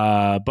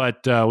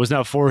 but was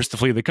now forced to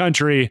flee the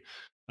country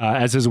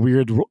as his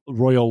weird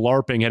royal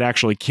LARPing had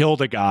actually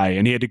killed a guy,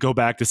 and he had to go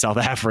back to South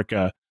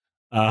Africa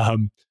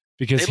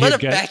because they let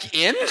him back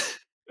in.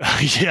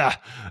 Yeah.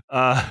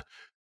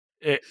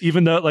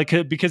 Even though,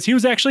 because he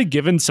was actually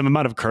given some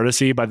amount of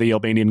courtesy by the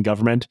Albanian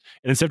government,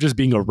 and instead of just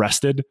being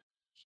arrested,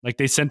 like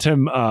they sent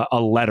him a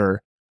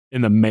letter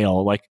in the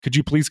mail, like, could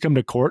you please come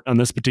to court on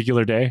this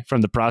particular day,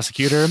 from the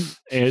prosecutor?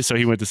 And so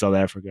he went to South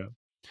Africa.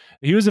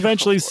 He was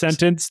eventually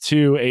sentenced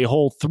to a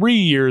whole 3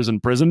 years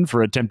in prison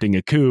for attempting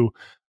a coup,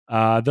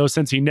 though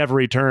since he never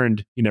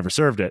returned, he never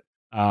served it.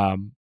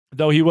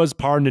 Though he was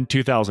pardoned in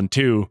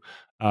 2002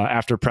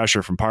 after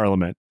pressure from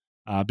Parliament,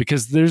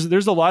 because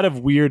there's a lot of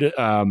weird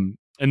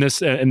in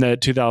the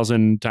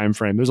 2000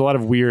 timeframe. There's a lot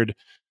of weird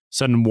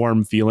sudden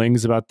warm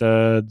feelings about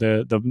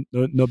the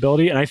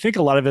nobility, and I think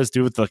a lot of it has to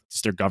do with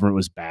just their government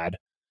was bad.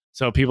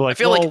 So people like, I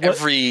feel like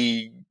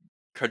every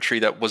country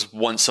that was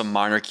once a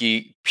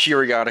monarchy,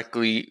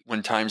 periodically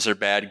when times are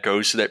bad,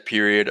 goes to that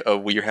period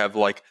of where you have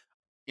like,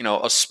 you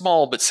know, a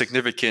small but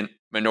significant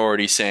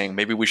minority saying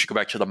maybe we should go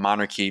back to the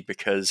monarchy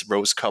because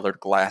rose-colored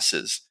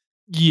glasses.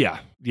 Yeah,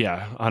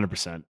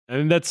 100%,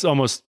 and that's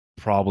almost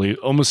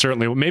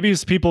certainly. Maybe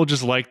people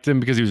just liked him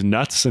because he was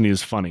nuts and he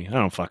was funny. I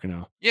don't fucking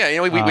know. Yeah,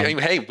 you know,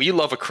 hey, we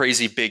love a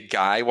crazy big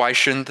guy. Why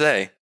shouldn't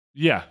they?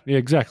 Yeah,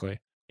 exactly.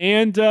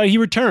 And he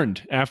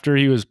returned after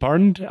he was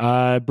pardoned,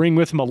 bringing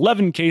with him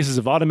 11 cases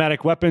of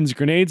automatic weapons,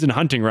 grenades, and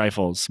hunting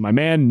rifles. My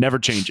man never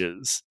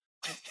changes.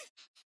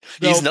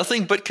 He's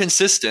nothing but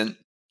consistent.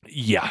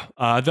 Yeah,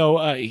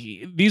 though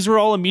these were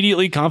all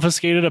immediately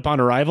confiscated upon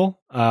arrival.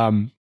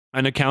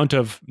 An account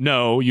of,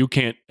 no, you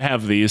can't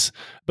have these,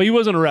 but he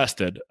wasn't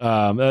arrested.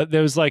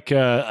 There was like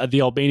the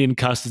Albanian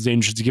customs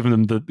agents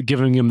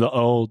giving him the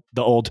old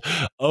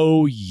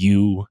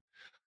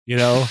you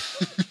know,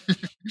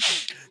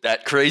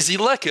 that crazy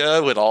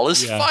Leka with all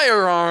his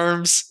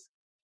firearms.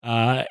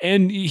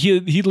 And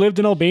he lived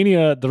in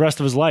Albania the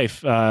rest of his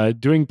life,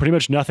 doing pretty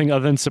much nothing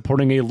other than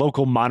supporting a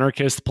local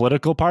monarchist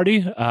political party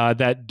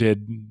that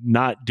did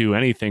not do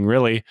anything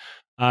really.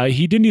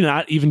 He did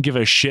not even give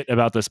a shit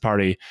about this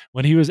party.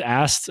 When he was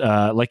asked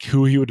like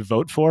who he would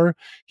vote for,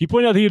 he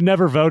pointed out he had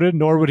never voted,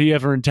 nor would he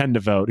ever intend to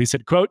vote. He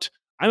said, quote,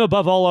 "I'm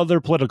above all other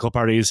political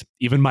parties,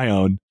 even my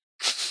own."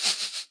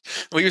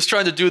 Well, he was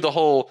trying to do the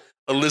whole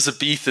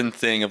Elizabethan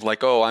thing of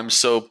like, oh, I'm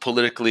so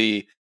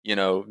politically, you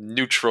know,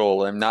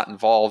 neutral. I'm not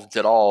involved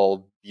at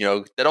all. You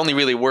know, that only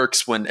really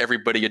works when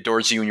everybody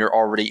adores you and you're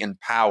already in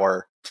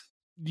power.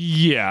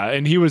 Yeah,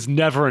 and he was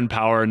never in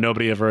power and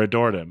nobody ever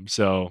adored him.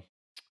 So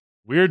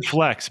weird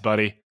flex,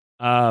 buddy.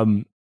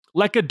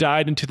 Leka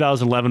died in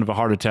 2011 of a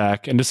heart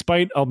attack, and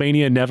despite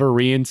Albania never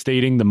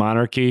reinstating the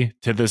monarchy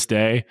to this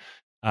day,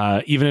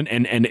 even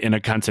in a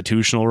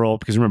constitutional role,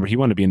 because remember, he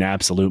wanted to be an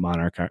absolute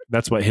monarch.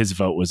 That's what his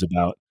vote was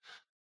about.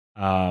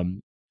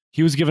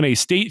 He was given a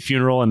state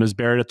funeral and was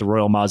buried at the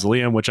Royal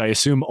Mausoleum, which I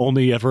assume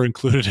only ever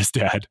included his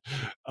dad.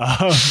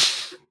 I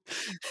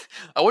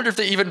wonder if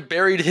they even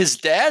buried his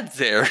dad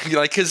there,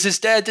 like because his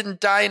dad didn't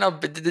die in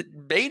Albania.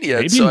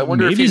 Maybe, so I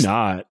wonder if he's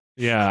not.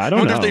 Yeah, I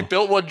don't know. If they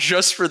built one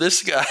just for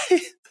this guy.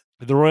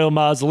 The Royal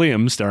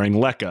Mausoleum starring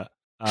Leka.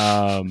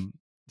 I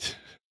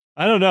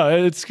don't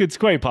know. It's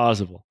quite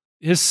possible.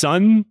 His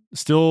son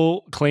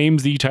still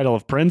claims the title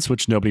of prince,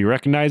 which nobody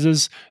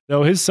recognizes,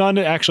 though his son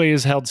actually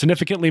has held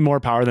significantly more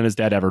power than his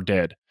dad ever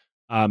did.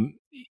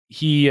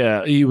 He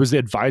was the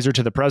advisor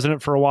to the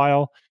president for a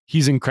while.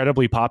 He's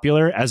incredibly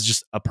popular as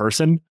just a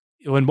person.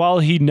 And while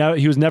he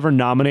was never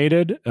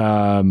nominated, he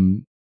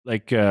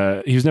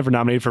was never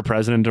nominated for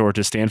president or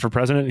to stand for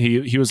president.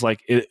 He was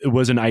like, it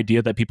was an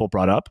idea that people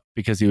brought up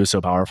because he was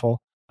so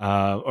powerful,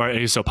 or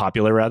he was so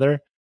popular rather.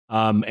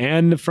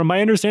 And from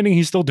my understanding,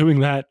 he's still doing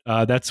that.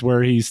 That's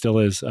where he still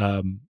is.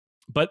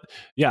 But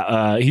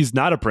yeah, he's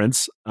not a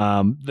prince.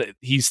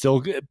 He's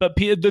still, but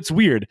that's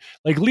weird.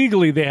 Like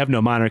legally, they have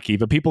no monarchy,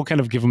 but people kind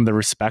of give him the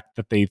respect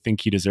that they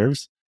think he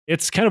deserves.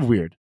 It's kind of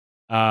weird.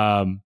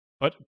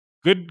 But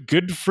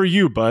good for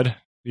you, bud.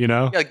 You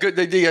know? Yeah,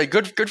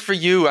 good for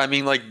you. I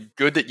mean, like,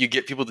 good that you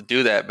get people to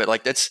do that. But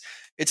like, that's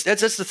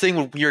the thing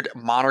with weird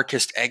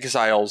monarchist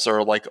exiles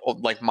or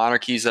like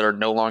monarchies that are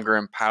no longer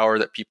in power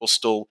that people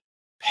still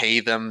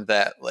pay them.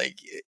 That like,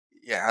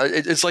 yeah,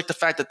 it's like the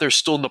fact that there's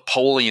still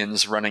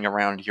Napoleons running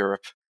around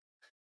Europe.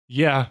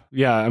 Yeah.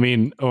 I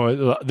mean,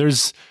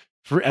 there's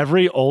for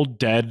every old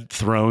dead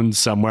throne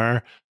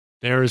somewhere,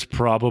 there's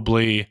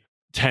probably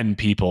 10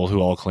 people who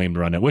all claim to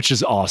run it, which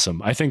is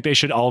awesome. I think they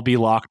should all be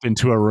locked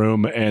into a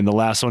room, and the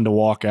last one to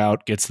walk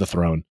out gets the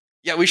throne.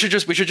 Yeah, we should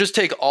just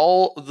take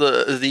all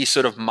the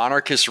sort of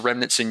monarchist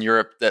remnants in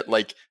Europe that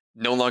like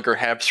no longer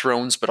have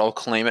thrones, but all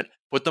claim it.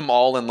 Put them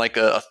all in like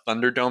a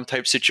Thunderdome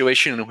type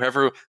situation, and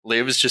whoever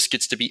lives just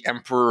gets to be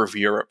emperor of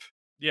Europe.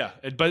 Yeah,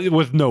 but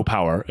with no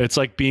power. It's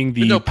like being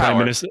the prime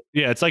minister.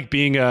 Yeah, it's like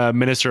being a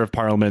minister of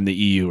parliament in the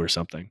EU or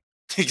something.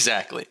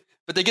 Exactly.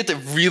 But they get the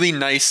really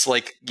nice,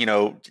 like, you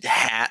know,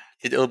 hat.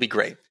 It'll be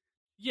great.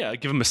 Yeah,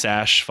 give him a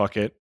sash. Fuck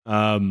it.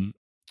 Now,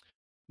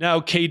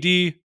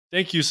 KD,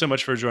 thank you so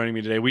much for joining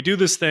me today. We do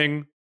this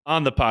thing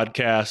on the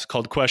podcast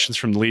called Questions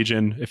from the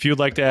Legion. If you'd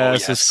like to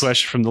ask this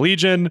question from the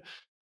Legion,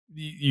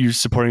 you're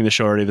supporting the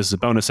show already. This is a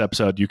bonus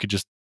episode. You could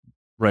just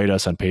write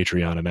us on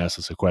Patreon and ask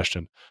us a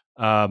question.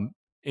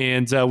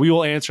 And we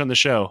will answer on the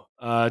show.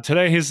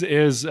 Today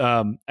is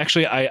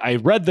actually, I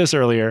read this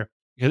earlier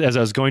as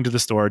I was going to the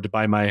store to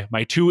buy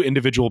my 2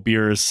 individual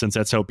beers, since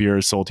that's how beer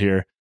is sold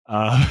here.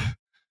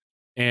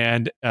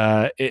 And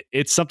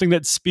it's something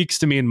that speaks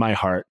to me in my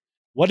heart.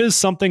 What is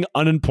something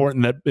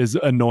unimportant that is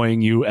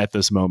annoying you at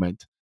this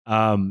moment?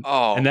 And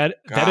that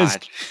is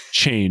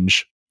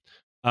change.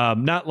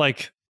 Not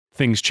like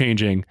things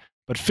changing,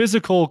 but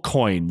physical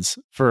coins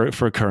for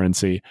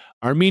currency.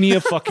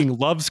 Armenia fucking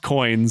loves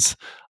coins.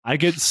 I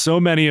get so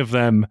many of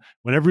them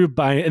whenever you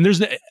buy, and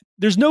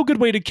there's no good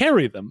way to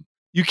carry them.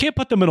 You can't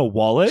put them in a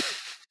wallet.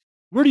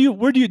 Do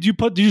you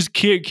just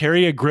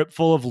carry a grip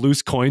full of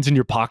loose coins in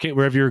your pocket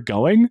wherever you're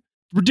going?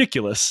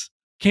 Ridiculous.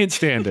 Can't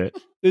stand it.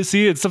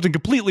 See, it's something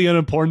completely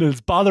unimportant, and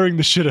it's bothering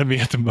the shit out of me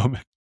at the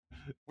moment.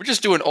 We're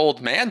just doing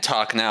old man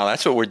talk now.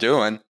 That's what we're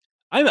doing.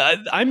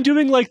 I'm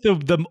doing like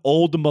the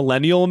old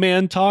millennial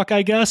man talk,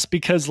 I guess,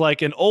 because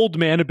like an old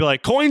man would be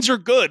like, coins are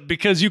good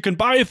because you can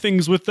buy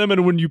things with them,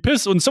 and when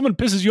someone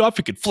pisses you off,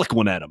 you can flick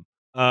one at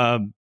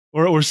them,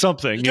 or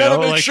something. You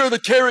gotta make sure to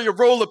carry a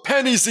roll of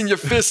pennies in your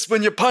fist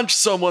when you punch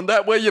someone.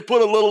 That way, you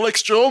put a little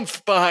extra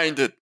oomph behind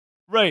it.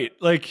 Right,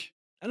 like.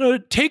 I don't know,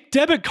 take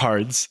debit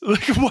cards.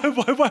 Like,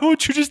 why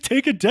won't you just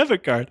take a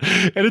debit card?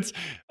 And it's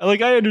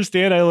like, I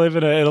understand I live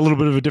in a little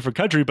bit of a different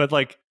country, but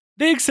like,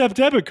 they accept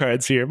debit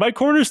cards here. My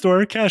corner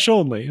store, cash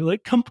only.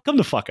 Like, come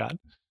the fuck on.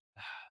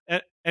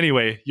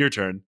 Anyway, your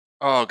turn.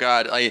 Oh,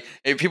 God.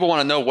 If people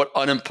want to know what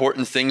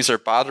unimportant things are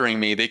bothering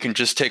me, they can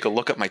just take a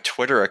look at my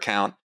Twitter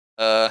account.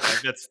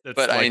 That's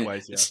but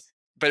likewise, yeah.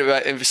 But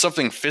if it's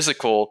something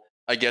physical,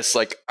 I guess,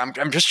 like,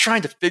 I'm just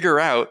trying to figure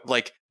out,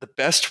 like, the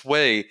best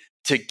way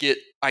to get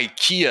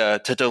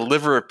IKEA to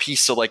deliver a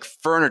piece of like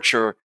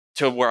furniture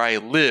to where I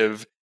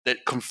live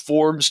that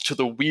conforms to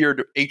the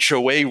weird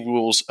HOA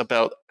rules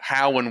about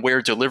how and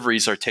where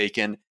deliveries are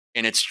taken,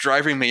 and it's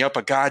driving me up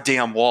a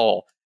goddamn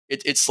wall.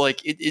 It's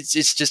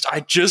just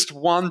I just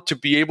want to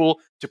be able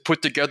to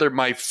put together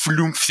my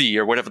flumphy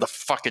or whatever the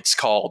fuck it's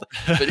called,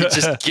 but it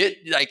just get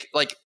like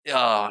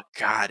oh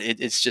God,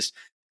 it's just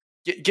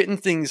getting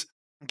things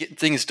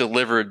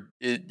delivered.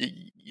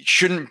 It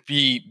shouldn't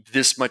be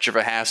this much of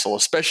a hassle,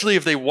 especially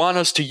if they want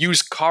us to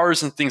use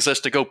cars and things,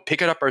 us to go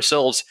pick it up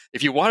ourselves.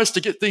 If you want us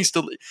to get things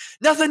to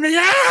nothing,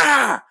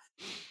 yeah.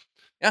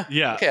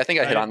 Okay, I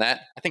think I hit on that.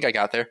 I think I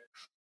got there.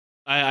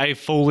 I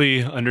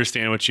fully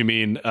understand what you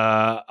mean.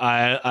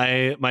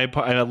 I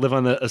live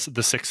on the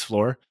 6th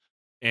floor,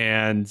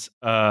 and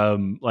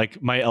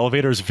like my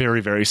elevator is very,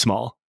 very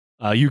small.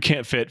 You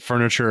can't fit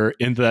furniture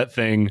into that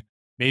thing.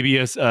 Maybe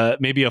a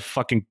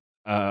fucking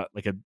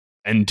like an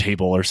end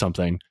table or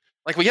something.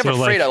 Like we have a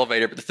freight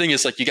elevator, but the thing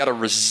is, like, you got to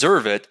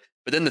reserve it.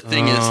 But then the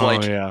thing is,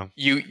 like,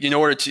 you in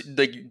order to,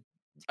 like,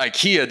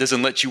 IKEA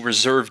doesn't let you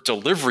reserve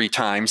delivery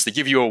times. They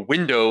give you a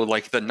window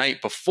like the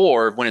night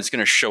before when it's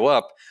going to show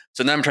up.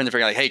 So now I'm trying to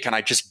figure out, like, hey, can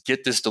I just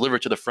get this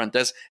delivered to the front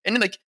desk? And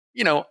then, like,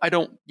 I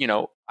don't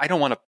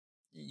want to.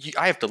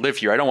 I have to live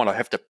here. I don't want to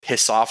have to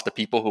piss off the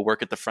people who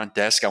work at the front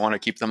desk. I want to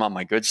keep them on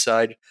my good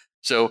side.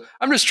 So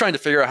I'm just trying to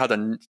figure out how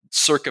to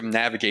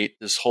circumnavigate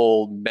this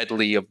whole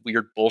medley of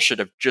weird bullshit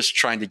of just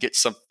trying to get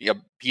a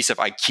piece of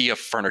IKEA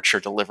furniture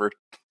delivered.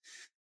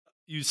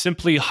 You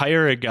simply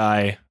hire a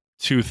guy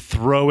to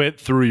throw it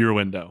through your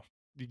window.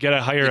 You got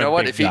to hire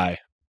big guy.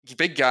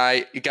 Big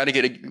guy, we got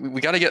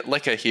to get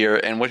Leka here,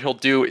 and what he'll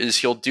do is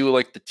he'll do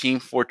like the Team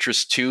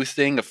Fortress 2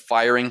 thing of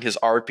firing his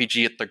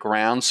RPG at the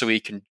ground so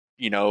he can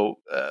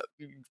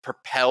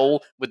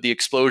propel with the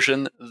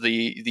explosion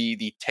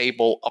the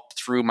table up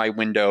through my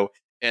window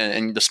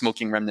and the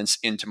smoking remnants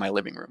into my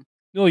living room.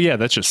 Oh yeah,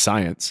 that's just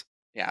science.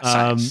 Yeah,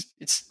 science.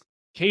 It's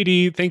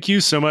KD, thank you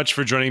so much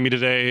for joining me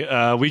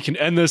today. We can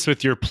end this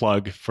with your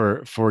plug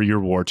for your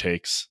war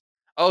takes.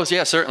 Oh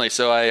yeah, certainly.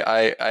 So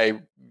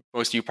I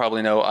most of you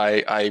probably know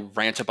I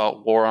rant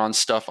about war on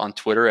stuff on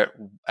Twitter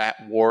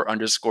at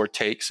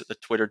war_takes at the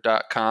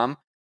twitter.com.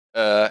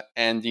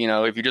 And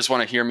if you just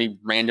want to hear me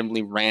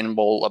randomly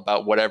ramble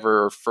about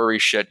whatever furry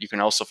shit, you can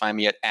also find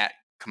me at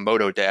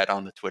Komodo Dad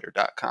on the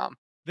twitter.com.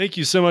 Thank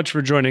you so much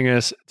for joining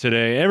us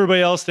today.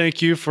 Everybody else,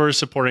 thank you for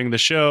supporting the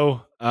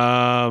show.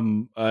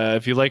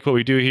 If you like what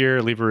we do here,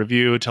 leave a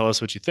review, tell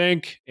us what you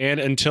think. And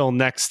until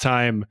next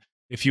time,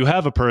 if you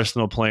have a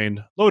personal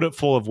plane, load it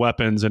full of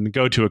weapons and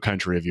go to a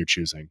country of your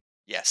choosing.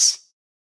 Yes.